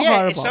 It was so Oh yeah,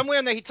 horrible. it's somewhere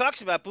in there. He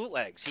talks about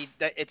bootlegs.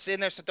 It's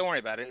in there, so don't worry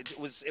about it.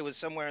 It was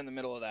somewhere in the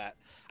middle of that.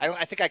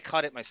 I think I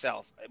cut it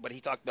myself, but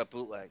he talked about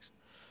bootlegs,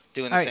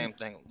 doing the All right. same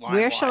thing.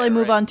 Where shall I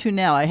move on to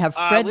now? I have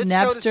Fred Let's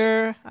go to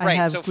Napster. I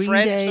have so Green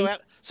Fred, Day.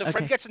 So Fred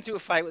Okay. gets into a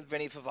fight with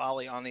Vinny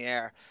Favale on the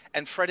air,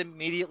 and Fred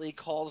immediately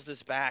calls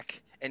this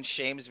back and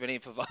shames Vinny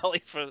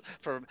Favale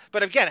for.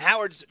 But again,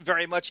 Howard's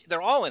very much.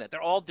 They're all in it.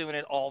 They're all doing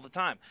it all the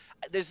time.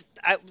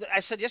 I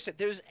said yesterday,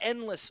 there's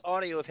endless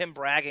audio of him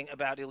bragging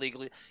about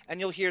illegally, and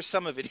you'll hear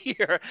some of it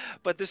here.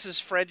 But this is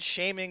Fred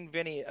shaming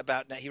Vinny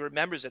about. He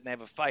remembers it, and they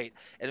have a fight,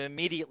 and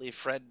immediately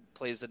Fred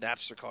plays the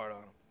Napster card on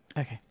him.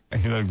 Okay.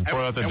 he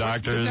brought out the Did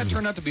doctors. that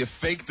turn out to be a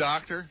fake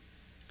doctor?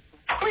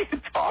 What are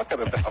you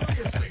talking about?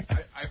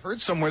 I heard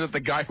somewhere that the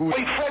guy who... Wait,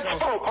 Fred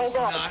spoke. Hold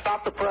on.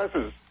 Stop the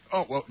presses.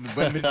 Oh, well,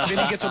 but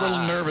Vinny gets a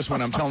little nervous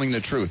when I'm telling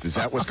the truth. Is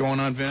that what's going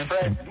on, Vin?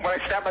 Fred, when I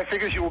snap my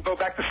fingers, you will go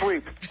back to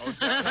sleep.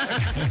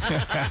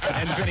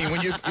 And Vinny,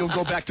 when you'll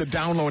go back to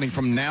downloading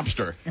from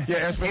Napster.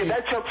 Yeah,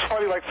 that joke's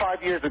funny like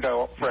 5 years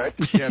ago, Fred.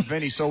 Yeah,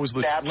 Vinny, so was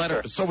the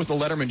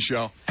Letterman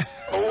show.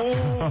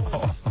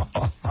 Oh.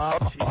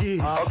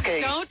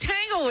 Okay. Don't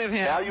tangle with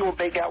him. Now you will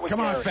make out with Come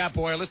on, Gary. fat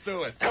boy, let's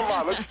do it. Come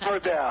on, let's throw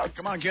it down.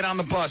 Come on, get on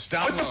the bus,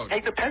 download.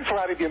 Take the pencil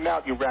out of your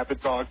mouth, you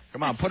rabid dog.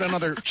 Come on, put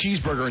another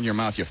cheeseburger in your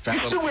mouth, you fat You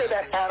still wear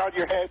that hat on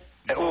your head?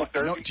 No,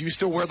 do you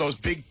still wear those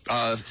big?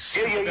 Yeah.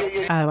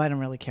 Oh, I don't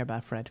really care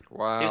about Fred.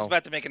 Wow. He was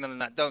about to make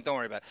another. Don't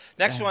worry about it.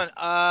 Next one.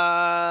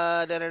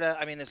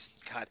 I mean,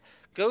 this. God.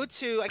 Go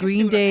to. I guess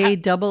Green Day,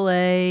 Double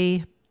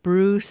A,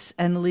 Bruce,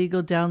 and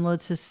Illegal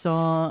downloads his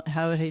song.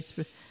 How It Hates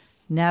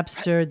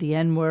Napster, The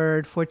N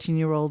Word,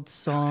 14-year-old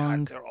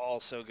song. God, they're all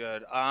so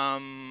good.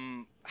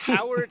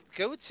 Howard,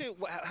 go to.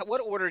 What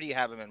order do you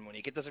have them in,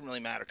 Monique? It doesn't really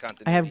matter.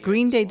 Continuity. I have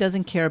Green Day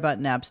doesn't care about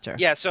Napster.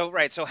 Yeah, so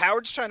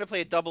Howard's trying to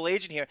play a double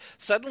agent here.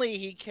 Suddenly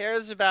he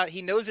cares about.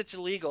 He knows it's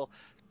illegal,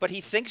 but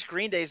he thinks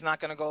Green Day's not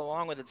going to go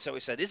along with it. So he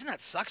said, "Isn't that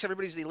sucks?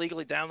 Everybody's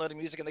illegally downloading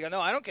music." And they go, "No,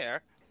 I don't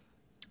care."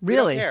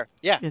 Really? We don't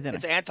care. Yeah,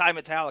 it's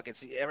anti-Metallica.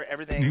 It's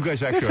everything. You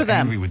guys actually are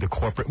angry with the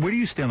corporate. Where do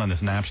you stand on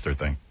this Napster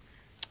thing?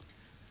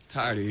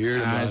 Tired of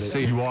hearing about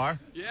it. You are?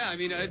 Yeah, I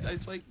mean,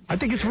 it's like. I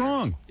think it's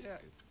wrong. Yeah.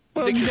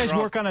 Well, you guys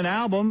work on an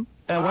album.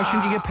 Why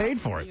shouldn't you get paid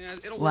for it? Yeah,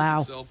 it'll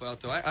work itself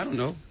out, though. I don't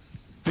know.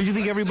 Do you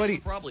think everybody...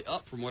 It's probably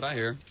up from what I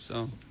hear,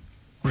 so...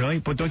 Really?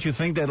 But don't you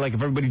think that, like,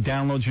 if everybody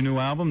downloads your new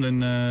album,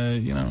 then,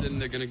 you know... Then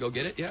they're going to go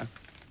get it, yeah.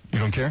 You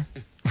don't care?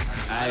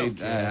 I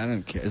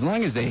don't care. As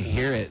long as they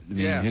hear it, I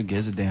mean, who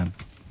gives a damn?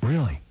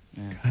 Really?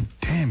 Yeah. God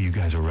damn, you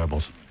guys are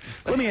rebels.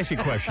 Let me ask you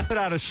a question. Put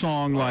out a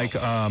song like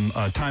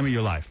Time of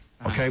Your Life.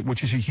 Okay,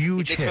 which is a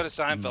huge hit. He makes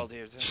fun of Seinfeld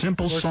here, too.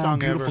 Simple song,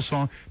 beautiful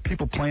song.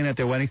 People playing at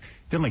their weddings.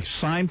 Then, like,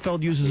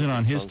 Seinfeld uses it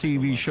on his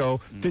TV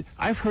show.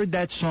 I've heard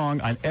that song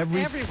on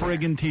every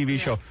friggin'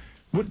 TV show.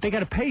 They got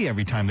to pay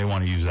every time they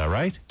want to use that,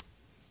 right?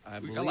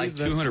 We got like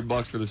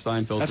 $200 for the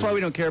Seinfeld. That's why we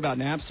don't care about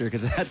Napster,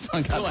 because that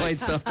song got played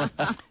so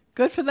much.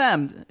 Good for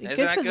them.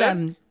 Good for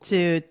them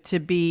to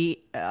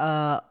be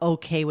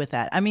okay with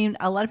that. I mean,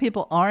 a lot of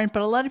people aren't,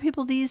 but a lot of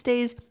people these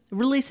days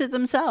release it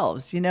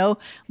themselves. You know,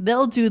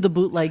 they'll do the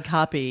bootleg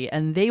copy,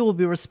 and they will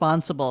be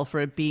responsible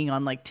for it being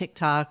on like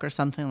TikTok or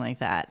something like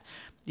that.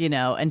 You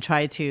know, and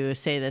try to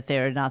say that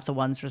they're not the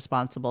ones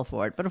responsible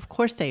for it, but of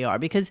course they are,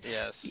 because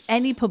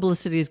any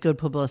publicity is good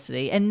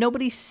publicity, and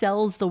nobody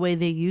sells the way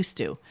they used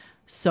to.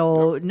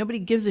 So nobody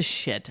gives a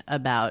shit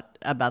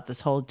about this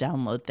whole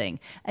download thing.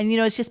 And, you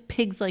know, it's just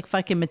pigs like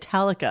fucking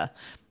Metallica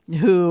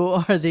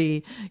who are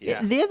they're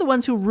the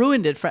ones who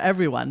ruined it for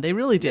everyone. They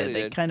really did.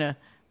 They kind of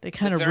ruined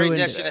it. Very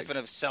definition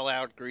of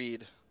sellout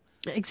greed.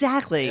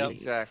 Exactly. Yep.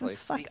 Exactly.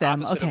 Fuck the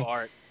them. opposite Okay. of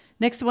art.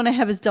 Next one I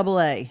have is Double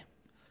A.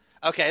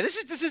 Okay, this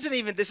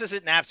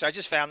isn't Napster. I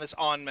just found this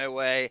on my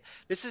way.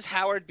 This is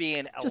Howard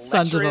being a Just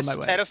found it on lecherous my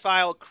way.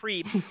 pedophile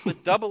creep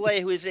with Double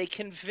A, who is a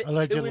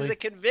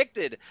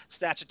convicted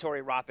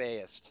statutory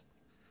rapeist.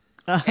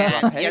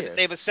 And they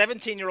have a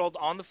 17-year-old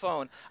on the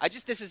phone.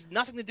 This is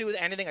nothing to do with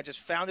anything. I just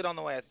found it on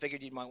the way. I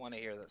figured you might want to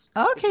hear this.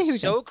 Okay, this here we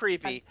is so go.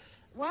 creepy.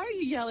 Why are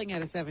you yelling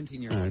at a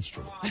 17-year-old? That's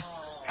true.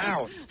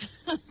 Ow.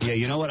 Yeah,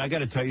 you know what? I got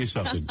to tell you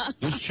something.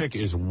 This chick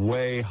is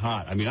way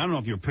hot. I mean, I don't know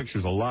if your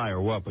picture's a lie or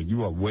what, but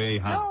you are way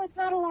hot. No, it's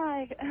not a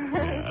lie.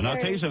 Yeah, and I'll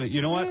tell you something.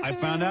 You know what? I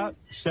found out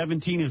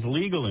 17 is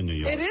legal in New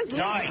York. It is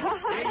legal.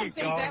 There you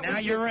go. Now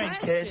you're in,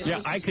 kid.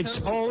 Yeah, I could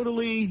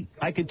totally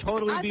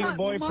be your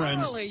boyfriend.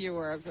 Morally you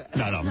were upset.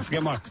 No,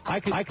 forget Mark.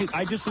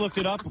 I just looked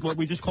it up, what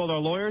we just called our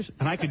lawyers,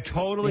 and I could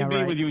totally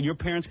be with you, and your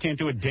parents can't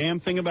do a damn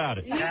thing about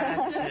it.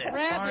 That's it.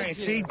 All right,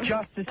 see,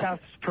 justice has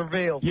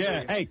prevailed.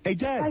 Yeah, hey,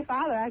 Dad. My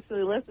father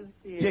actually listens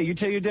to you. Yeah, you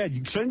tell your dad.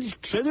 You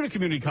send her to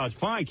community college.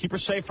 Fine, keep her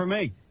safe for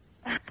me.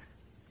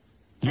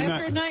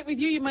 After a night with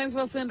you might as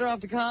well send her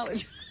off to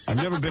college. I've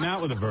never been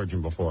out with a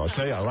virgin before. I'll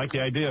tell you, I like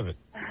the idea of it.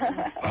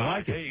 I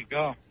like it. There you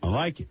go. I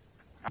like it.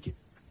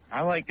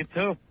 I like it,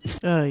 too.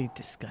 Oh, you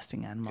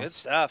disgusting animals. Good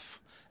stuff.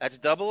 That's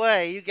Double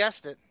A. You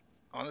guessed it.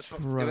 On this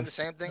doing the Gross.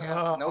 same thing.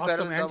 No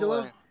better than Double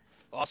A.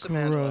 Awesome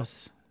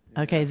Gross.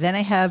 Okay, then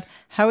I have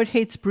Howard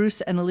hates Bruce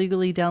and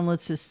illegally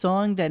downloads his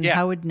song. Then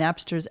Howard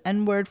Napster's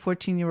N-word,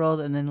 14-year-old,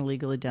 and then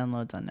illegally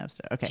downloads on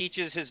Napster. Okay.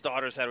 Teaches his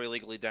daughters how to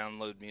illegally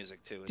download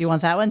music, too. Do you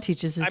want that one?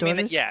 Teaches his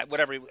daughters? Yeah,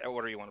 whatever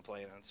order you want to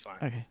play it in, it's fine.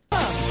 Okay.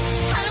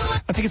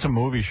 I think it's a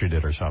movie she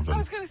did or something. I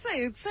was going to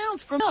say, it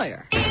sounds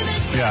familiar.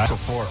 Yeah,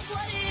 before.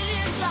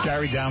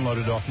 Gary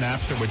downloaded off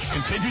Napster, which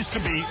continues to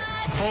be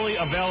fully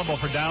available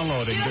for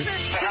downloading.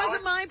 She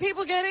doesn't mind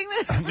people getting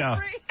this? No.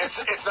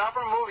 It's not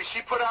from a movie.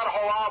 She put out a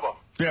whole album.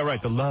 Yeah,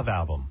 right, the Love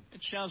album.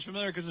 It sounds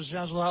familiar because it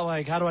sounds a lot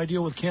like How Do I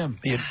Deal with Kim?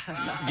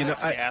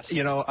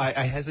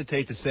 I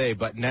hesitate to say,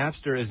 but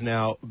Napster is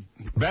now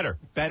better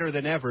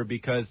than ever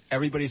because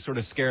everybody's sort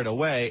of scared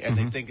away and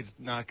they think it's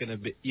not going to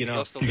be, You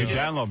can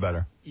download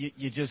better.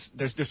 You just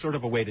there's sort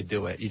of a way to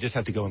do it. You just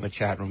have to go in the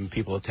chat room and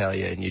people will tell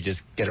you, and you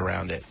just get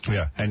around it.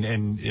 Yeah,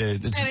 and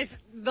it's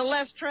the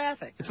less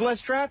traffic. It's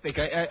less traffic.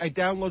 I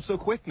download so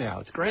quick now.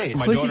 It's great.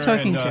 My daughter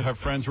and her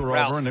friends were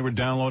over, and they were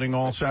downloading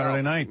all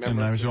Saturday night.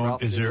 And I was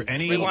going, is there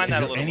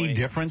any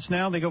difference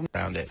now? They go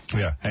around it.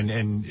 Yeah,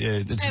 and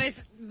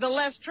it's the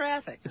less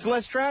traffic. It's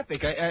less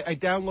traffic. I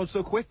download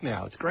so quick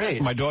now. It's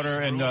great. My daughter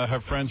and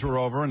her friends were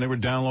over, and they were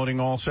downloading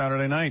all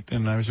Saturday night.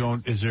 And I was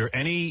going, is there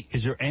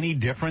any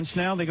difference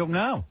now? They go,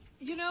 no.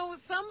 You know,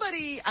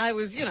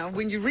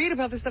 when you read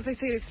about this stuff, they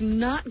say it's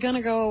not going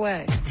to go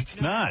away. It's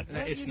not.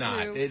 It's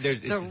not.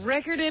 The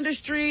record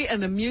industry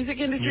and the music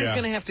industry is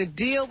going to have to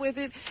deal with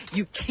it.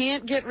 You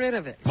can't get rid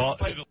of it. Well,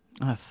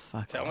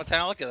 fuck. Tell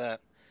Metallica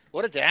that.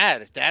 What a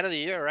dad. Dad of the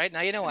year, right?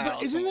 Now you know how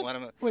else.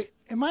 Wait,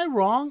 am I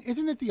wrong?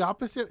 Isn't it the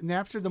opposite?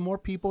 Napster, the more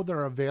people that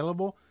are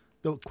available,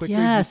 the quicker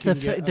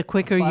the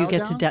quicker you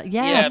get to down.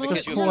 Yes, because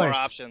of you have more course.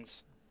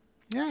 options.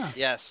 Yeah.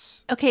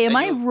 Yes. Okay, am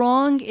I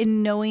wrong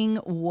in knowing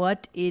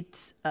what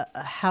it's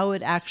how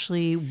it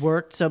actually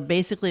worked? So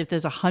basically, if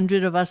there's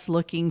 100 of us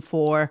looking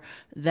for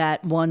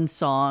that one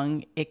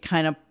song, it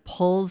kind of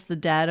pulls the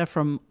data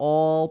from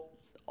all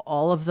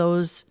of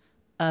those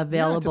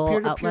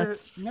available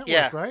outlets.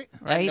 Network, right?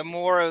 And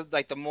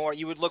the more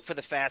you would look for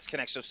the fast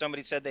connection. So if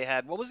somebody said they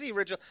had, what was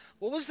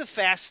the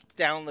fast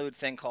download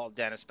thing called,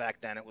 Dennis,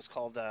 back then? It was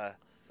called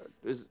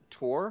Is it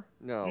Tor?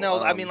 No.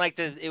 No, I mean like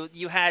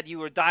you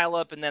were dial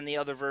up, and then the the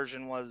old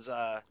original was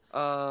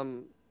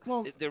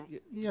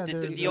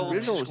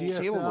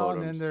cable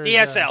modems.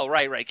 DSL,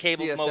 right,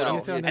 cable DSL.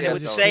 modem, and it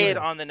would say it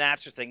on the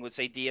Napster thing. It would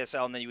say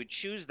DSL, and then you would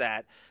choose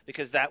that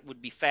because that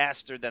would be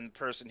faster than the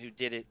person who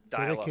did it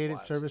dial up.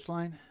 Dedicated service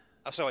line.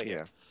 Oh, sorry.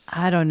 Yeah.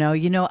 I don't know.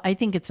 I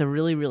think it's a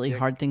really, really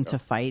hard thing to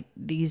fight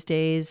these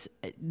days,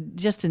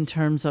 just in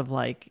terms of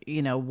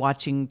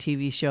watching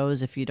TV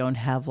shows if you don't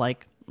have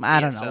I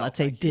don't know, let's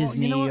say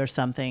Disney or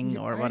something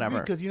or whatever.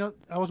 Because,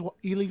 I was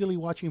illegally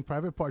watching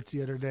Private Parts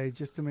the other day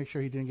just to make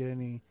sure he didn't get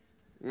any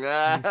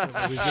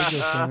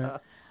Of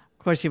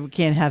course, you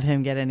can't have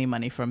him get any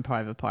money from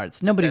Private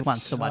Parts. Nobody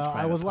wants to watch Private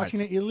Parts. I was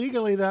watching it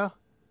illegally, though.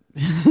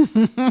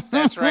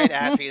 That's right,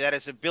 Ashley. That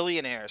is a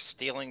billionaire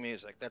stealing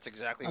music. That's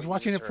exactly. I was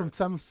watching it from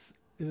some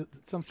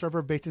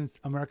server based in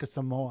America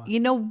Samoa. You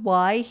know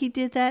why he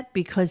did that?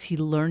 Because he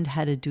learned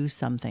how to do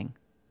something.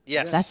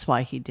 Yes. That's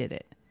why he did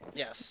it.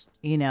 Yes.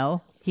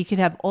 He could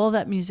have all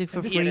that music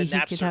for free.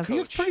 He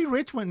was pretty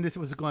rich when this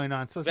was going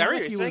on. So it's very.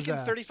 Not like he making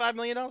was $35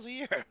 million a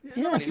year. Yes,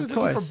 he was of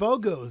course. looking for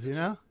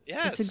BOGOs,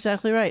 Yes. That's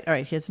exactly right. All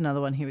right, here's another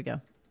one. Here we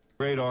go.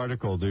 Great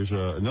article. There's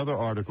another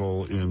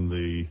article in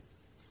the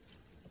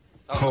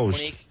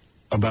Post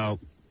about.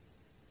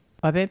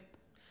 What, babe?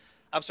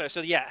 I'm sorry.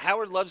 So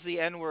Howard loves the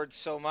N-word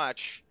so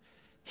much,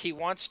 he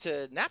wants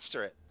to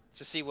Napster it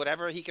to see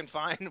whatever he can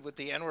find with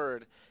the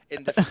N-word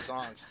in different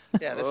songs.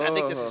 Yeah, I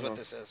think this is what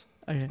this is.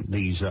 Okay.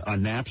 These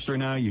on Napster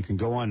now, you can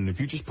go on, and if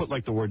you just put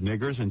the word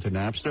niggers into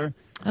Napster,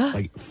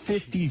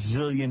 50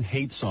 zillion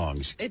hate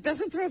songs. It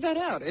doesn't throw that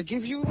out. It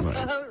gives you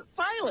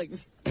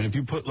filings. And if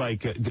you put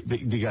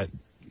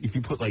if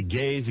you put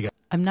gays, you got.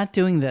 I'm not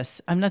doing this.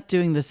 I'm not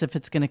doing this if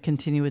it's going to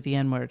continue with the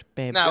N-word,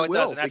 babe. No, it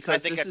will, doesn't. I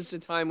think this is the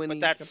time when he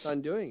kept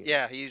on doing it.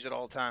 Yeah, he used it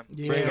all the time. Yeah.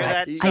 Did you hear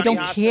that? I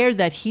don't care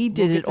that he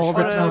did it all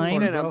the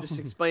time. I'm just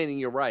explaining.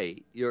 You're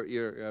right.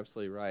 You're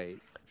absolutely right.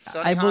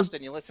 Sonny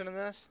Hostin, you listen to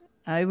this?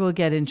 I will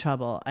get in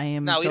trouble. I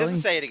am. No, he doesn't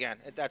say it again.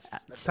 That's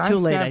too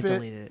late. I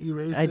deleted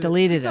it. I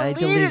deleted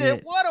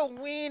it. What a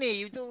weenie!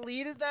 You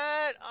deleted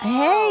that?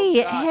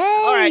 Hey.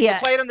 All right, you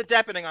play it on the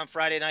Depening on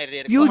Friday night at 8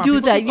 o'clock. You do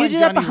that. You do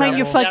that behind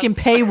your fucking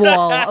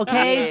paywall,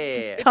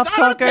 okay? Yeah. Tough it's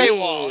not talker. On a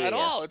paywall at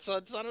all. It's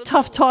not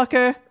tough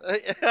talker.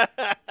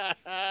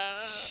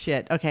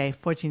 Shit. Okay,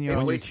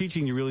 14-year-old. When you're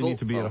teaching, you really need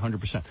to be at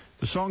 100%.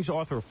 The song's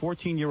author,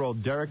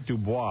 14-year-old Derek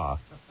Dubois,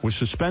 was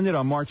suspended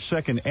on March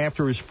 2nd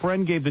after his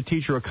friend gave the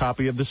teacher a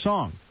copy of the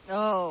song.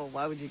 Oh,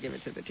 why would you give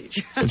it to the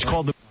teacher? It's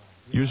called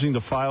using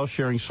the file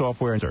sharing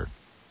software.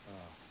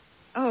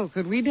 Oh,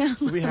 could we download?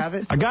 Do we have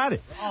it? I got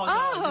it.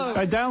 Oh.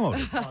 I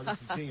downloaded it. Oh, this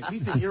is genius.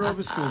 He's the hero of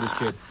the school, this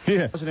kid.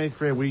 Yeah. I was in 8th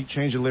grade. We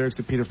changed the lyrics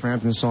to Peter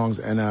Frampton's songs,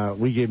 and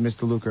we gave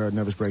Mr. Luca a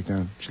nervous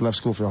breakdown. She left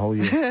school for a whole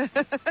year.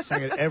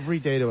 Sang it every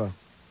day to her.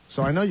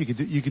 So I know you could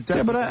do. You could.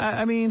 Yeah, but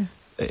I mean,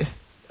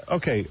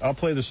 okay, I'll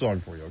play the song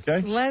for you.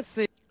 Okay. Let's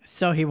see.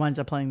 So he winds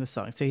up playing the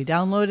song. So he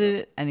downloaded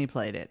it and he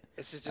played it.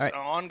 This is just an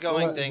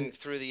ongoing thing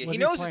through the. He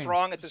knows it's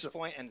wrong at this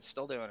point and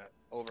still doing it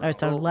over. All right,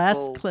 so last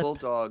clip.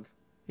 Bulldog.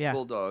 Yeah.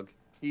 Bulldog.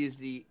 He is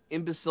the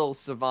imbecile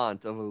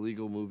savant of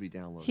illegal movie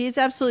downloads. He is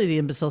absolutely the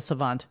imbecile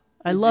savant.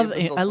 I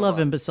love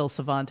imbecile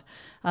savant.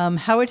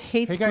 Howard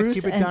hates Hey guys, Bruce.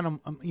 keep it down.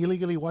 I'm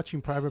illegally watching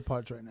Private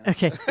Parts right now.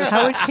 Okay.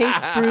 Howard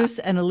hates Bruce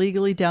and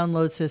illegally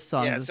downloads his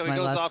song. Yeah, This so is he my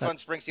goes last off clip. on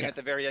Springsteen at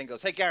the very end.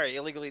 Goes, hey Gary,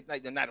 illegally,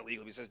 not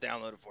illegally. He says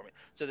download it for me.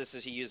 So this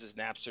is he uses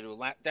Napster to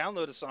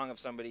download a song of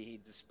somebody he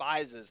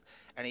despises,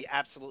 and he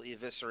absolutely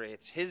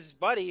eviscerates his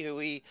buddy, who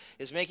he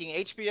is making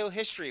HBO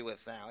history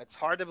with now. It's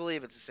hard to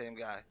believe it's the same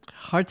guy.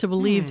 Hard to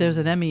believe there's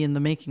an Emmy in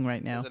the making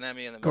right now. There's an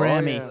Emmy in the making.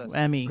 Grammy,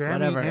 Emmy,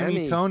 whatever.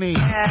 Emmy, Tony.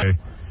 Okay.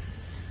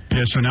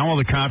 Yeah, so now all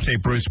the cops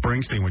hate Bruce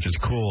Springsteen, which is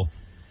cool.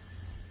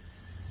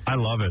 I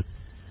love it.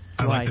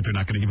 I like that they're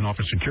not going to even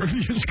offer security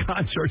to his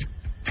concert.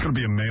 It's going to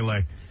be a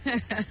melee.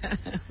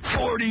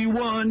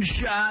 41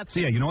 shots.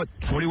 Yeah, you know what?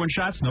 41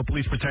 shots, no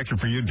police protection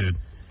for you, dude.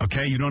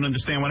 Okay, you don't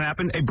understand what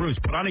happened? Hey, Bruce,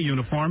 put on a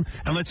uniform,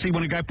 and let's see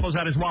when a guy pulls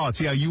out his wallet.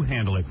 See how you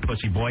handle it,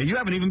 pussy boy. You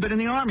haven't even been in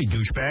the Army,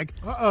 douchebag.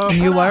 Uh-oh.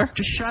 You were?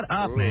 Just shut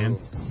up, man.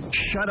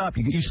 Shut up.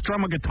 You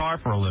strum a guitar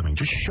for a living.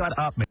 Just shut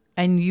up, man.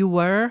 And you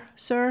were,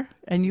 sir?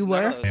 And you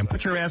were? And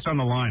put your ass on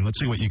the line. Let's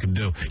see what you can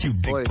do, you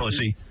big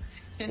pussy.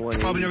 You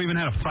probably never even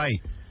had a fight.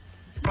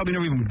 Probably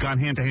never even gone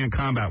hand-to-hand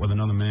combat with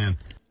another man.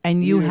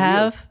 And you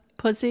have,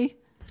 pussy?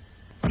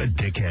 What a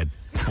dickhead.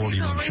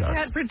 41 shots.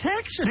 Had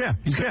protection. Yeah,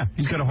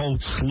 he's got a whole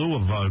slew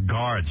of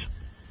guards.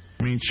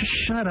 I mean, just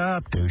shut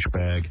up,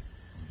 douchebag.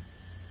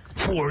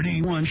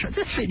 41 shots.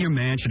 Just sit in your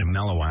mansion and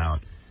mellow out.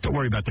 Don't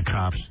worry about the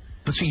cops.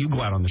 Let's see you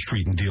go out on the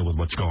street and deal with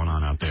what's going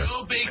on out there.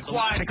 You be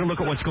quiet. Take a look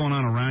at what's going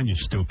on around you,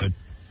 stupid.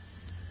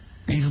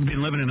 He's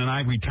been living in an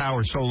ivory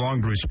tower so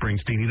long, Bruce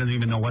Springsteen, he doesn't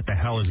even know what the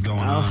hell is going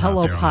on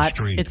hello, out there pot. on the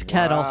street. It's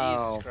Kettle.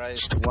 Wow. Jesus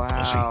Christ. Stupid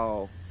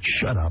Wow. pussy.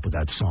 Shut up with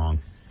that song.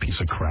 Piece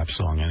of crap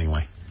song,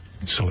 anyway.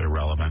 It's so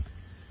irrelevant.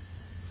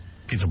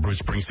 It's a Bruce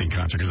Springsteen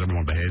concert because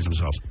everyone behaves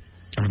themselves.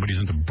 Everybody's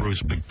into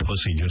Bruce, big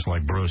pussy, just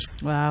like Bruce.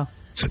 Wow.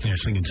 Sitting there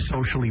singing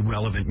socially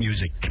relevant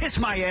music. Kiss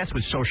my ass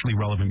with socially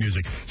relevant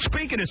music.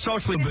 Speaking of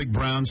socially, Big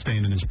Brown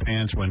stain in his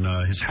pants when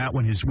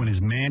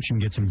his mansion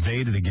gets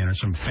invaded again, or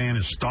some fan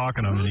is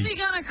stalking him. Who's he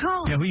gonna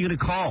call? Yeah, who you gonna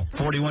call?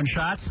 41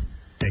 shots,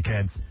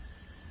 dickhead.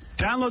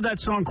 Download that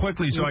song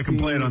quickly so I can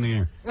play it on the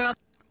air.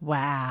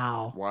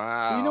 Wow.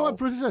 Wow. You know what?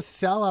 Bruce is a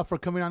sellout for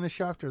coming on the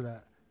show after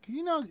that.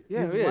 You know,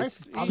 Yeah, his he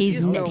is.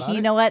 wife.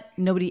 You know what?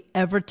 Nobody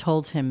ever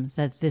told him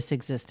that this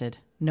existed.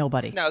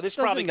 Nobody. No, this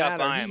probably got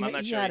by him. I'm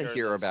not sure. He had he to heard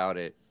hear this. about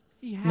it.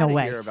 He had No to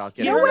way. hear about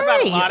He getting heard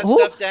about a lot of Who?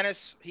 stuff,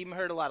 Dennis. He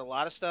heard a lot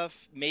of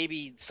stuff.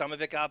 Maybe some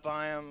of it got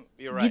by him.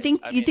 You're right.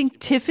 You think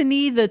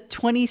Tiffany, the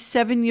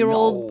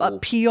 27-year-old No.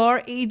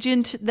 PR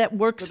agent that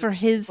works for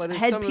his but if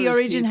head some of PR those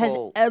agent,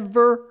 people- has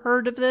ever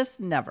heard of this?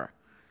 Never.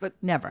 But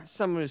Never.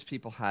 some of his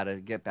people had to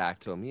get back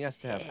to him. He has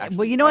to have. Actually,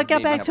 Well, you know what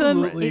got maybe back to have a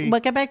him? friend.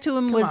 What got back to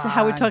him Come was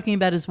Howard on. talking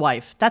about his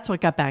wife. That's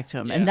what got back to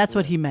him, and that's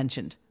what he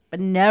mentioned. But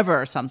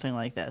never something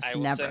like this. I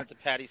will Never. send it to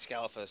Patty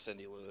Scalfa,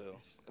 Cindy Lou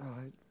Who.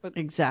 But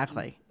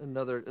Exactly.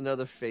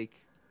 another fake,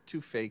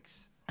 two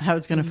fakes.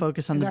 Howard's going to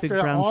focus on And the big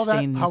after brown all that,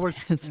 stain. in his Howard,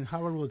 pants. and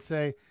Howard would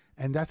say,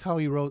 and that's how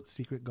he wrote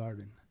Secret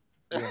Garden.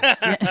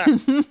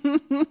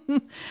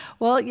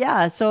 Well,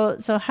 yeah. So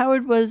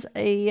Howard was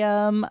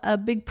a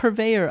big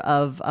purveyor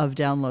of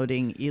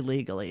downloading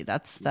illegally.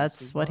 That's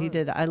what he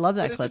did. I love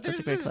that But clip. That's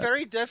a great the clip.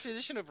 very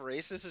definition of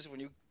racist is when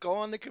you go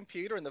on the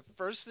computer and the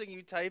first thing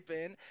you type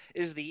in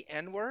is the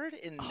N-word.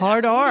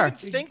 Hard R.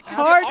 Think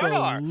Hard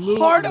R.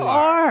 Hard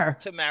R.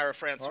 Tamara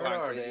Francois Hard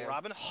R, Crazy yeah.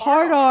 Robin.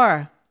 Hard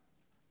R.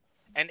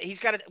 And he's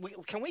got it.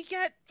 Can we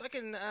get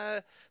fucking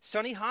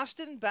Sonny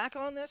Hostin back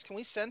on this? Can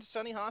we send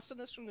Sonny Hostin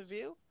this from The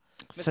View?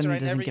 Sonny I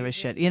doesn't never give a used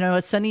shit. You know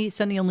what? Sonny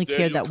only Daniel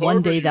cared that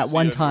one day, Corbett that used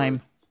one the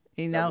time.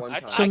 You know,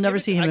 she'll never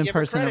see him in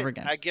person ever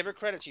again. I give her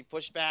credit. She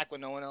pushed back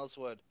when no one else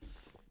would.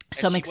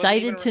 So I'm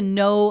excited to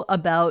know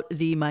about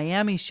the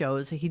Miami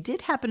shows. He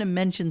did happen to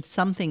mention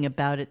something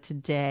about it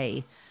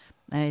today,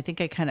 and I think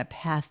I kind of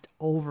passed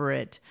over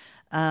it.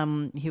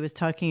 He was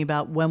talking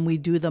about when we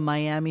do the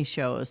Miami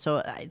shows, so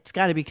it's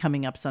got to be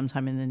coming up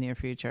sometime in the near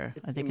future.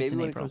 I think maybe it's in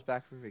when April. he comes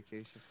back for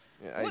vacation.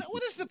 Yeah,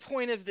 What is the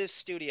point of this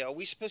studio? Are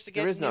we supposed to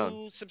There get is new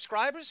none.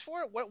 subscribers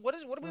for it? What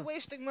are we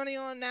wasting money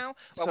on now?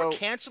 While So- we're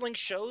canceling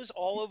shows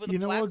all over the You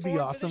know what platform would be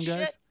for awesome, this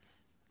guys? shit?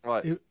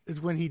 What? Is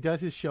when he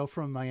does his show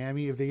from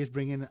Miami. If they just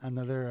bring in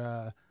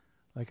another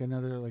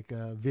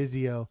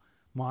Vizio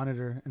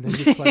monitor and then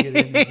just plug it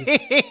in,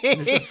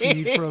 and it's a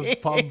feed from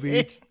Palm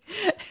Beach.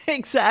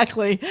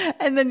 Exactly,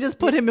 and then just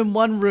put him in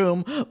one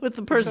room with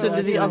the person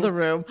in the other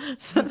room,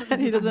 so that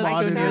he doesn't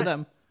have to go near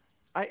them.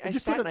 I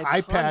Just sat put and an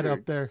I iPad pondered.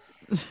 up there.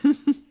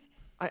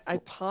 I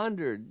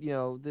pondered,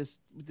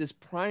 this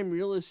prime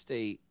real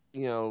estate,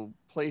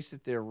 place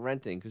that they're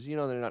renting, because they're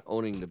not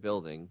owning the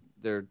building,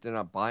 they're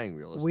not buying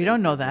real estate. We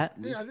don't know They're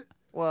that. just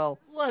well,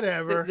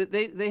 whatever.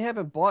 They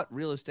haven't bought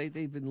real estate;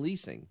 they've been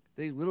leasing.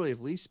 They literally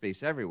have lease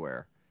space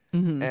everywhere.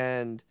 Mm-hmm.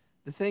 And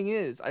the thing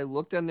is, I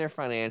looked on their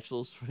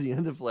financials for the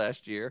end of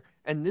last year,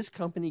 and this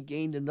company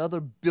gained another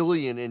 $1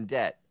 billion in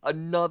debt.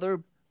 Another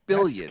 $1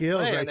 billion. That's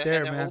skills right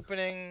there,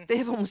 man. They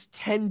have almost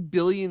 $10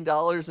 billion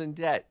in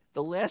debt.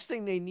 The last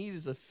thing they need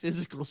is a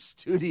physical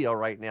studio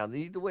right now. They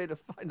need to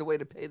find a way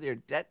to pay their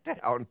debt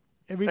down.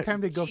 Every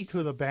time they go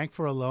to the bank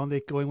for a loan, they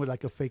go in with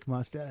like a fake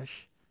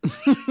mustache.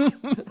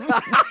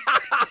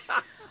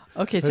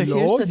 Okay, so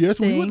Hello? here's the Yes,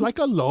 thing. we would like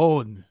a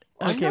loan.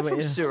 I'm not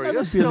from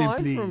Sirius. Billy, No,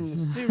 I'm please.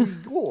 from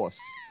Sirius.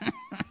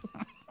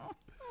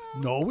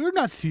 No, we're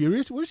not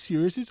serious. We're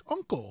Sirius's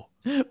uncle.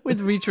 With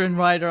Reacher and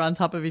Ryder on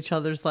top of each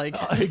other's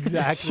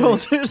Exactly.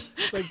 shoulders.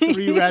 It's like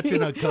three rats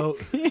in a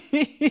coat.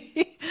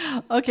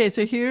 Okay,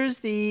 so here's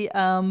the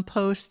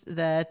post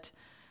that.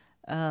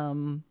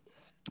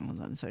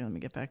 Hold on a second. Let me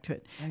get back to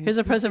it. Here's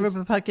a post that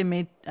Republican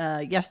made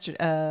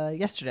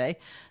yesterday.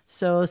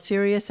 So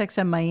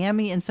SiriusXM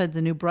Miami inside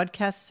the new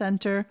broadcast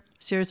center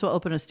Sirius will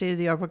open a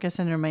state-of-the-art broadcast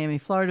center in Miami,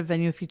 Florida.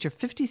 Venue will feature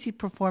 50-seat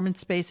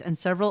performance space and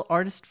several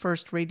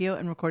artist-first radio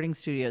and recording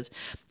studios,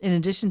 in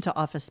addition to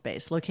office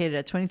space. Located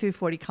at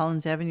 2340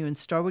 Collins Avenue in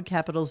Starwood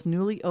Capital's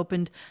newly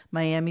opened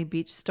Miami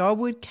Beach.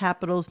 Starwood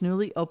Capital's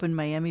newly opened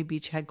Miami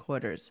Beach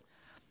headquarters.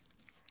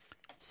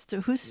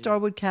 Who's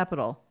Starwood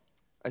Capital?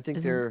 I think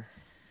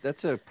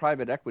that's a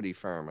private equity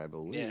firm, I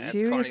believe. Yeah,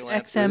 Sirius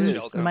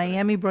XM's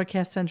Miami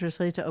Broadcast Center is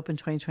slated to open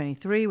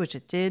 2023, which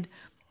it did.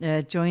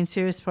 Join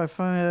Sirius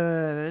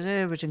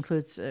Perform, which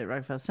includes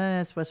Rockefeller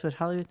Center, Westwood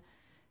Hollywood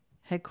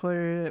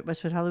headquarters,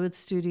 Westwood Hollywood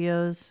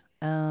Studios,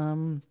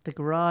 the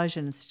Garage,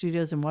 and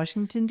studios in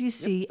Washington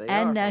D.C.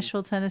 and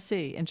Nashville,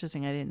 Tennessee.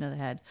 Interesting, I didn't know they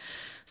had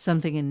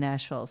something in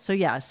Nashville.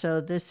 So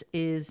this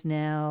is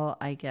now,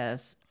 I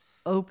guess,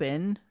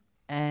 open.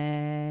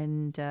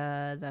 And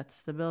that's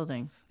the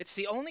building. It's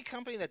the only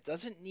company that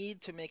doesn't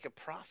need to make a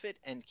profit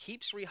and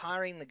keeps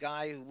rehiring the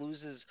guy who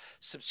loses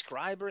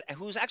subscribers and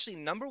who's actually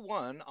number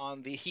one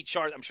on the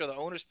chart. I'm sure the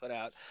owners put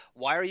out.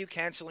 Why are you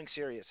canceling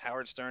Sirius?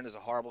 Howard Stern is a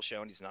horrible show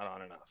and he's not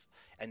on enough.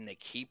 And they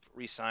keep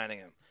re-signing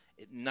him.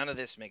 None of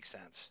this makes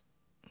sense.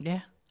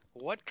 Yeah.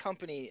 What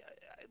company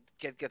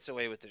gets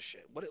away with this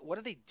shit? What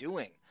are they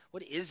doing?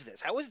 What is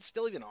this? How is it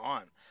still even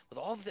on? With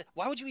all of the,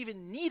 why would you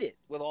even need it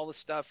with all the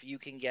stuff you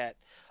can get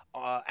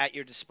at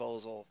your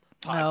disposal?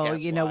 Oh,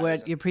 you know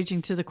what? You're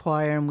preaching to the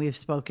choir, and we've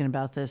spoken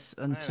about this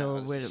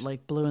until we're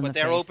like blue in the face. But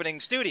they're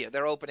opening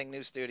They're opening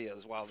new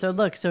studios.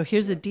 So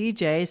here's a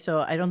DJ.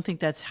 So I don't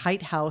think that's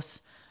Height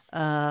House,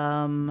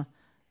 where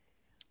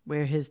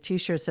his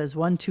T-shirt says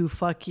 1, 2,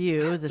 fuck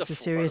you. This is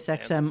Sirius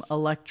XM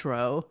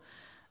Electro,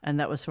 and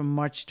that was from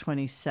March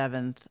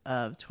 27th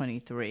of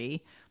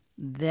 23.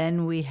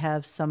 Then we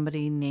have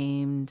somebody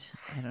named,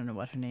 I don't know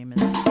what her name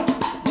is.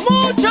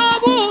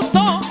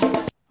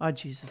 Oh,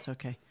 Jesus.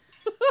 Okay.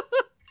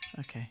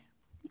 Okay.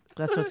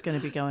 That's what's going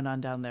to be going on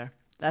down there.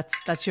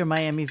 That's your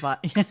Miami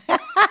vibe.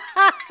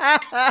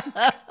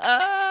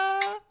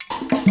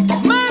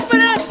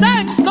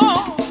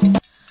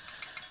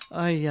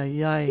 Ay,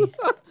 ay, ay.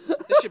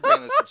 This should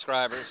bring the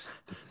subscribers.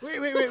 Wait.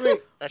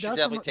 That should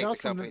definitely take the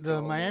company to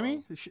the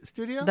Miami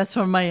studio? That's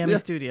from Miami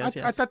Studios,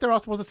 yes. I thought they were all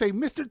supposed to say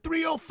Mr.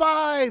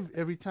 305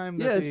 every time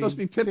that it's supposed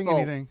to be sing Pitbull.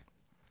 anything.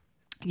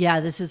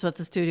 Yeah, this is what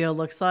the studio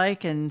looks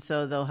like. And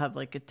so they'll have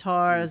like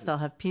guitars, they'll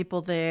have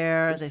people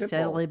there. They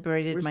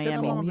celebrated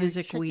Miami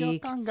Music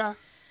Week.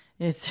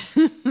 It's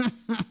muchos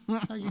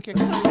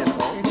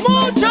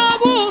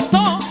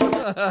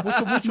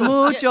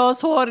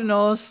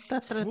hornos.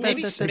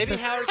 Maybe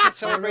Howard can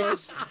celebrate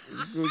this.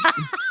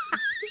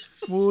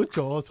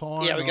 Muchos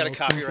hornos. Yeah, we got a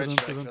copyright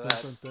strike for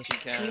that.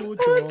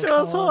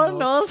 Muchos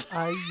hornos.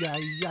 Ay,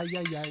 ay, ay,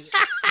 ay,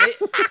 ay.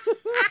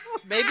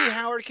 Maybe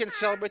Howard can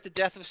celebrate the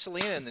death of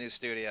Selena in the new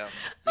studio.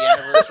 The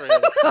anniversary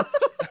of it.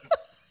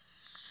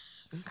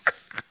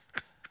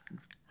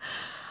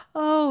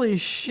 Holy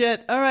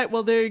shit. All right,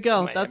 well, there you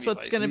go. Miami That's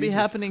what's Vice. going to be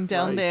happening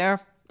down there.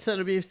 So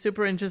it'll be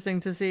super interesting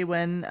to see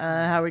when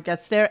Howard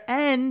gets there.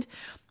 And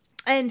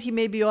he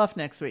may be off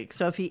next week.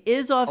 So if he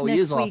is off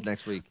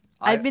next week.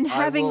 I've been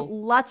having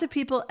lots of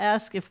people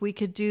ask if we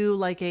could do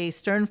like a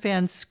Stern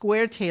Fan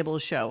Square Table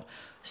show.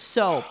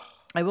 So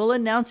I will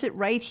announce it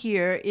right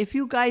here. If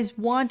you guys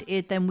want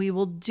it, then we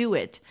will do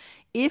it.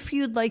 If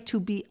you'd like to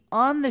be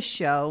on the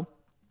show,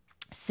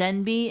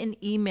 send me an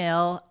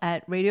email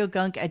at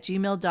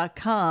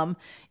radiogunk@gmail.com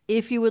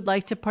if you would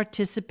like to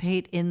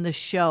participate in the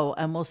show,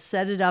 and we'll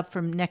set it up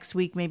from next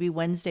week, maybe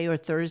Wednesday or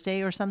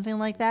Thursday or something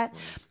like that.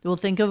 We'll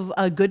think of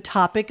a good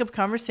topic of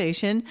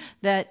conversation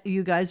that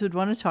you guys would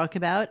want to talk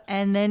about,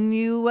 and then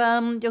you'll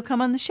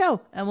come on the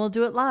show and we'll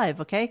do it live,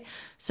 okay?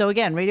 So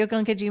again,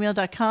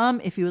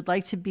 radiogunk@gmail.com if you would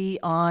like to be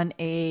on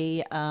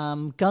a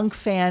Gunk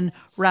fan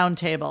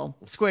roundtable,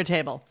 square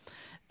table,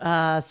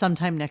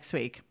 sometime next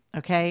week.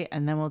 Okay,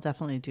 and then we'll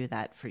definitely do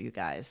that for you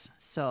guys.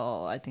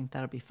 So I think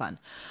that'll be fun.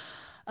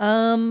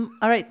 All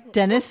right,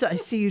 Dennis, I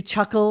see you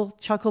chuckle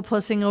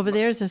pussing over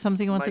there. Is there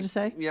something you wanted to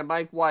say? Yeah,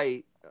 Mike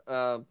White.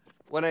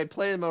 When I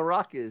play the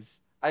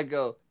maracas, I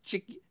go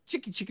chicky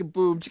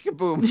boom, chicka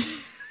boom.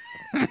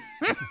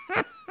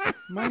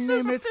 My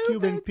name is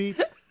Cuban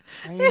Pete.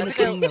 I am the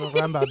king of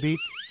Ramba beat.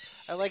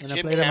 I like When Jim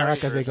I play the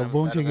Carrey's maracas, they go version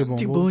boom, of chicka that. boom,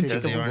 boom,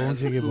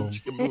 chicka boom, boom,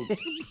 chicka boom.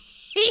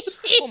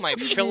 Oh, my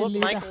Philip Really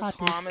the Michael hottest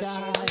Thomas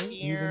guy, over even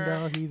here.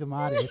 though he's a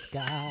modest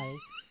guy.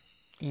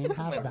 In My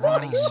Havana.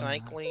 Ronnie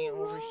Cycling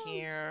over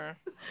here.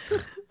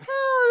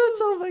 Oh, that's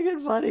so fucking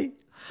funny.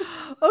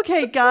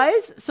 Okay,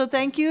 guys. So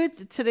thank you.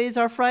 Today's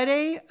our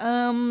Friday.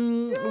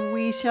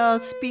 We shall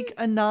speak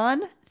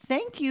anon.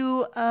 Thank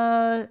you.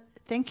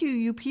 Thank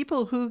you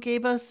people who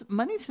gave us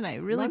money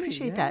tonight. Really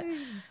appreciate that.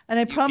 And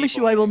I promise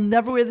you, I will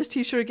never wear this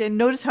T-shirt again.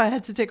 Notice how I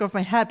had to take off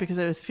my hat because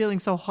I was feeling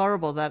so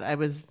horrible that I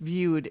was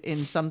viewed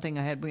in something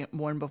I had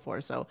worn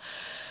before. So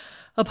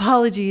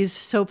apologies.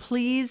 So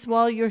please,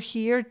 while you're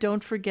here,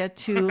 don't forget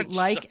to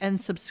like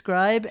and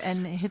subscribe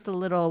and hit the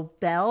little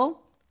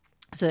bell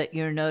so that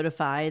you're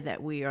notified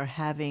that we are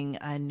having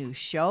a new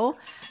show.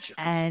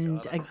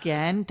 And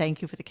again,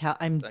 thank you for the cow.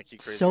 I'm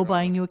so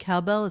buying you a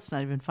cowbell. It's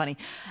not even funny.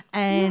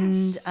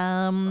 And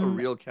a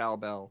real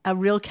cowbell. A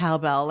real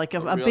cowbell, like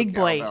a big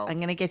boy. Cowbell. I'm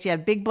going to get you a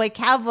big boy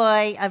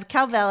cowboy. A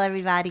cowbell,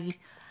 everybody.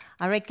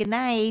 All right, good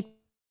night.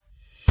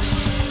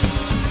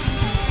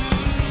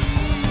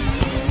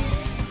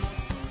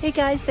 Hey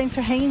guys, thanks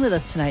for hanging with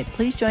us tonight.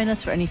 Please join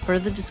us for any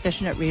further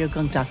discussion at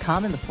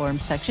radiogunk.com in the forum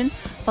section.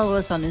 Follow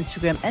us on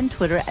Instagram and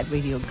Twitter at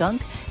Radio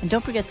Gunk. And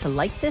don't forget to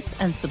like this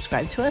and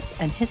subscribe to us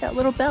and hit that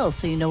little bell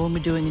so you know when we're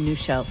doing a new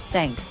show.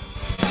 Thanks.